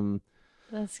misfits.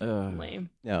 That's Ugh. lame.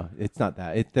 No, it's not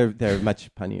that. They're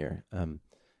much punnier.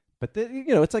 But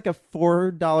it's like a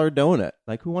 $4 donut.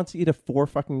 Like, who wants to eat a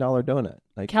 $4 donut?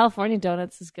 Like, California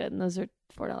donuts is good, and those are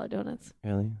 $4 donuts.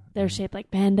 really? They're shaped like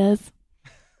pandas,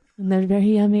 and they're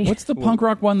very yummy. What's the punk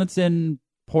rock one that's in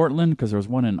Portland? Because there was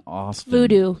one in Austin.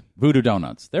 Voodoo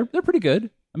Donuts. They're pretty good.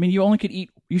 I mean,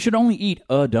 you should only eat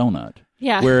a donut.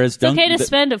 Yeah. Whereas it's okay to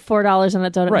spend $4 on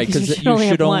a donut right, because because you should only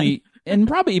have one. and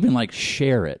probably even like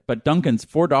share it. But Dunkin's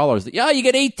 $4. Yeah, you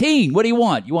get 18. What do you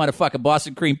want? You want a fucking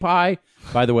Boston cream pie?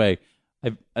 By the way,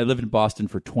 I lived in Boston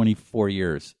for 24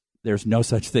 years. There's no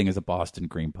such thing as a Boston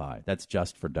cream pie. That's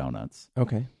just for donuts.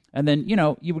 Okay. And then,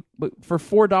 you would for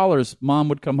 $4, Mom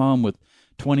would come home with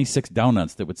 26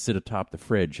 donuts that would sit atop the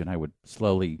fridge, and I would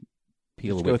slowly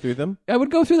peel Just away. go through them. I would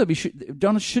go through them.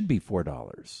 Donuts should be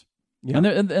 $4. Yeah. And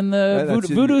the That's-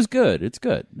 voodoo is good. It's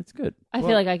good. It's good. I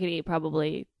feel like I could eat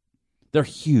probably They're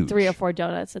huge. 3 or 4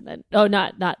 donuts, and then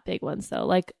not big ones though,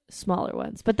 like smaller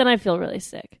ones. But then I feel really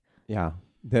sick, Yeah.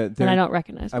 and I don't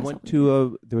recognize I myself. went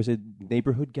to there was a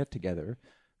neighborhood get together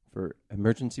for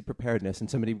emergency preparedness, and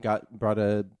somebody brought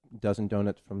a dozen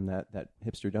donuts from that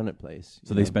hipster donut place.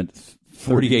 So they spent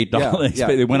 $48. Yeah.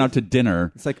 They went out to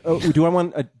dinner. It's like, oh, do I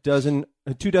want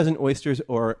 2 dozen oysters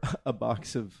or a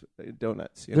box of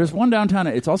donuts? There's one downtown.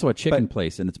 It's also a chicken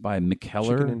place, and it's by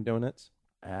McKellar. chicken and donuts.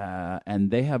 And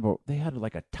they had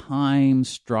like a thyme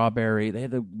strawberry. They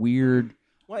had a weird.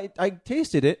 Well, I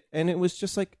tasted it, and it was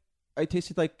just like I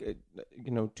tasted like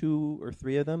 2 or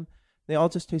 3 of them. They all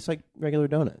just taste like regular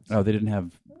donuts. Oh, they didn't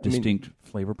have distinct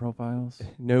flavor profiles.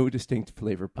 No distinct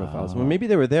flavor profiles. Oh. Well, maybe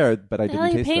they were there, but I How didn't are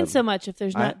you taste paying them. so much if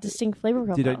there's not distinct flavor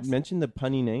profiles? Did I mention the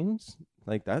punny names?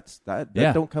 Like that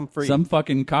Yeah. don't come free. Some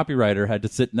fucking copywriter had to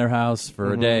sit in their house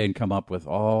for a day and come up with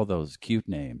all those cute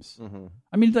names.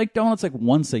 I mean, like donuts, like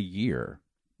once a year.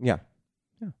 Yeah.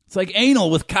 It's like anal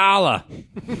with Kala.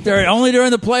 They're only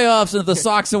during the playoffs and if the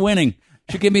Sox are winning.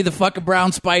 Should give me the fucking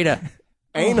brown spider.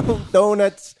 Anal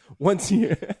donuts once a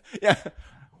year. Yeah.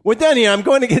 We're done here. I'm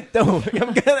going to get donuts.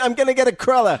 I'm gonna get a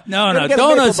cruller. No, I'm no, gonna get a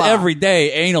maple donuts bar. every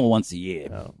day, anal once a year.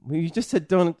 Oh, well, you just said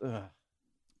donut. Ugh.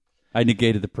 I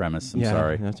negated the premise. I'm Yeah,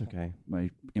 sorry. That's okay. My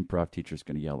improv teacher's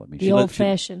going to yell at me. The old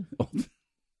fashioned.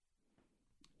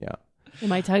 Yeah.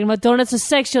 Am I talking about donuts or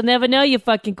sex? You'll never know, you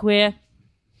fucking queer.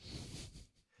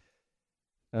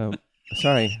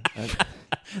 Sorry.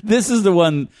 This is the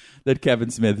one that Kevin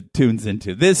Smith tunes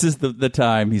into. This is the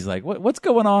time he's like, what's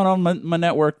going on my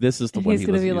network? This is the one He's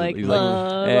gonna be listens- like, he's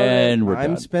I'm we're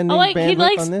done. spending Oh, wait, he bandwidth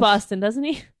likes on this. Boston, doesn't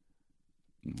he?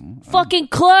 Fucking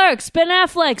Clerks, Ben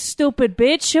Affleck, stupid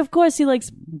bitch. Of course he likes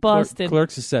Boston.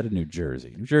 Clerks is set in New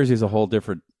Jersey. New Jersey is a whole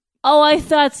different. Oh, I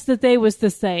thought that they was the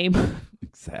same.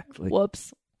 Exactly.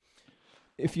 Whoops.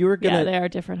 If you were Yeah, gonna, they are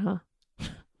different, huh?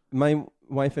 my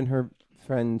wife and her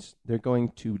friends, they're going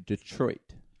to Detroit.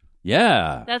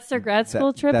 Yeah. That's their grad That-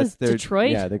 school trip that's is their-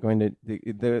 Detroit? Yeah, they're going to.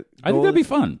 The I think that'd be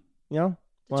fun. You know,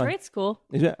 why? Detroit's cool.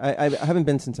 Is it- I haven't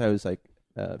been since I was like.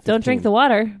 15. Don't drink the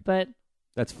water, but,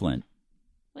 That's Flint.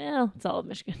 well, it's all of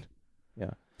Michigan.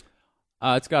 Yeah.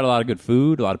 It's got a lot of good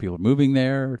food. A lot of people are moving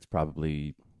there. It's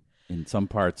probably, in some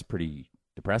parts, pretty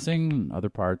depressing. In other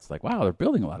parts, like, wow, they're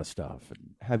building a lot of stuff.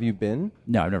 And, Have you been?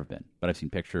 no, I've never been, but I've seen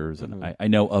pictures, and I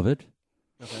know of it.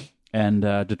 Okay. And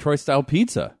Detroit-style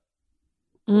pizza.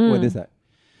 What is that?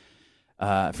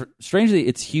 Strangely,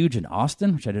 it's huge in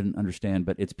Austin, which I didn't understand,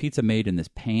 but it's pizza made in this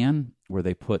pan where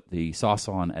they put the sauce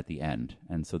on at the end.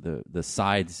 And so the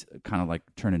sides kind of like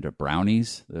turn into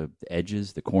brownies, the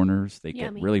edges, the corners, they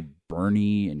Yummy. get really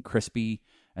burny and crispy.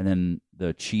 And then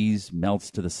the cheese melts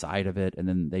to the side of it. And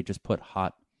then they just put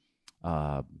hot,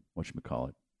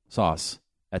 sauce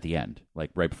at the end,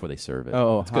 like right before they serve it.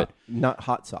 Oh, it's hot, good. not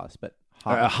hot sauce, but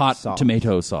hot, A hot sauce.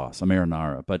 tomato sauce, a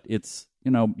marinara. But it's,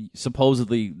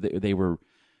 supposedly they were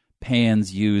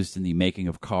pans used in the making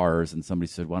of cars, and somebody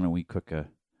said, why don't we cook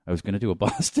I was going to do a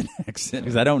Boston accent,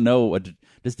 because I don't know.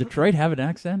 Does Detroit have an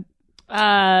accent?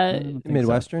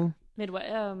 Midwestern?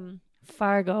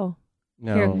 Fargo.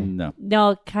 No. Here. No.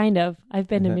 No, kind of. I've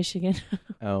been to Okay. Michigan.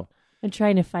 Oh. I'm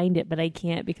trying to find it, but I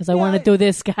can't because I want to do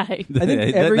this guy. I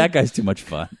think every- that guy's too much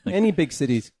fun. Like, Any big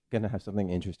city's going to have something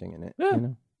interesting in it. Yeah.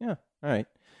 Yeah. All right.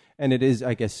 And it is,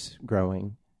 I guess,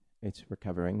 growing. It's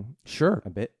recovering sure. a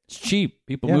bit. It's cheap.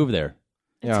 People Yeah. move there.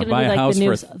 It's Yeah. going to Buy be a like house the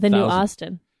new, for the new 1,000.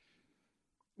 Austin.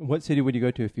 What city would you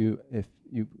go to if you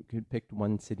could pick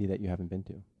one city that you haven't been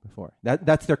to before?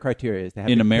 That's their criteria. Is they have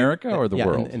In to pick- America or the yeah,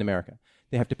 world? In America.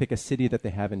 They have to pick a city that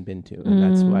they haven't been to, and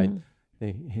that's why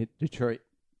they hit Detroit.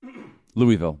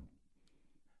 Louisville.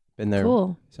 Been there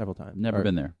Cool. several times. Never Or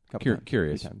been there. a couple times,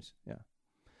 Curious. 3 times.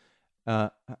 Yeah.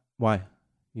 Why?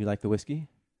 You like the whiskey?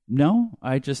 No,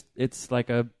 it's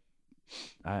like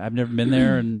I've never been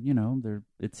there, and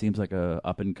it seems like a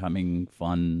up and coming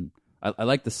fun. I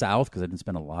like the South because I didn't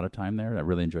spend a lot of time there. I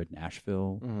really enjoyed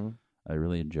Nashville. Mm-hmm. I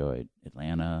really enjoyed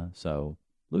Atlanta. So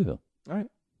Louisville. All right.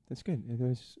 That's good.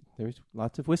 There's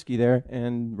lots of whiskey there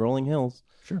and rolling hills.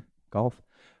 Sure. Golf.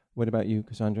 What about you,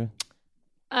 Cassandra?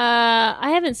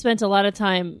 I haven't spent a lot of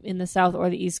time in the South or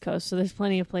the East Coast, so there's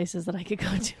plenty of places that I could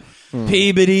go to.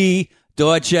 Peabody,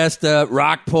 Dorchester,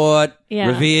 Rockport, Yeah.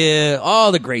 Revere,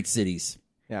 all the great cities.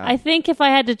 Yeah. I think if I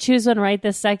had to choose one right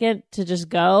this second to just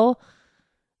go,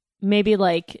 maybe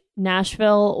like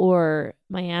Nashville or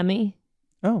Miami.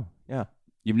 Oh, yeah.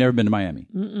 You've never been to Miami?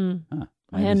 Mm-mm. Huh.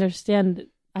 I understand.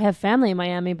 I have family in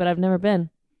Miami, but I've never been.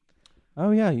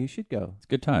 Oh, yeah. You should go. It's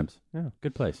good times. Yeah.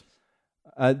 Good place.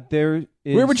 There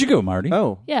is. Where would you go, Marty?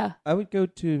 Oh, Yeah. I would go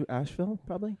to Asheville,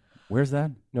 probably. Where's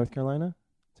that? North Carolina.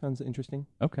 Sounds interesting.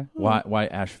 Okay. Why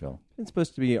Asheville? It's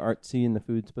supposed to be artsy, and the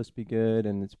food's supposed to be good,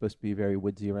 and it's supposed to be very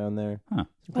woodsy around there. Huh.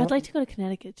 Well, I'd like to go to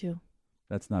Connecticut too.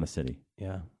 That's not a city.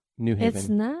 Yeah. New Haven. It's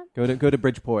not, Go to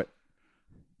Bridgeport.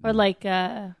 or like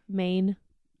Maine.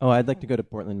 Oh, I'd like to go to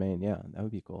Portland, Maine. Yeah, that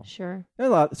would be cool. Sure.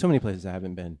 There are so many places I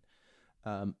haven't been,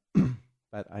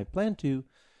 but I plan to.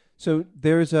 So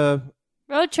there's a.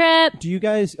 Road trip. Do you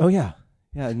guys? Oh yeah.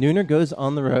 Nooner goes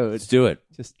on the road. Let's do it.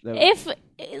 Just If like,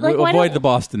 We'll why avoid don't, the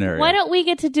Boston area. why don't we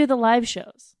get to do the live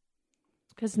shows?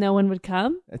 Because no one would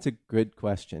come. That's a good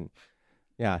question.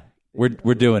 Yeah. We're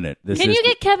doing it. This Can is you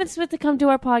get Kevin Smith to come to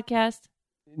our podcast?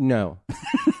 No.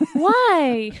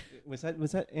 Why? Was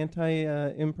that anti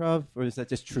improv or is that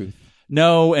just truth?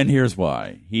 No, and here's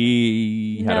why.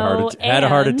 He had a No,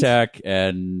 heart and- attack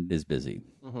and is busy.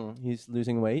 He's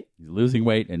losing weight. He's losing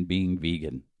weight and being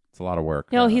vegan. It's a lot of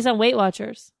work. No, he's on Weight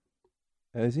Watchers.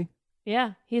 Is he?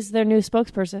 Yeah, he's their new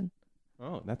spokesperson.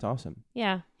 Oh, that's awesome.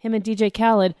 Yeah, him and DJ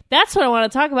Khaled. That's what I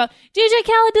want to talk about. DJ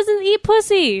Khaled doesn't eat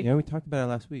pussy. Yeah, we talked about it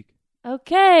last week.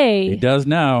 Okay. He does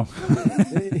now.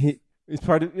 It's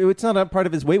part of. It's not a part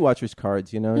of his Weight Watchers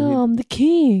cards, you know. No, I'm the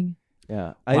king.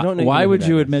 Yeah, I don't know. Why who would that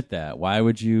you is. admit that? Why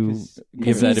would you 'Cause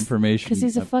give that he's- information? Because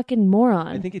he's a fucking moron.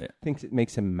 I think it thinks it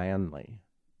makes him manly.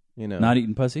 You know, Not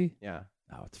eating pussy? Yeah.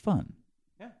 Oh, it's fun.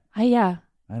 Yeah.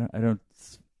 I don't.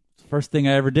 It's the first thing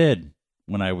I ever did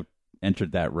when I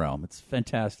entered that realm. It's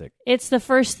fantastic. It's the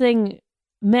first thing,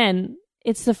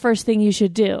 it's the first thing you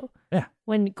should do. Yeah.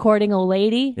 When courting a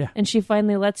lady Yeah. and she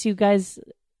finally lets you guys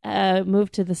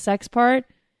move to the sex part,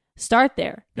 start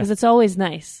there because it's always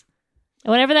nice.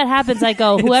 And whenever that happens, I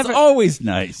go, whoever. It's always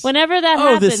nice. Whenever that Oh,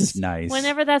 happens, this is nice.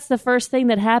 Whenever that's the first thing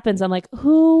that happens, I'm like,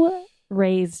 who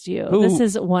raised you? Who- This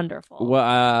is wonderful.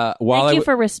 While Thank I you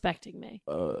for respecting me.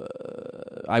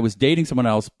 I was dating someone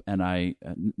else, and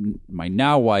my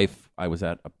now wife, I was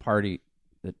at a party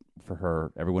that for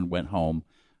her. Everyone went home,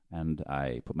 and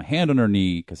I put my hand on her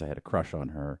knee because I had a crush on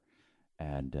her,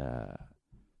 and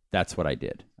that's what I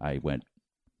did. I went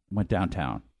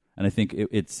downtown, and I think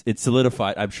it's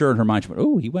solidified. I'm sure in her mind she went,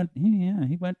 "Oh, he went,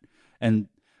 and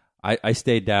I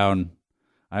stayed down.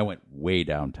 I went way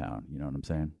downtown. You know what I'm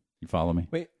saying? You follow me?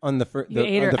 Wait, on the You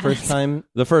ate her first ass. time.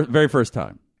 The very first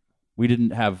time, we didn't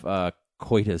have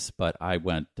coitus, but I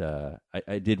went.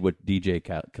 I did what DJ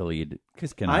Khaled.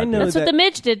 Because cannot I do. know That's what that the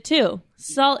midge did too. It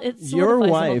your solidifies the whole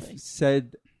wife thing.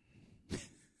 said,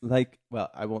 like, well,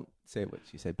 I won't say what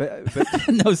she said, but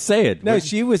No, say it. no,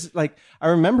 she was like, I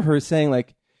remember her saying,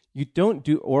 like, you don't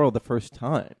do oral the first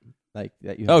time, like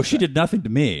that. You. Oh, she did nothing to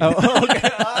me. Oh, okay.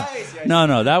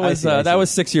 No, that was I see. that was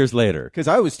 6 years later. Because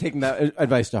I was taking that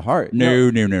advice to heart.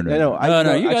 No. No.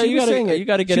 You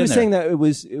got to get She in was there. saying that it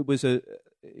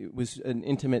was an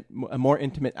intimate, a more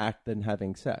intimate act than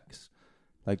having sex,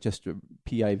 like just a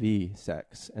PIV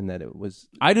sex, and that it was.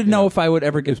 I didn't know if I would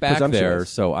ever was get back there, presumptuous.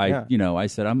 so Yeah. I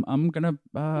said I'm gonna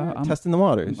I'm testing the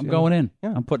waters. I'm you going know? in.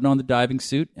 Yeah. I'm putting on the diving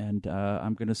suit and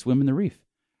I'm gonna swim in the reef.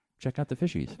 Check out the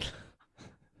fishies.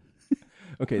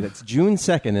 Okay, that's June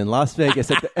 2nd in Las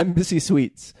Vegas at the Embassy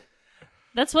Suites.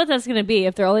 That's what that's going to be.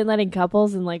 If they're only letting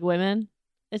couples and like women,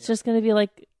 it's just going to be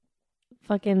like A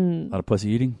fucking, lot of pussy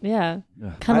eating. yeah,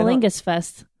 Ugh. cunnilingus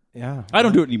fest. Yeah, I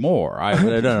don't do it anymore.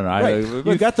 No. Right.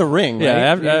 You got the ring.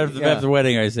 Yeah, right? after Yeah. the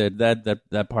wedding, I said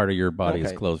that part of your body is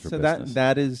Okay. closed for so business.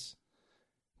 that is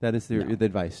the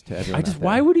advice to everyone. I just out there.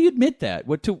 why would he admit that?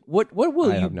 What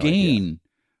will I you have no gain?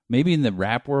 Maybe in the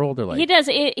rap world or like He does.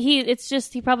 It's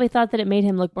just he probably thought that it made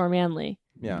him look more manly.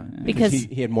 Yeah, Because-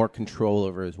 he had more control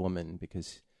over his woman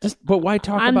because but why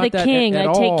talk I'm about the that king. at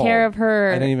I take all? care of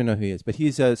her. I don't even know who he is, but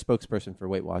he's a spokesperson for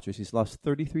Weight Watchers. He's lost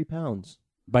 33 pounds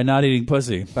by not eating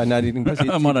pussy. by not eating pussy.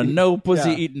 I'm on a no pussy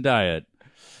Yeah. eating diet.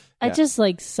 It just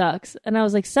like sucks. And I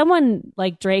was like, someone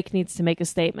like Drake needs to make a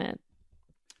statement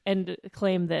and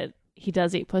claim that he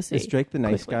does eat pussy. Is Drake the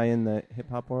nice quickly. guy in the hip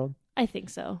hop world? I think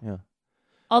so. Yeah.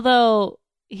 Although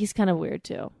he's kind of weird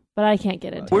too, but I can't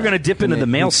get into We're it. going to dip into the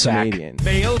mail He's sack. Canadian.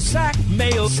 Mail sack.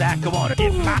 Come on,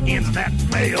 get back into that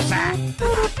mail sack.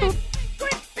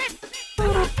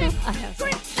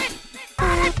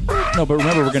 No, but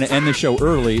remember, we're going to end the show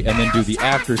early and then do the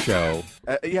after show.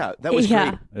 Yeah, that was Yeah.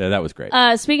 great. Yeah, that was great.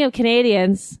 Speaking of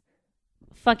Canadians,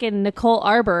 fucking Nicole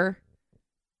Arbor.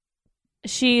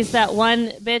 She's that one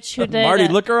bitch who did. Marty,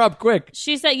 look her up quick.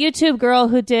 She's that YouTube girl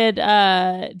who did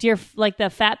like the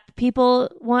fat people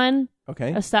one,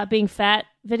 Okay. a stop being fat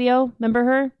video. Remember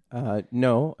her?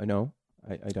 No, I don't.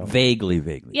 Vaguely.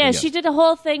 Yeah, Yes. she did a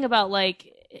whole thing about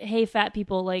like, hey, fat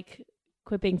people, like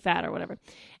quit being fat or whatever.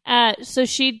 So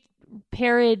she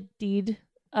parodied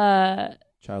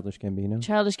Childish Gambino.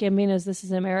 Childish Gambino's "This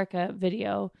Is America"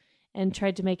 video and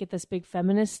tried to make it this big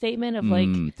feminist statement of like,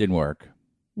 Didn't work.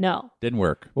 no, Didn't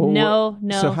work. Well, no.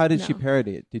 So how did no. she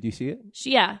parody it? Did you see it?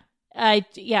 I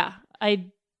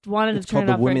wanted It's to turn called it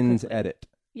the off very Women's quickly. Edit.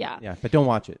 Yeah, Yeah, but don't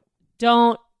watch it.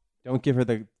 don't. Don't give her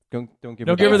the don't give Don't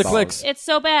her give her the follows. clicks. It's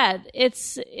so bad.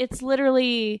 It's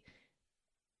literally.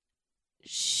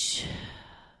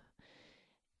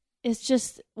 It's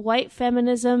just white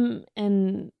feminism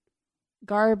and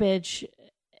garbage.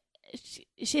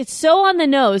 It's so on the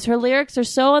nose. Her lyrics are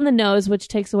so on the nose, which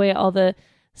takes away all the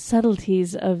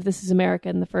subtleties of "This Is America"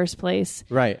 in the first place.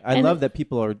 Right. I And- love that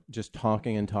people are just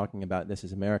talking and talking about "This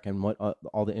Is America" and what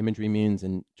all the imagery means,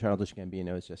 and Childish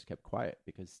Gambino has just kept quiet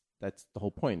because that's the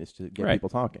whole point, is to get Right. people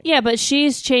talking. Yeah, but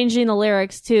she's changing the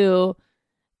lyrics to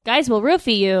 "guys will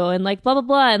roofie you" and like blah blah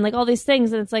blah and like all these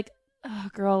things, and it's like, oh,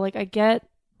 girl, like I get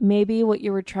maybe what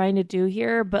you were trying to do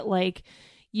here, but like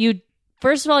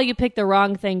first of all, you picked the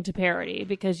wrong thing to parody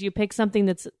because you picked something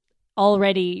that's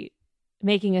already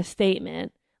making a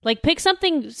statement. Like pick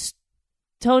something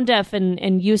tone deaf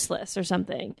and useless or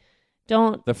something.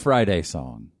 Don't The Friday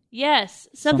song. Yes,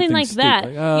 something like that.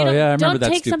 Like, oh, yeah, I remember don't that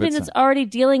take stupid something song. that's already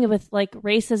dealing with like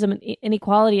racism and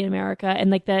inequality in America and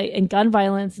like and gun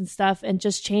violence and stuff, and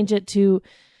just change it to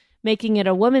making it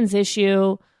a woman's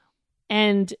issue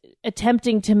and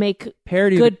attempting to make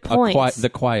Parody good points. The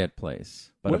Quiet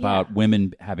Place, but about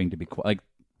women having to be quiet. Like,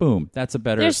 boom, that's a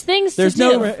better. There's things There's to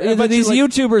no do. these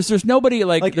YouTubers. There's nobody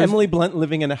like there's- Emily Blunt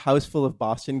living in a house full of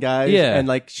Boston guys, Yeah. and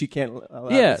like she can't.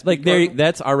 Yeah, like there.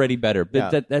 that's already better.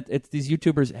 But Yeah. that it's these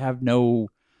YouTubers have no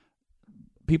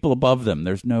people above them.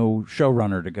 There's no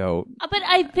showrunner to go. But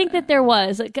I think that there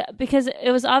was like, because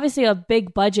it was obviously a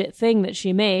big budget thing that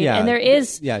she made, Yeah, and there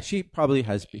is. Yeah, she probably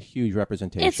has a huge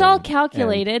representation. It's all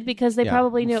calculated because they yeah.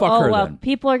 probably knew, Fuck oh, her well, then.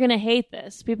 people are going to hate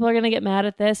this. People are going to get mad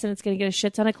at this, and it's going to get a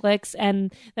shit ton of clicks.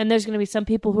 And then there's going to be some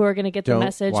people who are going to get Don't the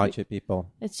message. watch it,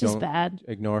 people. It's just Don't bad.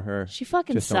 Ignore her. She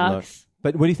fucking Just don't look. sucks.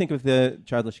 But what do you think of the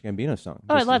Childish Gambino song?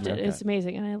 Oh, I This Is loved it. America? It's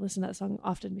amazing. And I listen to that song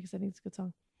often because I think it's a good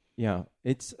song. Yeah,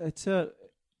 it's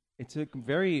a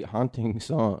very haunting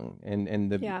song,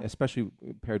 and Yeah. especially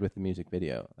paired with the music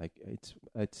video. Like it's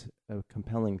a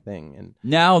compelling thing, and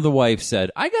Now the wife said,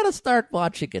 "I got to start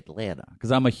watching Atlanta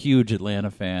because I'm a huge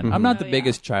Atlanta fan. I'm not the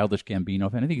biggest Childish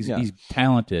Gambino fan. I think he's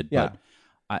talented, Yeah.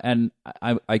 but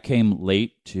I came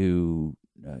late to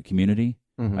Community.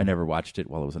 Mm-hmm. I never watched it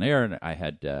while it was on air, and I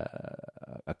had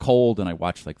a cold, and I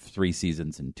watched like 3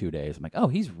 seasons in 2 days. I'm like, oh,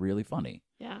 he's really funny.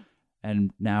 Yeah.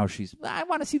 And now I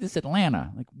want to see this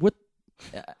Atlanta. Like, what?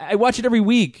 I watch it every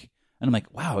week, and I'm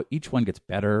like, wow, each one gets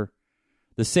better.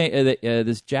 The same.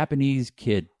 This Japanese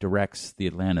kid directs the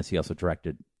Atlantis. He also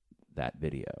directed that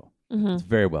video. Mm-hmm. It's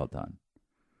very well done,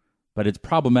 but it's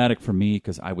problematic for me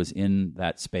because I was in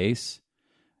that space,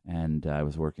 and I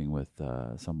was working with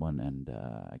someone, and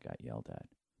I got yelled at.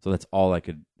 So that's all I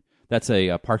could. That's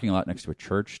a parking lot next to a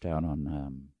church down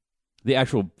on the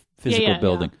actual physical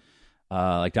building.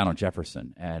 Like down on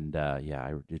Jefferson, and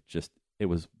it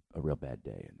was a real bad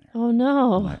day in there. Oh,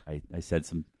 no. And I said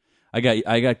I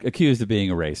got accused of being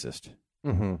a racist,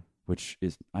 mm-hmm. which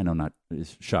is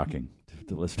is shocking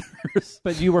to listeners.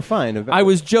 but you were fine. I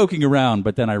was joking around,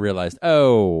 but then I realized,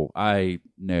 no, I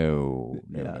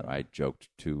joked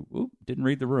too. Didn't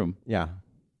read the room. Yeah,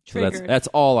 So Triggered. that's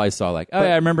all I saw. Like,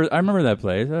 I remember that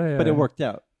place. Oh, yeah. but it worked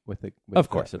out with it. Of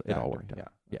course, it all worked out. Yeah,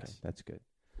 okay, Yes. that's good.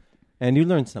 And you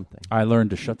learned something. I learned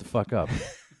to shut the fuck up.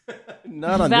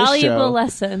 Not on this show. Valuable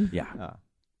lesson. Yeah.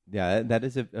 Yeah, that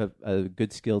is a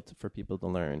good skill for people to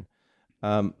learn.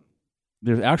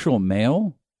 There's actual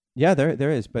mail. Yeah,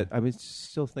 there is. But I was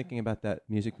still thinking about that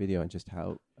music video and just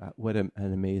how what an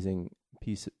amazing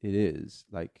piece it is.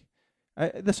 Like,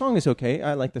 the song is okay.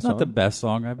 I like the It's song. not the best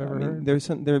song I've ever heard.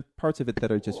 There are parts of it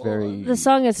that are just very. The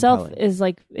song itself compelling. is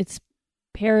like, it's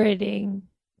parodying.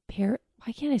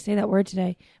 Why can't I say that word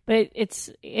today? But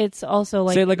it's also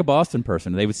like. Say it like a Boston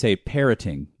person. They would say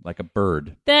parroting, like a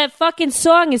bird. That fucking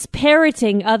song is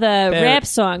parroting other rap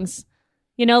songs.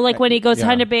 You know, like when he goes Yeah.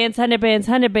 100 bands, 100 bands,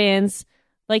 100 bands.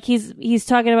 Like he's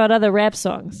talking about other rap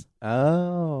songs.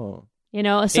 Oh. You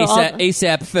know, so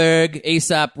ASAP Ferg,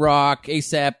 ASAP Rock,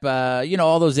 ASAP,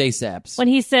 all those ASAPs. when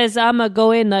he says I'm gonna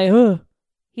go in like, ugh,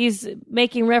 he's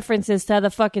making references to other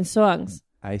fucking songs.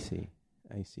 I see.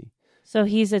 So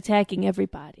he's attacking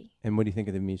everybody. And what do you think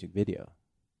of the music video?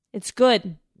 It's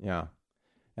good. Yeah,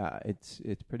 it's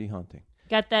pretty haunting.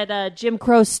 Got that Jim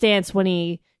Crow stance when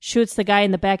he shoots the guy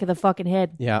in the back of the fucking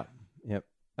head. Yeah, yep.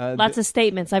 Lots of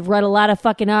statements. I've read a lot of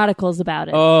fucking articles about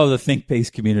it. Oh, the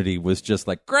think-based community was just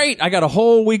like, great, I got a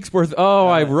whole week's worth.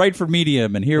 I write for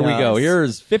Medium, and here we go.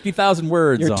 Here's 50,000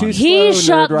 words You're on too it. He slow,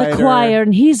 shot Nerd the Writer. choir,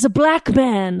 and he's a black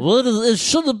man. It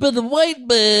should have been a white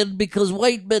man because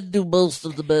white men do most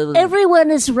of the men. Everyone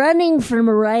is running from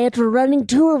a riot or running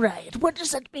to a riot. What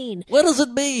does that mean? What does it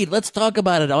mean? Let's talk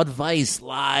about it on Vice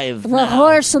Live. The now.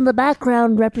 horse in the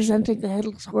background representing the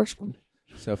headless horseman.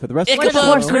 So for the rest of the Ichabod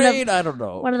horsemen show, of- Crane? I don't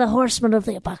know. One of the horsemen of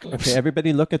the apocalypse. okay,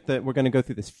 everybody look at we're going to go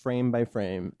through this frame by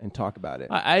frame and talk about it.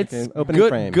 It's Okay, opening good,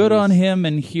 frame. good on He's- him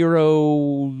and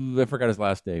Hero. I forgot his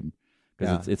last name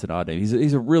because Yeah. it's an odd name.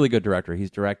 He's a really good director.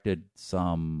 He's directed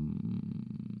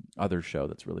some other show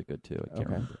that's really good too. I can't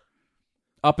remember.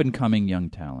 Up and coming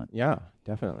young talent. Yeah,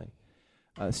 definitely.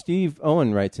 Steve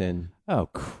Owen writes in, Oh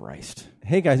Christ!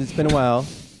 "Hey guys, it's been a while.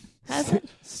 Has it?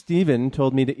 Steven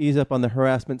told me to ease up on the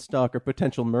harassment, stalk, or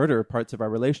potential murder parts of our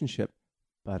relationship,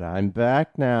 but I'm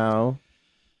back now.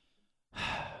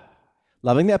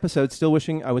 Loving the episode, still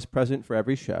wishing I was present for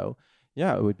every show.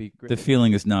 Yeah, it would be great. The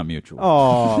feeling is not mutual.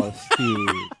 Oh, Steve.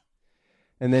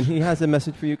 And then he has a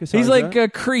message for you, Cassandra. He's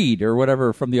like Creed or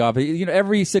whatever from The Office. You know,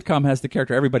 every sitcom has the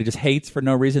character everybody just hates for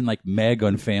no reason, like Meg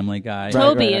on Family Guy.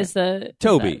 Toby is the...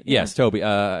 Toby, yeah. yes, Toby.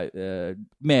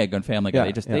 Meg on Family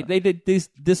Guy. Yeah, They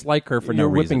dislike her for no Your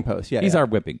reason. whipping post, yeah. He's yeah. our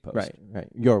whipping post. Right.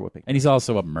 Your whipping. And he's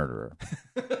also a murderer.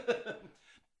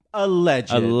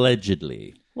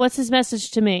 Allegedly. What's his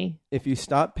message to me? If you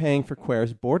stop paying for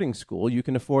Quare's boarding school, you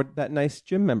can afford that nice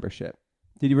gym membership.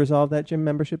 Did you resolve that gym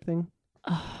membership thing?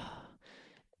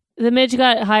 The Midge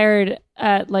got hired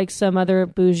at like some other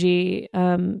bougie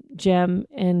gym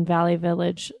in Valley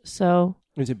Village. So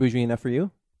Is it bougie enough for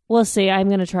you? we'll see. I'm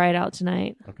going to try it out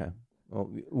tonight. Okay. Well,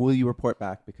 will you report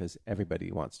back? Because everybody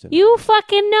wants to know. You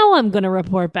fucking know I'm going to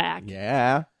report back.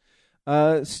 Yeah.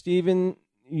 Stephen,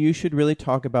 you should really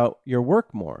talk about your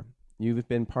work more. You've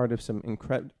been part of some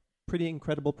pretty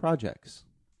incredible projects.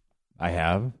 I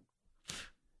have.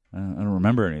 I don't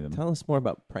remember any of them. Tell us more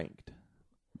about Pranked.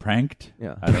 Pranked?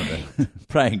 Yeah. I don't know.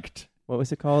 Pranked. What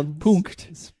was it called?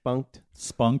 Punked. Spunked.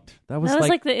 Spunked. That was, That was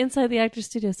like the Inside the Actor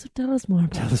Studio. So tell us more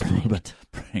about Tell us more Pranked. about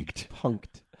Pranked.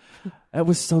 Punked. That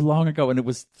was so long ago, and it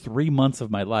was 3 months of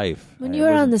my life. When you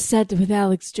were on the set with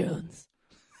Alex Jones.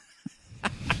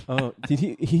 Oh, did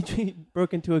he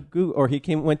broke into a Google, or he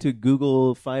went to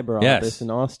Google Fiber Yes. office in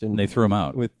Austin. And they threw him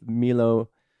out. with Milo.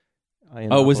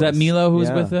 Oh, was that Yiannopoulos. Milo who was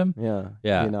Yeah, with him? Yeah.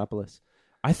 Yeah. Yiannopoulos.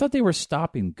 I thought they were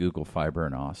stopping Google Fiber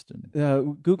in Austin.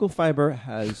 Google Fiber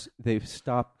they've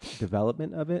stopped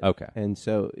development of it. Okay. And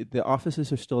so the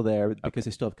offices are still there because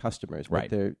they still have customers.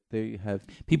 But Right. they have.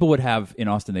 People would have, in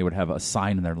Austin, they would have a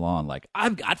sign in their lawn like,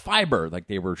 I've got fiber. Like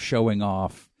they were showing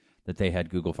off that they had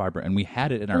Google Fiber. And we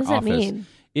had it in our What does that office. mean?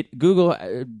 Google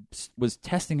was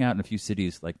testing out in a few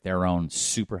cities like their own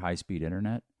super high-speed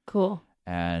internet. Cool.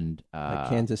 And Like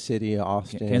Kansas City,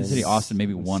 Austin,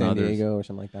 maybe one San other. Diego or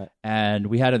something like that. And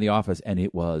we had it in the office, and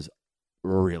it was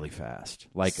really fast.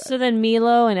 Like, So then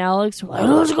Milo and Alex were like,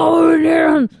 let's go over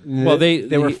there. well,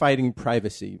 they were fighting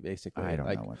privacy basically. I don't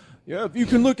like, know what. Yeah,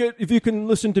 if you can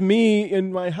listen to me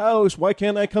in my house, why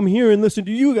can't I come here and listen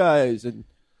to you guys? And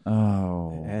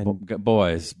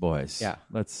Boys. Yeah.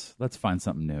 Let's find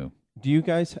something new. do you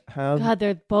guys have? God,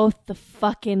 they're both the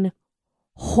fucking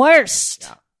worst.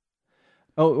 Yeah.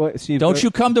 Oh, wait, Steve, Don't you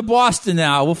come to Boston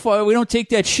now. We don't take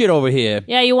that shit over here.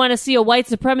 Yeah, you want to see a white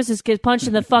supremacist get punched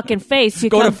in the fucking face? You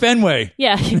Go come, to Fenway.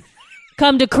 yeah,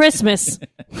 come to Christmas.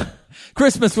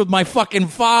 Christmas with my fucking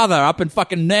father up in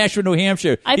fucking Nashua, New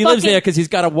Hampshire. He lives there because he's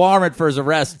got a warrant for his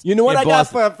arrest. You know what in I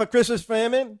Boston. got for Christmas for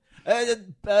him?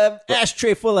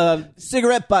 Ashtray full of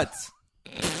cigarette butts.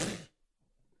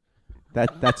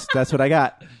 That's what I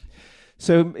got.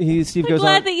 So Steve I'm goes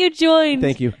glad on. that you joined.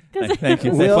 Thank you. Thank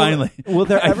you. Will- Finally. will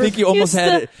there I ever- think you almost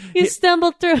had it. You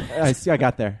stumbled through. I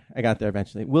got there. I got there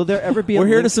eventually. Will there ever be? We're a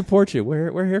here to link- support you.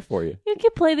 We're here for you. You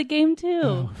can play the game too.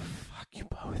 Oh, fuck you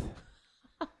both.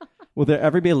 Will there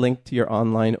ever be a link to your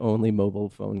online-only mobile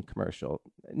phone commercial?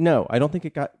 No, I don't think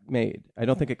it got made. I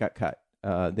don't think it got cut.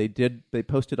 They did. They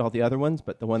posted all the other ones,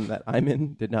 but the one that I'm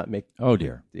in did not make. Oh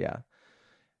dear. Yeah.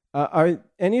 Are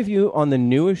any of you on the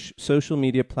newish social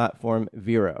media platform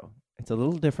Vero? It's a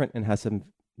little different and has some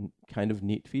kind of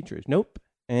neat features. Nope.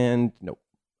 And nope.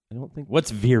 I don't think.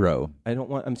 What's Vero? I don't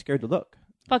want. I'm scared to look.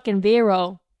 Fucking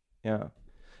Vero. Yeah.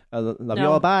 Love you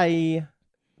No. all. Bye.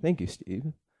 Thank you,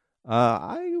 Steve.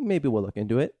 I maybe will look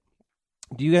into it.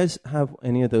 Do you guys have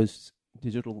any of those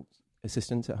digital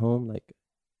assistants at home? Like,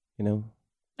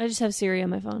 I just have Siri on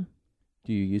my phone.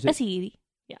 do you use it? Siri.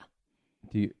 Yeah.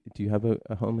 Do you have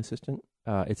a home assistant?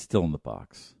 It's still in the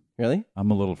box. Really? I'm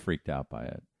a little freaked out by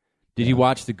it. Did you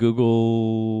watch the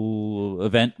Google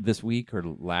event this week or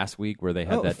last week where they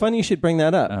had that? Funny you should bring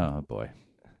that up. Oh boy.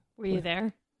 Were you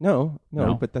there? No,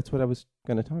 No? but that's what I was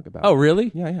going to talk about. Oh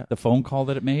really? Yeah. The phone call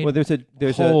that it made. Well, there's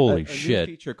Holy a new shit.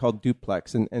 feature called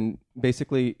Duplex, and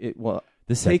basically it will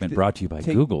This take segment brought to you by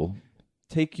Google.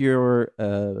 take your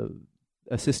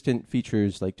assistant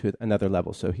features like to another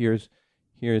level. So here's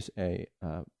a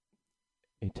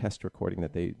test recording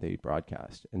that they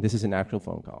broadcast, and this is an actual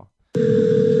phone call.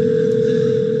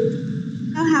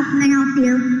 Oh, how can I help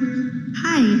you?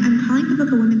 Hi, I'm calling to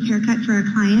book a women's haircut for a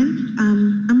client.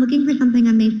 I'm looking for something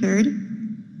on May 3rd.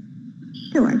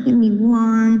 Sure, give me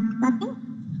 1 second.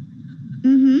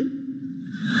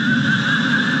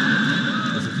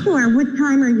 Sure, what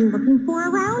time are you looking for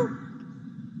around?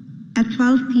 At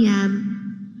 12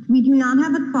 p.m. We do not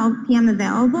have a 12 p.m.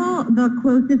 available. The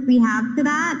closest we have to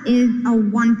that is a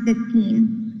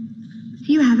 1:15.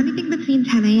 Do you have anything between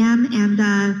 10 a.m.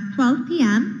 and 12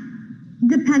 p.m.?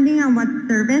 Depending on what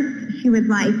service she would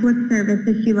like. What service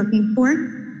is she looking for?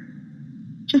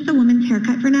 Just a woman's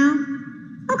haircut for now.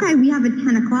 Okay, we have a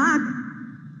 10 o'clock.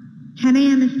 10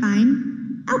 a.m. is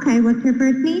fine. Okay, what's her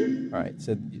first name? All right.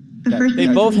 So The first They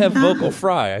name both is have Lisa. vocal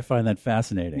fry. I find that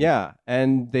fascinating. yeah,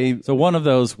 and they So one of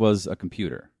those was a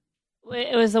computer.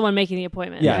 It was the one making the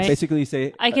appointment. yeah right? basically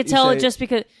say I could you tell say, just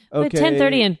because okay.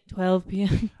 10:30 and 12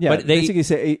 p.m. yeah, But they- basically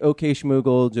say okay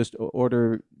Schmoogle, just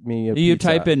order me a You pizza.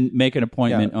 type in make an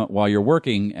appointment Yeah. while you're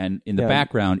working, and in the Yeah.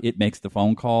 background, it makes the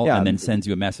phone call Yeah. and then sends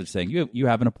you a message saying you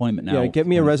have an appointment now. Yeah, get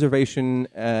me a reservation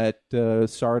at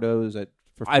Sardo's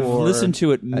for I've 4 listened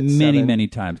to it at many, 7. many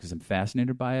times because I'm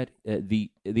fascinated by it.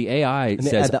 The AI they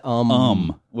says add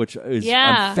the which is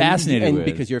Yeah. I'm fascinated and with.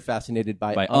 because you're fascinated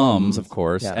by ums, of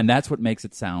course, Yeah. and that's what makes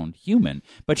it sound human.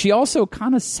 But she also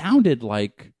kind of sounded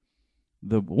like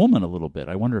the woman a little bit.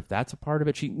 I wonder if that's a part of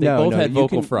it. They both had you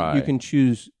vocal can, fry. You can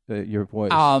choose your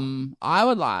voice. I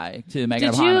would like to make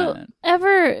an Did you appointment.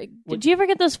 ever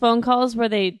get those phone calls where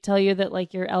they tell you that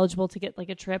like you're eligible to get like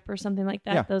a trip or something like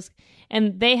that? Yeah.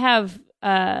 And they have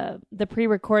the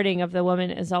pre-recording of the woman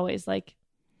is always like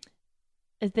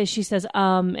she says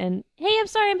and hey, I'm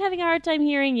sorry, I'm having a hard time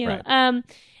hearing you. Right.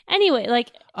 Anyway,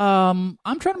 like I'm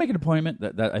trying to make an appointment.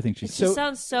 That I think she's it just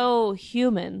sounds so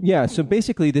human. Yeah, so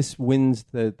basically this wins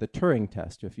the Turing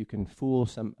test. If you can fool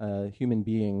some human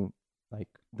being like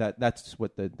that, that's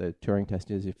what the Turing test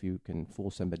is. If you can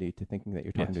fool somebody to thinking that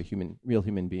you're talking Yes. to a real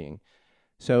human being.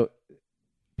 So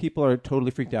people are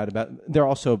totally freaked out about. There are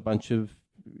also a bunch of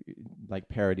like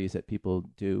parodies that people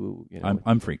do. You know,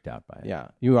 I'm freaked out by it. yeah,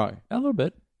 you are. A little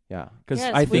bit. Yeah, Because Yeah,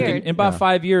 it's I think weird. in about Yeah.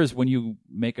 5 years, when you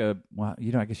make I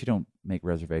guess you don't make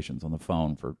reservations on the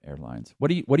phone for airlines. What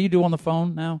do you do on the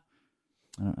phone now?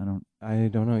 I don't. I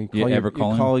don't know. You You call, ever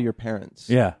call him? call your parents.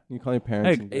 Yeah. You call your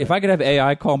parents. Hey, and, if I could have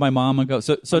AI call my mom and go,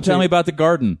 so tell you- me about the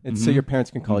garden. it's so your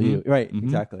parents can call you. Right. Mhm.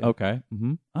 Exactly. Okay.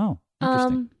 Mm-hmm. Oh,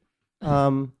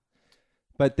 interesting.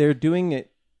 But they're doing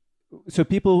it. So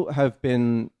people have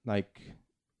been like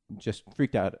just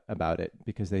freaked out about it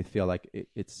because they feel like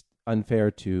it's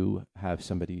unfair to have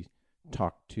somebody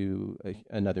talk to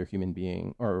another human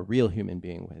being or a real human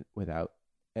being without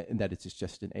and that it's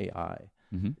just an AI.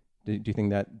 Mhm. Do you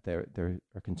think that there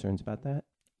are concerns about that?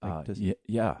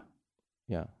 Yeah.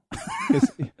 Yeah.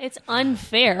 'Cause- It's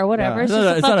unfair or whatever. Yeah. It's No,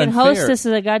 just a it's not fucking unfair. hostess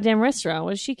of a goddamn restaurant.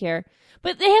 What does she care?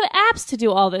 But they have apps to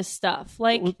do all this stuff.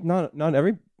 Like well, not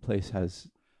every place has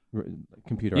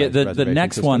computerized Yeah, the reservation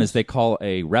next one is systems. they call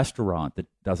a restaurant that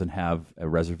doesn't have a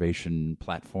reservation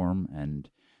platform, and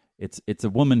it's a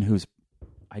woman who's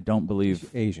I don't believe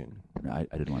Asian. I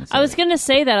didn't want to say I was that. gonna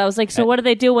say that. I was like, so what do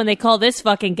they do when they call this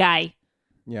fucking guy?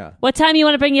 Yeah. What time you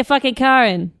want to bring your fucking car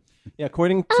in? Yeah,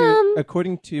 according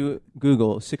to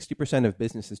Google, 60% of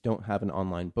businesses don't have an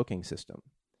online booking system,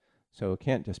 so it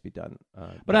can't just be done.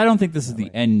 But I don't think this is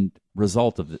the end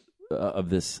result of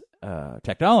this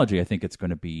technology. I think it's going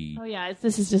to be. Oh yeah,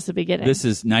 this is just the beginning. This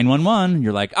is 911.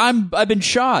 You're like, I've been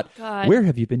shot. God. Where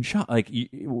have you been shot? Like,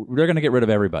 they're going to get rid of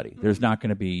everybody. There's not going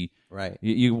to be. Right.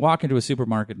 You walk into a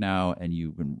supermarket now and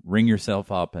you can ring yourself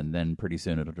up, and then pretty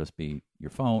soon it'll just be your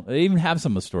phone. They even have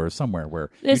some of the stores somewhere where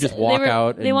you just walk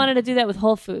out. They and wanted to do that with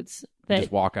Whole Foods. you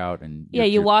just walk out and Yeah,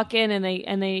 you're- you walk in and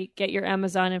they get your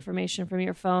Amazon information from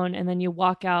your phone, and then you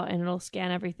walk out and it'll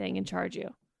scan everything and charge you.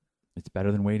 It's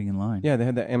better than waiting in line. Yeah, they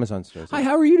had the Amazon stores. Hi,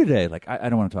 how are you today? Like, I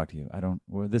don't want to talk to you. I don't.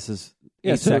 Well, this is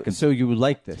 8 seconds. So you would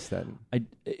like this then?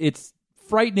 It's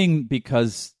frightening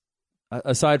because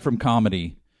aside from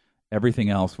comedy, everything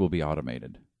else will be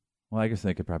automated. Well, I guess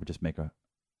they could probably just make a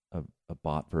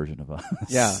bot version of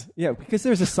us. Yeah, because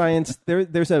there's a science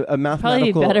there's a Probably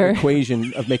mathematical better.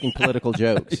 equation of making political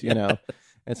jokes. You know,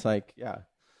 it's like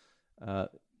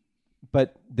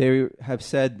but they have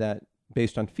said that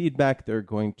based on feedback, they're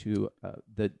going to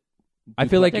I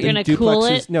feel like They're in gonna cool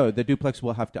duplexes- it? No, the duplex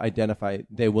will have to identify.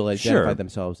 They will identify Sure.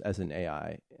 themselves as an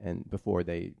AI, and before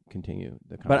they continue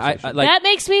the But conversation. I like. That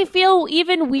makes me feel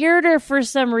even weirder for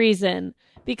some reason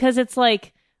because it's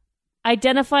like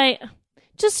identify.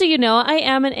 Just so you know, I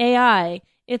am an AI.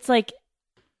 It's like,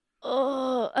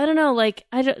 I don't know. Like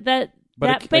that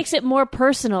makes it more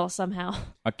personal somehow.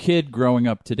 A kid growing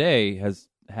up today has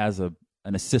an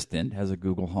assistant, has a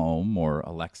Google Home or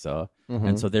Alexa,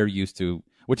 and so they're used to.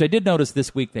 Which I did notice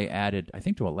this week they added, I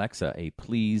think, to Alexa a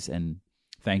please and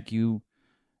thank you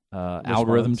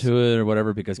algorithm to it or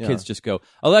whatever, because kids just go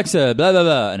Alexa blah blah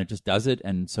blah, and it just does it,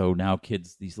 and so now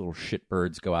kids, these little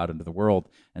shitbirds, go out into the world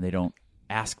and they don't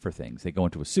ask for things. They go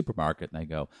into a supermarket and they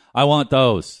go, I want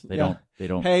those. They don't.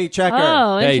 Hey, checker.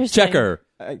 Oh, Hey, interesting. checker.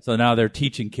 So now they're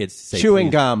teaching kids to say Chewing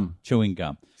please. gum. Chewing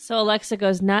gum. So Alexa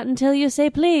goes, not until you say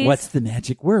please. What's the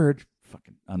magic word?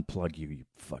 Fucking unplug you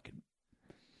fucking.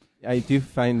 I do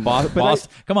find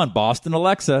Come on, Boston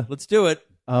Alexa, let's do it.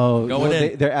 Oh, Going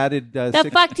in. They're added. The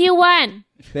fuck do you want?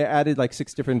 They added like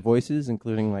 6 different voices,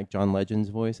 including like John Legend's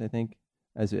voice. I think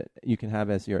you can have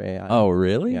as your AI. Oh,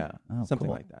 really? Yeah, Oh, something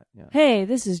cool. like that. Yeah. Hey,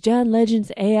 this is John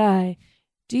Legend's AI.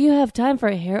 Do you have time for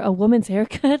a woman's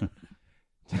haircut?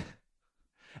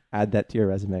 Add that to your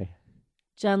resume.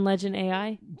 John Legend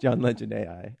AI. John Legend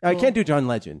AI. I can't do John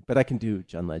Legend, but I can do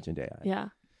John Legend AI. Yeah.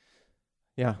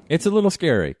 Yeah. It's a little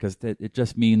scary because it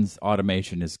just means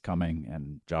automation is coming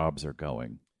and jobs are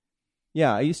going.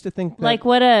 Yeah, I used to think that, Like,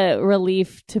 what a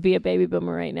relief to be a baby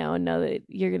boomer right now and know that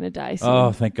you're going to die soon.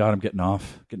 Oh, thank God I'm getting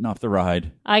off the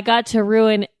ride. I got to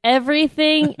ruin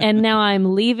everything, and now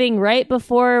I'm leaving right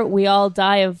before we all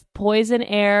die of poison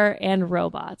air and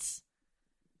robots.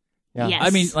 Yeah. Yes. I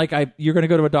mean, like, you're going to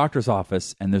go to a doctor's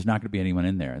office and there's not going to be anyone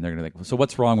in there, and they're going to be like, so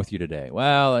what's wrong with you today?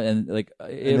 Well, and like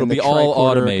it'll then be the all tricorder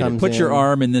automated. comes Put your in.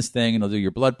 arm in this thing, and it'll do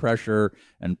your blood pressure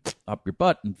and up your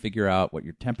butt and figure out what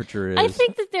your temperature is. I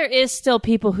think that there is still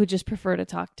people who just prefer to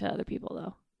talk to other people,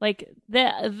 though. Like,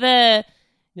 the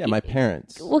yeah, my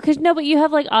parents. well, because no, but you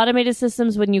have like automated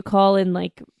systems when you call in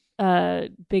like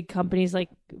big companies like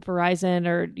Verizon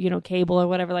or cable or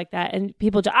whatever like that, and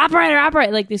people just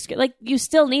operate like this. Like, you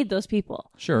still need those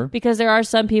people, Sure, because there are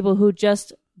some people who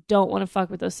just don't want to fuck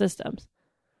with those systems.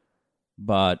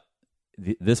 but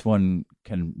this one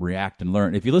can react and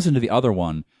learn. If you listen to the other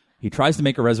one, he tries to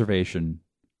make a reservation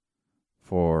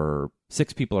for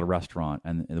 6 people at a restaurant,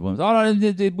 and the woman's, oh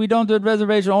no, we don't do a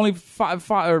reservation, only five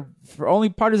or for only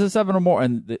parties of 7 or more,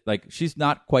 and like she's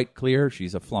not quite clear.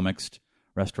 She's a flummoxed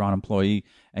restaurant employee,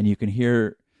 and you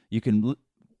can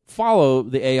follow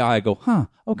the AI. Go,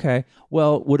 okay.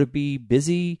 Well, would it be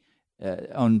busy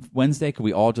on Wednesday? Could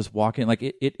we all just walk in? Like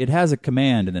it has a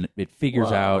command, and then it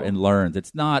figures out and learns.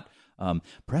 It's not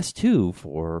press 2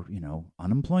 for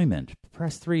unemployment.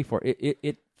 Press 3 for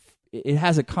it. It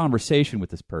has a conversation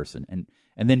with this person,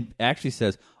 and then actually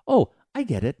says, "Oh, I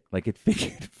get it." Like it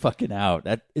figured fucking out.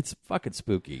 That it's fucking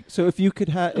spooky. So if you could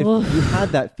if you had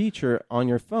that feature on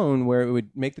your phone where it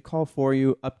would make the call for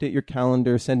you, update your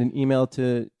calendar, send an email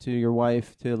to your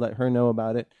wife to let her know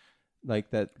about it, like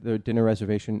that the dinner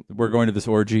reservation. We're going to this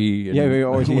orgy. And Yeah,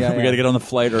 orgy, we yeah, got to get on the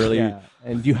flight early. Yeah,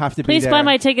 and you have to Please be there. buy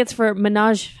my tickets for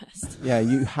Menage Fest. Yeah,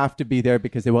 you have to be there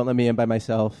because they won't let me in by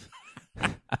myself.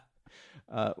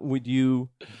 Would you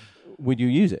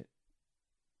use it?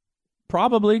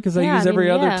 Probably, because I Yeah, use I every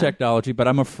mean, other yeah. technology, but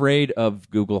I'm afraid of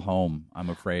Google Home. I'm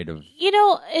afraid of...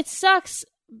 It sucks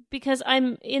because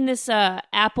I'm in this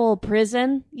Apple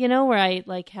prison, where I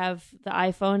like have the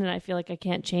iPhone and I feel like I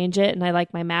can't change it, and I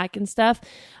like my Mac and stuff.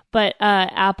 But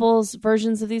Apple's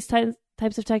versions of these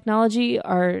types of technology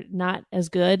are not as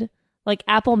good. Like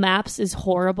Apple Maps is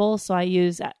horrible, so I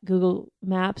use Google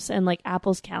Maps, and like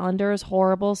Apple's Calendar is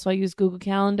horrible, so I use Google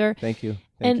Calendar. Thank you.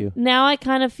 Thank you. Now I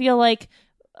kind of feel like,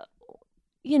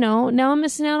 now I'm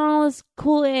missing out on all this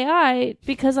cool AI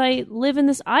because I live in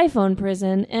this iPhone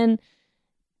prison. And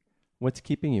What's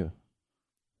keeping you?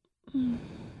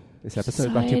 This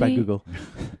episode brought to you by Society. Google.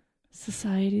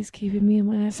 Society's keeping me in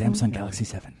my iPhone. Samsung Galaxy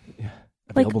 7. Yeah.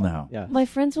 Available now. Yeah. My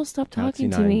friends will stop Galaxy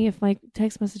talking to 9. me if my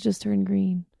text messages turn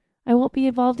green. I won't be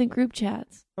involved in group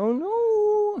chats. Oh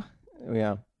no.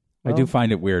 Yeah. I do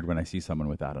find it weird when I see someone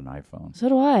without an iPhone. So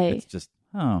do I. It's just,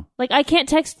 Like, I can't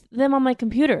text them on my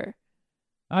computer.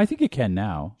 I think you can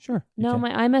now. Sure. No, can. my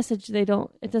iMessage,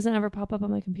 it doesn't ever pop up on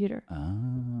my computer.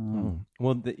 Oh.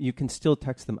 Well, you can still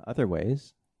text them other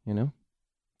ways. Isn't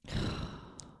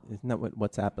that what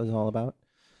WhatsApp is all about?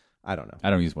 I don't know. I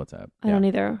don't use WhatsApp. I don't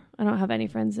either. I don't have any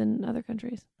friends in other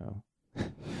countries. Oh.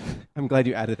 I'm glad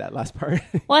you added that last part.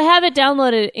 Well, I have it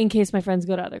downloaded in case my friends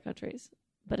go to other countries.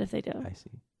 But if they do. I see.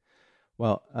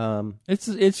 Well,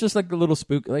 It's just like a little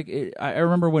spook. Like I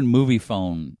remember when Movie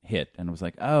Phone hit, and it was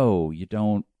like, oh, you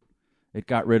don't. It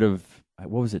got rid of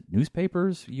what was it?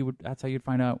 Newspapers. That's how you'd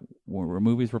find out where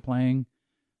movies were playing,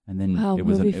 and then Wow, it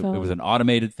was Movie it Phone. was an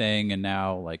automated thing, and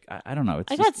now like I don't know.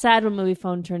 It's I just, got sad when Movie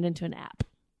Phone turned into an app.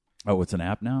 oh, it's an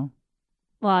app now.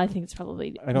 Well, I think it's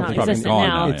probably I don't think non-existent probably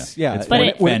now. gone now. it's yeah. It's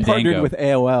when But when it Fandango. partnered with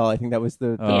AOL, I think that was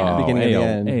the Yeah. beginning of the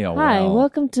end. AOL. Hi,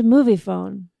 welcome to Movie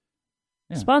Phone.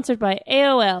 Yeah. Sponsored by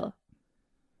AOL.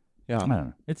 Yeah. I don't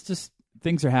know. It's just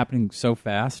things are happening so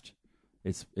fast.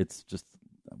 It's just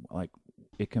like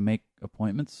it can make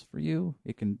appointments for you.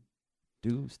 It can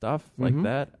do stuff like Mhm.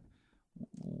 that.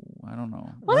 I don't know.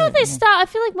 Why don't they stop? I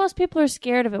feel like most people are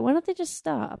scared of it. Why don't they just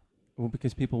stop? Well,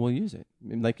 because people will use it. I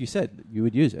mean, like you said, you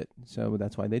would use it, so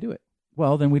that's why they do it.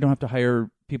 Well, then we don't have to hire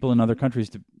people in other countries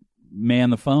to man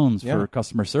the phones Yeah. for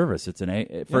customer service. It's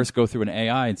first go through an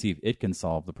AI and see if it can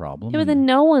solve the problem. Yeah, but then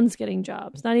no one's getting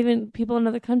jobs. Not even people in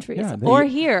other countries Yeah, or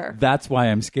here. That's why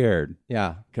I'm scared.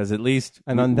 Yeah. Because at least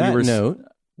And on we that were note,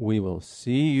 we will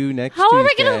see you next How are we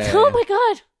Tuesday. going to? Oh my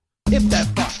god! Hit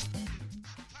that bus.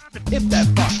 Hit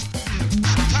that bus.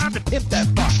 Time to hit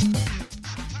that bus.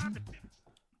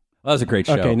 that was a great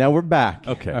show. Okay, now we're back.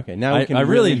 Okay. Now we can. I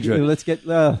really enjoyed it. Let's get.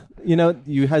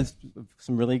 You had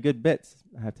some really good bits.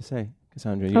 I have to say,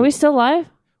 Cassandra. Are we still live?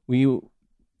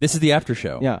 This is the after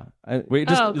show. Yeah. We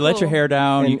just let cool. your hair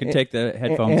down. And- you can take the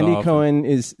headphones Andy off. Cohen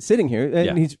is sitting here, and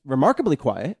Yeah. he's remarkably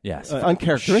quiet. Yes.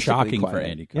 Uncharacteristically Shocking for quiet.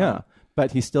 Andy Cohen. Yeah,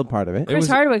 but he's still part of it. Chris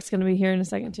Hardwick's going to be here in a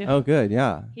second too. Oh, good.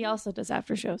 Yeah. He also does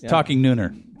after shows. Talking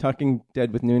Nooner. Talking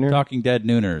Dead with Nooner. Talking Dead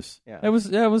Nooners. Yeah. It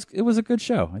was a good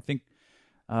show. I think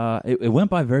it went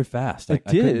by very fast. It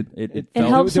I did. couldn't- It It felt-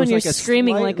 helps There when was you're a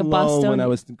screaming slight like a lull Bostonian. when I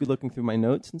was looking through my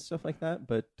notes and stuff like that.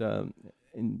 But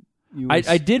and you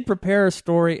I did prepare a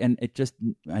story, and it just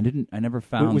I never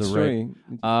found which the story?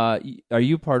 right. Are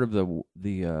you part of the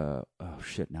oh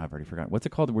shit? Now I've already forgotten. What's it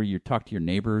called? Where you talk to your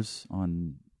neighbors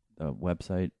on the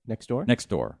website Next Door. Next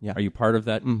Door. Yeah. Are you part of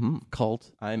that Mm-hmm.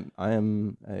 cult? I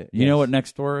am. You know what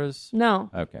Next Door is? No.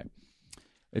 Okay.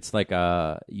 It's like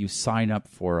you sign up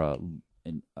for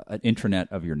an intranet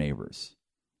of your neighbors,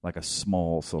 like a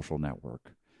small social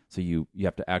network. So you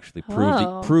have to actually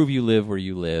prove you live where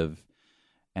you live,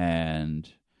 and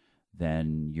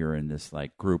then you're in this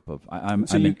like group of I'm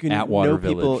So you in can Atwater know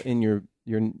Village. people in your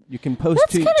you can post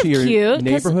That's to, kind to of your cute, 'cause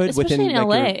neighborhood especially within in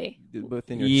like LA.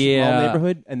 within your Yeah. small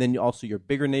neighborhood, and then also your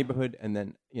bigger neighborhood, and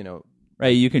then Right,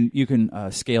 you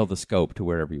can scale the scope to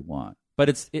wherever you want, but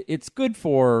it's good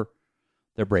for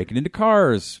they're breaking into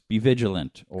cars, be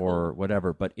vigilant or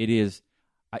whatever. But it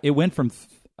went from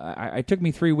it took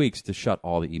me 3 weeks to shut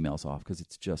all the emails off because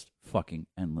it's just fucking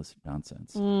endless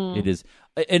nonsense. It is,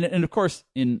 and of course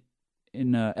in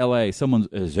L.A.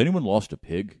 has anyone lost a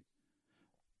pig?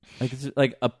 Like it's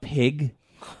like a pig,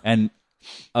 and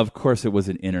of course it was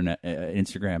an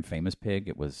Instagram famous pig.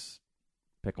 It was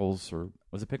Pickles, or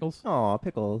was it Pickles? Oh,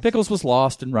 Pickles. Pickles was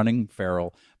lost and running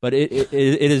feral, but it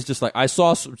is just like I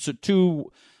saw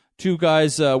two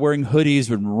guys wearing hoodies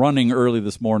and running early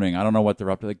this morning. I don't know what they're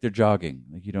up to. Like they're jogging.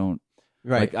 Like you don't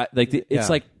Right. it's Yeah.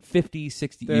 like 50,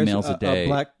 60 There's emails a day. A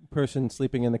black person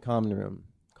sleeping in the common room.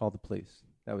 Call the police.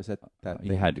 That was at that.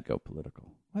 You had to go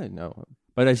political, I didn't know.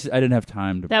 but I didn't have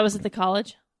time to. That was at the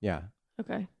college. Yeah.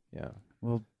 Okay. Yeah.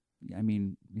 Well, I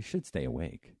mean, you should stay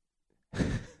awake.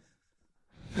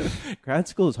 Grad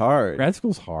school is hard. Grad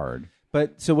school's hard.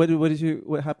 But so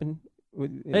what happened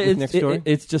with Next Door?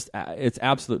 It's just it's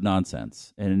absolute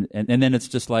nonsense, and then it's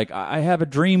just like I have a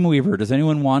Dreamweaver. Does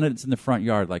anyone want it? It's in the front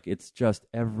yard. Like it's just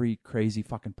every crazy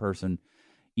fucking person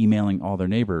emailing all their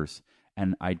neighbors.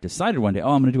 And I decided one day,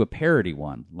 I'm going to do a parody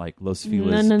one, like Los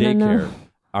Feliz Daycare. No.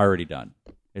 Already done.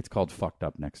 It's called Fucked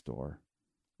Up Next Door.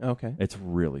 Okay. It's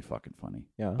really fucking funny.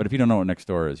 Yeah. But if you don't know what Next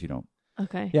Door is, you don't.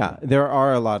 Okay. Yeah, there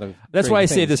are a lot of. That's why I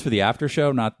crazy say things. this for the after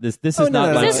show. Not this. This Oh, is no,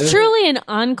 not no, like Is this truly an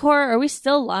encore? Are we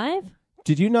still live?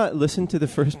 Did you not listen to the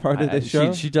first part of this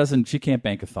show? She doesn't. She can't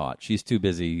bank a thought. She's too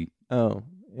busy. Oh,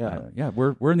 yeah. Yeah.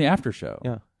 We're in the after show.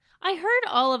 Yeah. I heard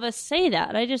all of us say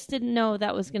that. I just didn't know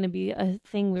that was going to be a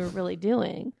thing we were really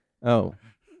doing. Oh,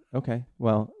 okay.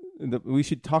 Well, we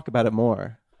should talk about it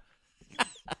more.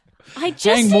 I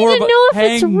just need to know if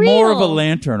it's hang real. more of a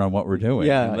lantern on what we're doing.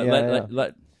 Yeah,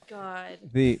 Let- God.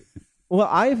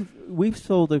 We've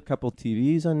sold a couple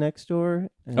TVs on Nextdoor.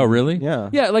 and- Oh, really? Yeah.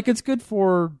 Yeah, like it's good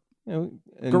for You know,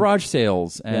 and- garage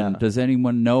sales. And Yeah. does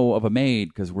anyone know of a maid?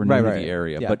 Because we're new Right, to right. the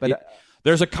area. Yeah, but,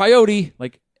 there's a coyote.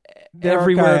 Like There are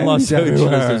everywhere in Los coyotes Angeles,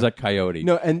 everywhere. there's a coyote.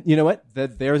 No, and you know what?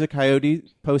 There's a coyote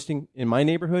posting in my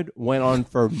neighborhood went on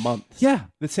for months. Yeah.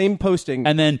 The same posting.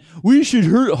 And then we should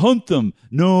hunt them.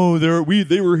 No,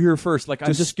 they were here first. Like I'm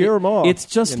To just scare 'em off, It's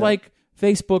just you know? like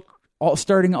Facebook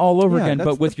starting all over Yeah, again, that's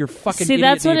but with your fucking See, idiot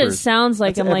that's what it neighbors. sounds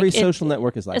like. That's I'm every like, social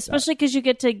network is like especially because you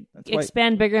get to why-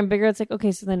 expand bigger and bigger. It's like,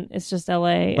 okay, so then it's just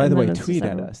LA. that. By and the way, then it's tweet just at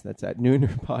everywhere. us. That's at Nooner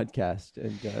Podcast,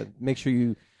 and make sure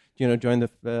you join the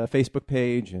Facebook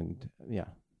page, and yeah.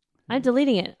 I'm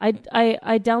deleting it. I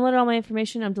downloaded all my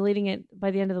information. I'm deleting it by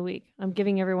the end of the week. I'm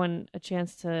giving everyone a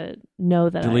chance to know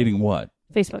that Deleting what?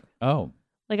 Facebook. Oh,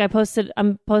 Like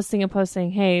I'm posting a post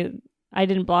saying, hey, I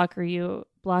didn't block you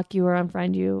or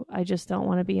unfriend you. I just don't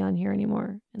want to be on here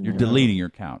anymore. And you're then deleting your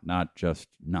account, not just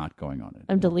not going on it.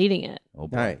 I'm deleting it Oh,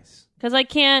 boy. Nice. because I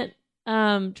can't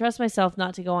trust myself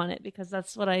not to go on it because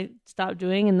that's what I stopped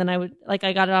doing. And then I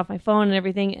got it off my phone and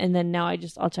everything. And then now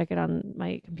I'll check it on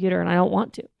my computer and I don't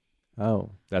want to.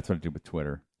 Oh, That's what I do with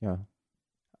Twitter. yeah.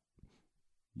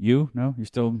 You? No? You're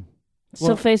still...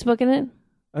 So Facebook in it?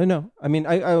 I know. I mean,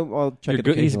 I'll check it. He's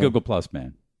a occasionally. Google Plus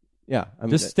man. Yeah.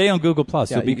 Just stay on Google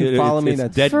Plus. Yeah, You'll be you can good. follow me, It's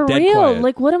that's- dead, For dead real, quiet.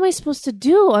 like what am I supposed to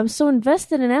do? I'm so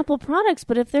invested in Apple products,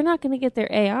 but if they're not going to get their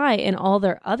AI and all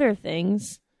their other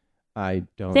things, I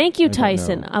don't. thank you, I don't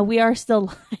Tyson. know. We are still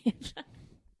live.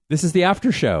 This is the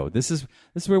after show. This is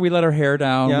where we let our hair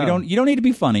down. Yeah. You don't need to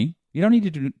be funny. You don't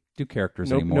need to do characters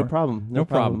No, anymore. no problem. No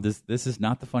problem. This is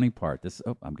not the funny part.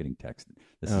 I'm getting texted.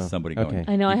 This is somebody going. okay.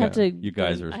 I know. You I have to. You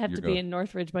guys are. I have you're to going. be in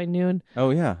Northridge by noon.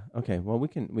 Oh yeah. Okay. Well, we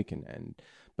can end.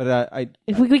 But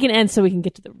If we can end, so we can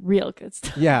get to the real good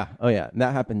stuff. yeah. Oh yeah. And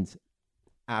that happens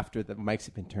after the mics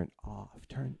have been turned off.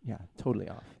 Totally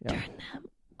off. Yeah. Turn them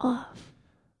off.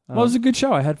 Well, it was a good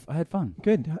show. I had fun.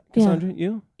 Good. Cassandra,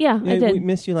 you? Yeah, I did. We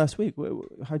missed you last week.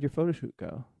 How'd your photo shoot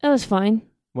go? It was fine.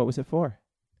 What was it for?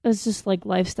 It was just like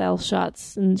lifestyle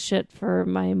shots and shit for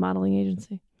my modeling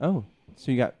agency. Oh,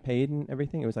 so you got paid and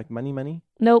everything? It was like money?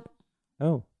 Nope,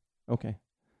 Oh, okay.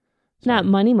 not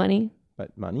Sorry. money.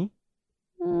 But money?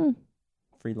 Mm,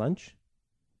 Free lunch?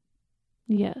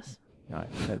 yes. All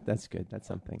right, that's good. That's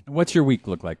something. What's your week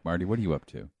look like, Marty? What are you up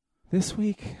to? This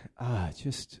week,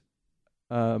 just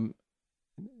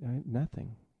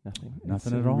nothing. Nothing It's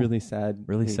at a all? Really sad.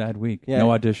 Really week. sad week. Yeah. No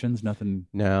auditions. Nothing.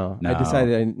 No, No. I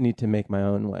decided I need to make my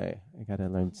own way. I got to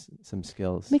learn some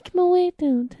skills. Making my way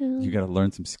downtown. You got to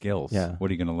learn some skills. Yeah.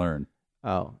 What are you going to learn?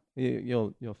 Oh,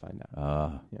 you'll find out.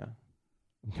 Uh, Yeah,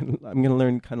 I'm gonna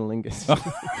learn cunnilingus.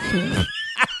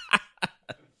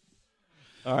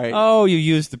 All right. oh, you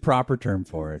used the proper term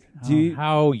for it. Do you-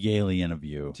 How Yalian of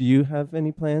you. Do you have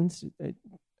any plans?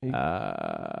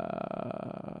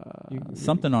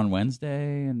 Something on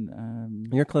Wednesday, and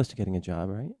You're close to getting a job,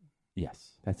 right?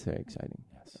 yes, That's very exciting.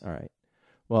 yes. All right.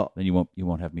 Well, Then you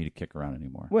won't have me to kick around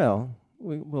anymore.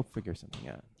 we'll figure something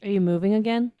out. Are you moving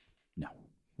again? No,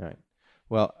 All right.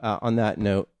 Well, on that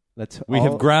note, we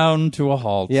have ground to a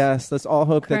halt. Yes, let's all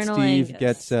hope Colonel that Steve Angus.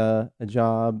 gets a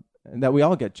job, and that we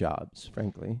all get jobs.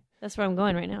 Frankly. That's where I'm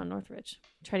going right now in Northridge.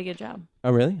 Try to get a job.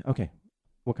 Oh, really? Okay.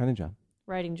 What kind of job?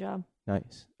 Writing job.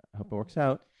 Nice. I hope it works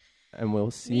out, and we'll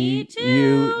Me see too.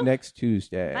 you next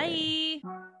Tuesday.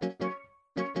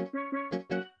 Bye.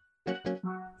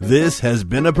 This has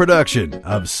been a production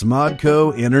of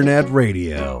Smodco Internet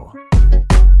Radio.